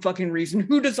for some fucking reason.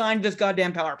 Who designed this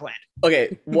goddamn power plant?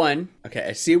 Okay. 1, okay.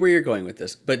 I see where you're going with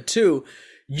this, but 2,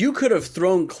 you could have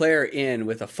thrown Claire in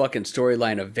with a fucking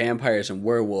storyline of vampires and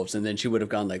werewolves, and then she would have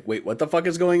gone like, wait, what the fuck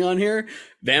is going on here?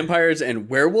 Vampires and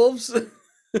werewolves?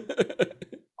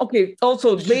 Okay,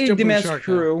 also, Lady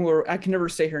Dimitrescu, or I can never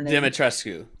say her name.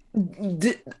 Dimitrescu.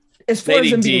 As far Lady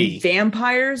as them D. being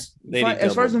vampires,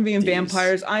 as far as them being Ds.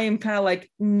 vampires, I am kind of like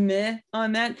meh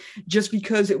on that, just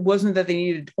because it wasn't that they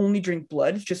needed to only drink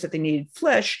blood, it's just that they needed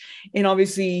flesh, and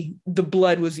obviously the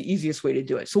blood was the easiest way to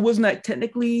do it. So wasn't that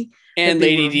technically? And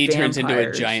Lady D turns into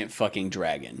a giant fucking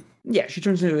dragon. Yeah, she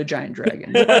turns into a giant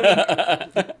dragon.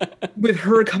 With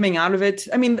her coming out of it,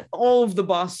 I mean, all of the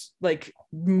boss, like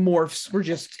morphs were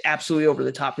just absolutely over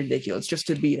the top ridiculous just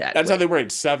to be that. That's way. how they were in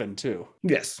 7 too.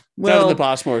 Yes. Well, Well, the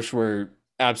boss morphs were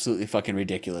absolutely fucking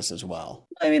ridiculous as well.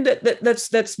 I mean that's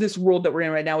this world that we're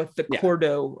in right now with the Yeah.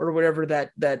 Cordo or whatever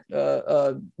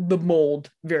the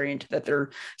mold variant that they're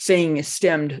saying is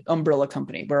stemmed Umbrella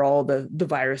Company, where all the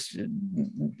virus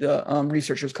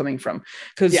research is coming from.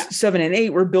 Because Yeah. 7 and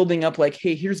 8 were building up like,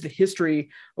 hey, here's the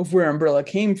history of where Umbrella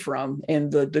came from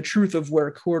and the truth of where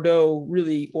Cordo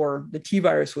really, or the T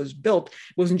virus was built.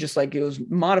 It wasn't just like it was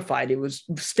modified; it was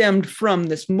stemmed from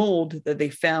this mold that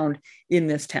they found in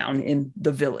this town in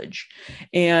the village.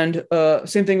 And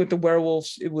same thing with the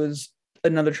werewolves. It was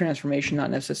another transformation,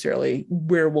 not necessarily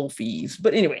werewolfies.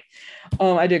 But anyway,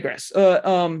 I digress.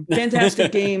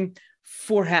 Fantastic game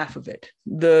for half of it.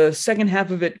 The second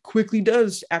half of it quickly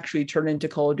does actually turn into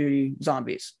Call of Duty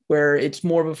Zombies, where it's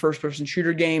more of a first-person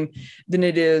shooter game than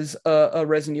it is a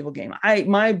Resident Evil game.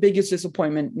 My biggest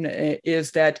disappointment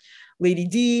is that Lady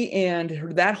D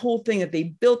and that whole thing that they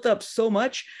built up so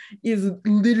much is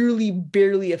literally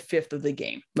barely a fifth of the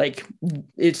game. Like,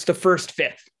 it's the first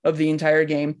fifth of the entire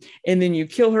game. And then you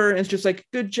kill her and it's just like,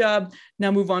 good job.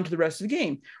 Now move on to the rest of the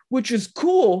game, which is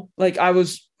cool. Like, I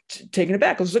was taken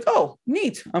aback. I was like, oh,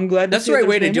 neat. I'm glad. That's the right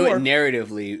way to do it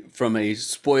narratively from a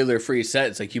spoiler-free set.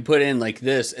 It's like you put in like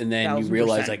this, and then you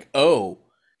realize 1000%. like, oh,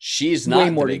 she's Way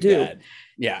not more the to big do. bad.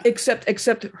 Yeah.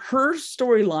 Except her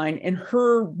storyline and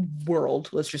her world,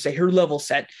 let's just say her level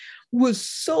set, was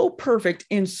so perfect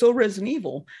and so Resident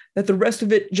Evil that the rest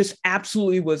of it just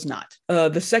absolutely was not.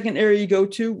 The second area you go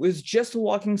to was just a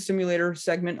walking simulator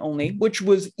segment only, which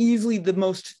was easily the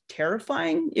most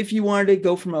terrifying if you wanted to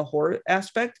go from a horror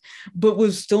aspect, but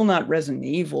was still not Resident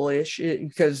Evil-ish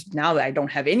because now that I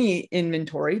don't have any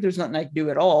inventory, there's nothing I can do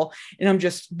at all, and I'm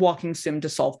just walking sim to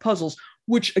solve puzzles,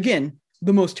 which again,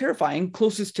 the most terrifying,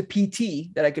 closest to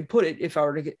PT that I could put it if I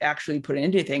were to actually put in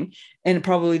anything, and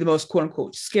probably the most quote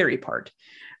unquote scary part.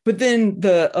 But then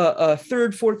the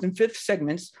third, fourth, and fifth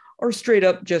segments are straight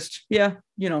up just,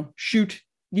 shoot.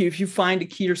 If you find a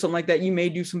key or something like that, you may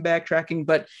do some backtracking,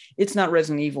 but it's not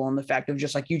Resident Evil in the fact of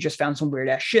just like you just found some weird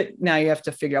ass shit. Now you have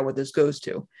to figure out what this goes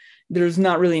to. There's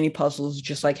not really any puzzles,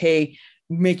 just like, hey,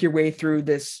 make your way through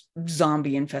this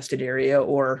zombie infested area,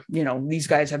 or these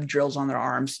guys have drills on their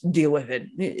arms, deal with it.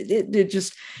 It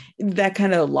just, that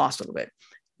kind of lost a little bit.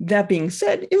 That being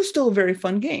said, it was still a very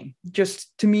fun game.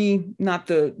 Just to me, not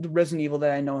the Resident Evil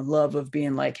that I know and love of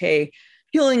being like, hey,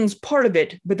 healing's part of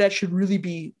it, but that should really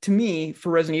be, to me,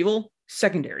 for Resident Evil,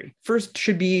 secondary. First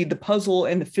should be the puzzle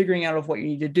and the figuring out of what you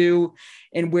need to do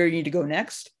and where you need to go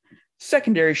next.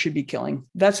 Secondary should be killing.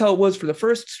 That's how it was for the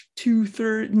first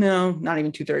 2/3. No, not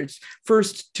even 2/3.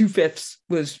 First 2/5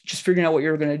 was just figuring out what you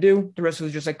were going to do. The rest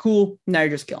was just like, cool, now you're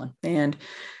just killing. And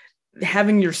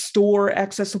having your store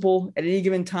accessible at any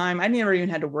given time, I never even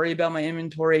had to worry about my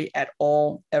inventory at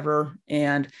all, ever.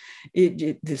 And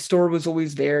the store was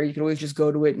always there. You could always just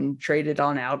go to it and trade it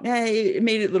on out. It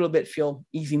made it a little bit feel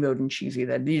easy mode and cheesy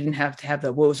that you didn't have to have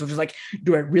the woes. So it was like,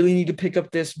 do I really need to pick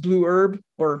up this blue herb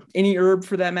or any herb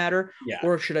for that matter? Yeah.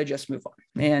 Or should I just move on?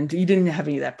 And you didn't have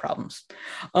any of that problems.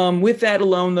 With that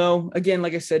alone, though, again,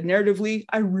 like I said, narratively,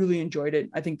 I really enjoyed it.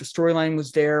 I think the storyline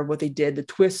was there, what they did, the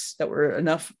twists that were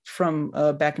enough from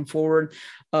back and forward,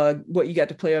 what you got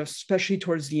to play, especially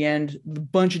towards the end, a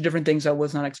bunch of different things I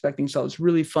was not expecting. So it was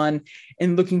really fun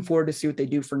and looking forward to see what they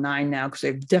do for 9 now, because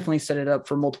they've definitely set it up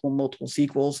for multiple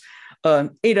sequels.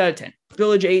 8 out of 10.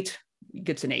 Village 8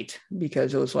 gets an 8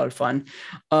 because it was a lot of fun.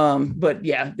 But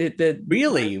yeah,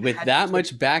 Really, with that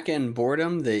much back end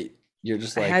boredom that you're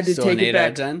just like, I had to still take an it 8 back. out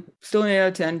of 10? Still an 8 out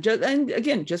of 10. And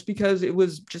again, just because it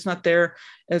was just not there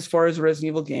as far as a Resident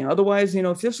Evil game. Otherwise,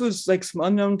 if this was like some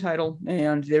unknown title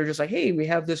and they're just like, hey, we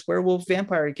have this werewolf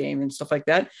vampire game and stuff like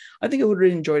that, I think I would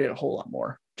have enjoyed it a whole lot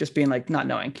more. Just being like not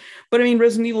knowing. But I mean,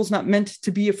 Resident Evil is not meant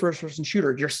to be a first-person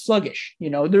shooter. You're sluggish.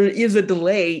 There is a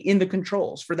delay in the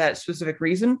controls for that specific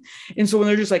reason. And so when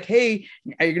they're just like, hey,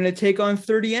 now you're going to take on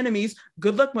 30 enemies,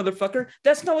 good luck, motherfucker.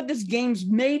 That's not what this game's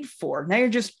made for. Now you're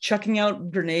just chucking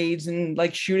out grenades and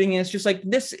like shooting. And it's just like,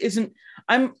 this isn't,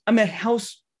 I'm a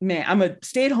house man. I'm a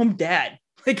stay-at-home dad.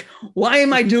 Like, why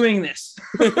am I doing this?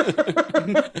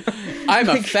 I'm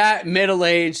a fat,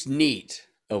 middle-aged NEET.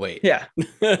 Oh, wait. Yeah.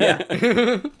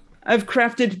 I've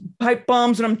crafted pipe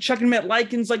bombs and I'm chucking them at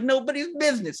Lycans like nobody's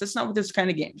business. That's not what this kind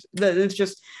of games. It's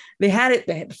just, they had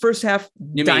the first half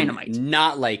dynamite.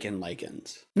 Not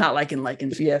Lycans. Not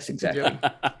Lycans. Yes, exactly.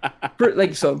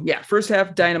 First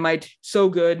half dynamite. So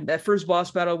good. That first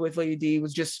boss battle with Lady D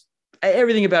was just,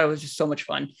 everything about it was just so much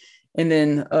fun. And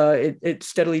then it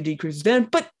steadily decreases then,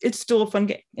 but it's still a fun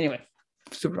game. Anyway.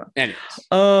 Super fun.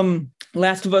 Anyways.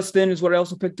 Last of Us then is what I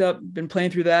also picked up. Been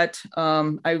playing through that.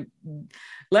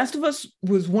 Last of Us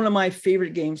was one of my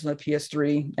favorite games on the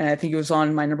PS3, and I think it was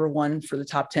on my number one for the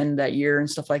top 10 that year and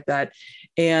stuff like that.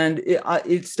 And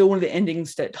it's still one of the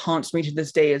endings that haunts me to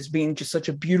this day as being just such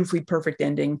a beautifully perfect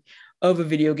ending of a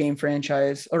video game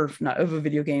franchise, or not of a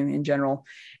video game in general.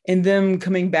 And them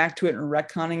coming back to it and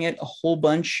retconning it a whole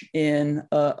bunch in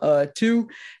 2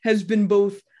 has been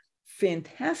both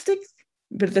fantastic,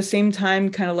 but at the same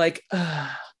time, kind of like,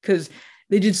 because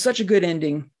they did such a good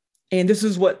ending. And this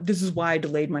is why I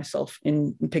delayed myself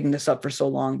in picking this up for so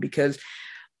long, because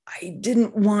I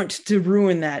didn't want to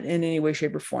ruin that in any way,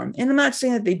 shape, or form. And I'm not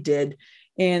saying that they did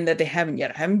and that they haven't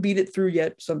yet. I haven't beat it through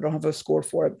yet, so I don't have a score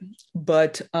for it.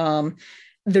 But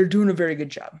they're doing a very good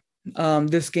job.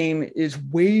 This game is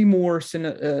way more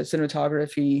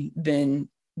cinematography than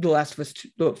The Last of Us 2,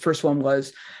 the first one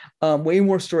was. Way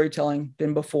more storytelling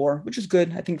than before, which is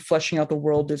good. I think fleshing out the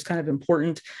world is kind of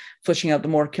important. Fleshing out the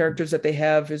more characters that they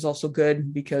have is also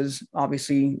good, because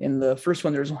obviously in the first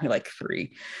one, there's only like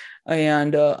 3.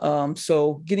 And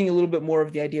so getting a little bit more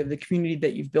of the idea of the community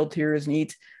that you've built here is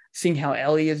neat. Seeing how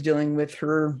Ellie is dealing with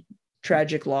her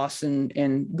tragic loss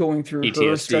and going through PTSD.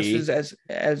 Her stresses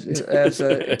as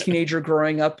a teenager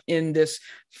growing up in this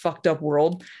fucked up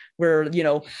world, where, you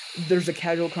know, there's a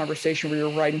casual conversation where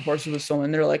you're riding horses with someone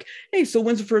and they're like, hey, so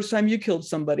when's the first time you killed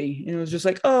somebody? And it was just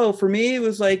like, oh, for me, it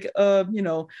was like, you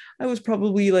know, I was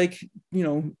probably like,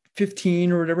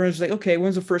 15 or whatever. And it was like, okay,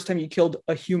 when's the first time you killed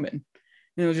a human?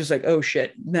 And it was just like, oh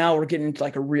shit, now we're getting into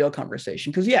like a real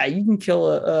conversation. Because yeah, you can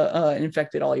kill an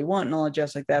infected all you want and all that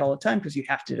jazz like that all the time, because you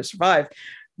have to survive.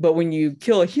 But when you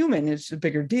kill a human, it's a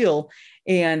bigger deal.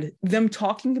 And them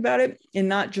talking about it, and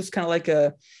not just kind of like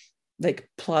a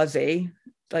blasé,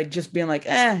 like just being like,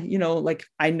 like,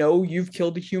 I know you've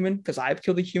killed a human because I've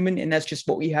killed a human, and that's just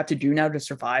what we have to do now to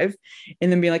survive.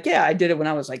 And then being like, yeah, I did it when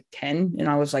I was like 10 and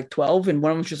I was like 12. And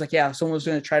one of them was just like, yeah, someone was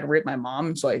going to try to rape my mom,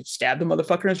 and so I stabbed the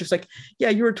motherfucker. And it's just like, yeah,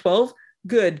 you were 12.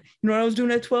 Good. You know what I was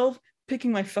doing at 12?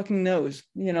 Picking my fucking nose.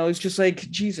 It's just like,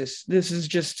 Jesus, this is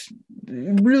just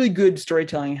really good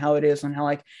storytelling, how it is, and how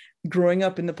like growing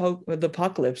up in the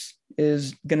apocalypse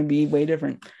is going to be way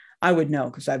different. I would know,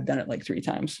 because I've done it like 3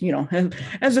 times.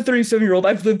 As a 37-year-old,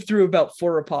 I've lived through about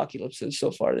 4 apocalypses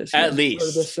so far this year. At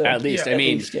least. I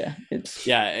mean,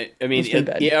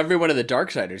 every one of the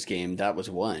Darksiders game, that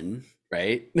was one,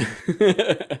 right?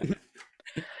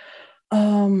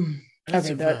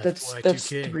 Okay, that's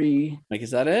 3. Like, is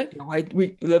that it?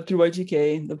 We lived through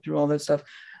Y2K, lived through all that stuff.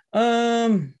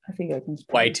 I think I can.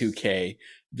 Y2K,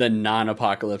 the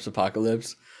non-apocalypse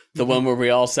apocalypse. The one where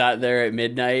we all sat there at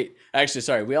midnight. Actually,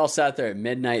 sorry, we all sat there at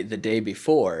midnight the day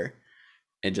before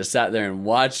and just sat there and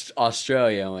watched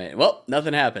Australia and went, well,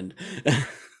 nothing happened.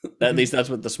 At least that's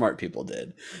what the smart people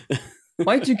did.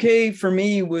 Y2K for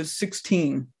me was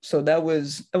 16. So that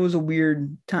was a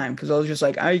weird time, because I was just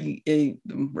like,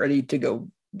 I'm ready to go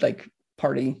like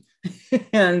party.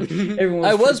 And everyone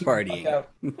I was partying.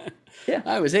 Yeah.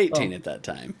 I was 18 at that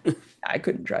time. I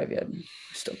couldn't drive yet.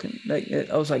 Still couldn't.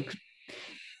 I was like,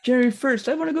 January 1st,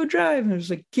 I want to go drive. And I was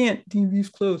like, can't, TV's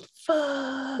closed.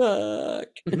 Fuck.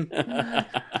 That's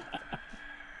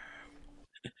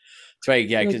right.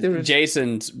 Yeah, because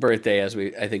Jason's birthday, as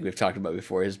I think we've talked about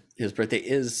before, his birthday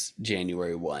is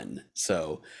January 1.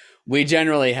 So we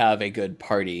generally have a good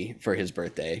party for his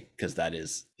birthday, because that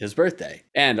is his birthday,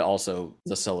 and also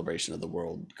the celebration of the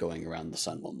world going around the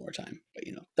sun one more time. But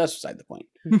that's beside the point.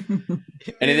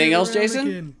 Anything else, Jason?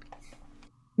 Again.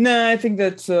 No, I think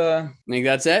that's I think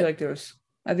that's it.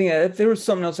 I think there was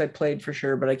something else I played for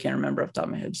sure, but I can't remember off the top of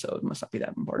my head, so it must not be that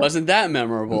important. Wasn't that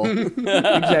memorable?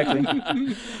 Exactly.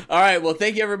 All right. Well,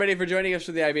 thank you everybody for joining us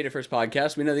for the I Beat It First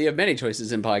podcast. We know that you have many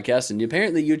choices in podcasts, and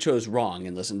apparently you chose wrong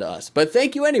and listened to us. But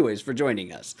thank you anyways for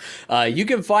joining us. You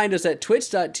can find us at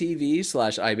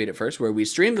twitch.tv/ibeatitfirst, where we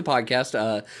stream the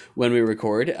podcast when we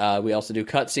record. We also do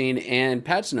cutscene and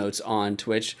patch notes on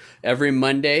Twitch every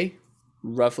Monday.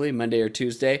 Roughly Monday or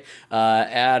Tuesday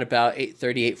at about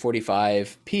 8:30,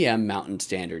 8:45 p.m. Mountain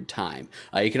Standard Time.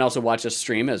 You can also watch us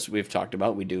stream, as we've talked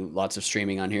about. We do lots of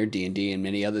streaming on here, D&D and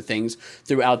many other things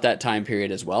throughout that time period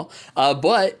as well.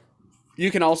 But you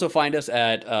can also find us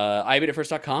at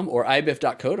ibeatitfirst.com or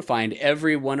ibiff.co to find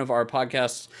every one of our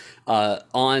podcasts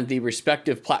on the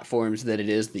respective platforms that it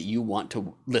is that you want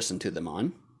to listen to them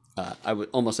on. I would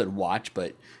almost said watch,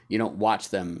 but you don't watch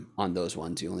them on those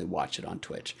ones. You only watch it on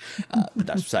Twitch. But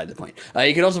that's beside the point.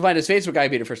 You can also find us Facebook, I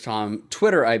Beat It First Tom,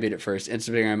 Twitter, I Beat It First,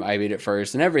 Instagram, I Beat It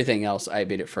First, and everything else, I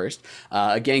Beat It First.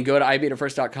 Again, go to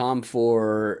ibeatitfirst.com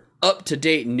for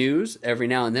up-to-date news. Every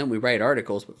now and then we write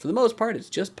articles, but for the most part, it's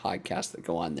just podcasts that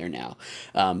go on there now.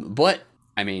 But,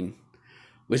 I mean,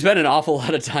 we spent an awful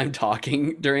lot of time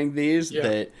talking during these. Yeah.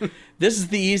 That this is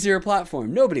the easier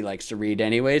platform. Nobody likes to read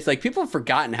anyways. Like, people have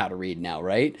forgotten how to read now,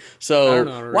 right? I So don't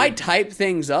know how to why read. type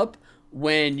things up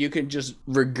when you can just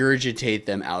regurgitate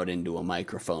them out into a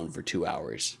microphone for 2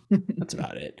 hours? That's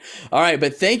about it. All right,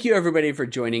 but thank you everybody for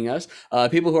joining us.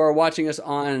 People who are watching us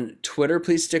on Twitter,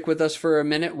 please stick with us for a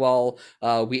minute while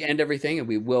we end everything, and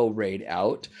we will raid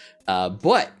out.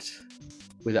 But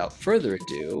without further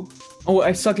ado, Oh,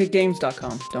 I suck at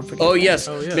games.com. Don't forget. oh that. yes,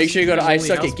 Oh, yes. make sure you go to And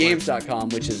Lonely isuckatgames.com,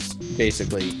 which is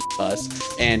basically us,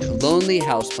 and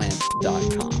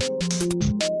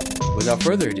lonelyhouseplant.com. Without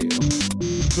further ado,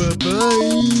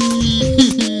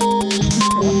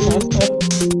 Bye-bye.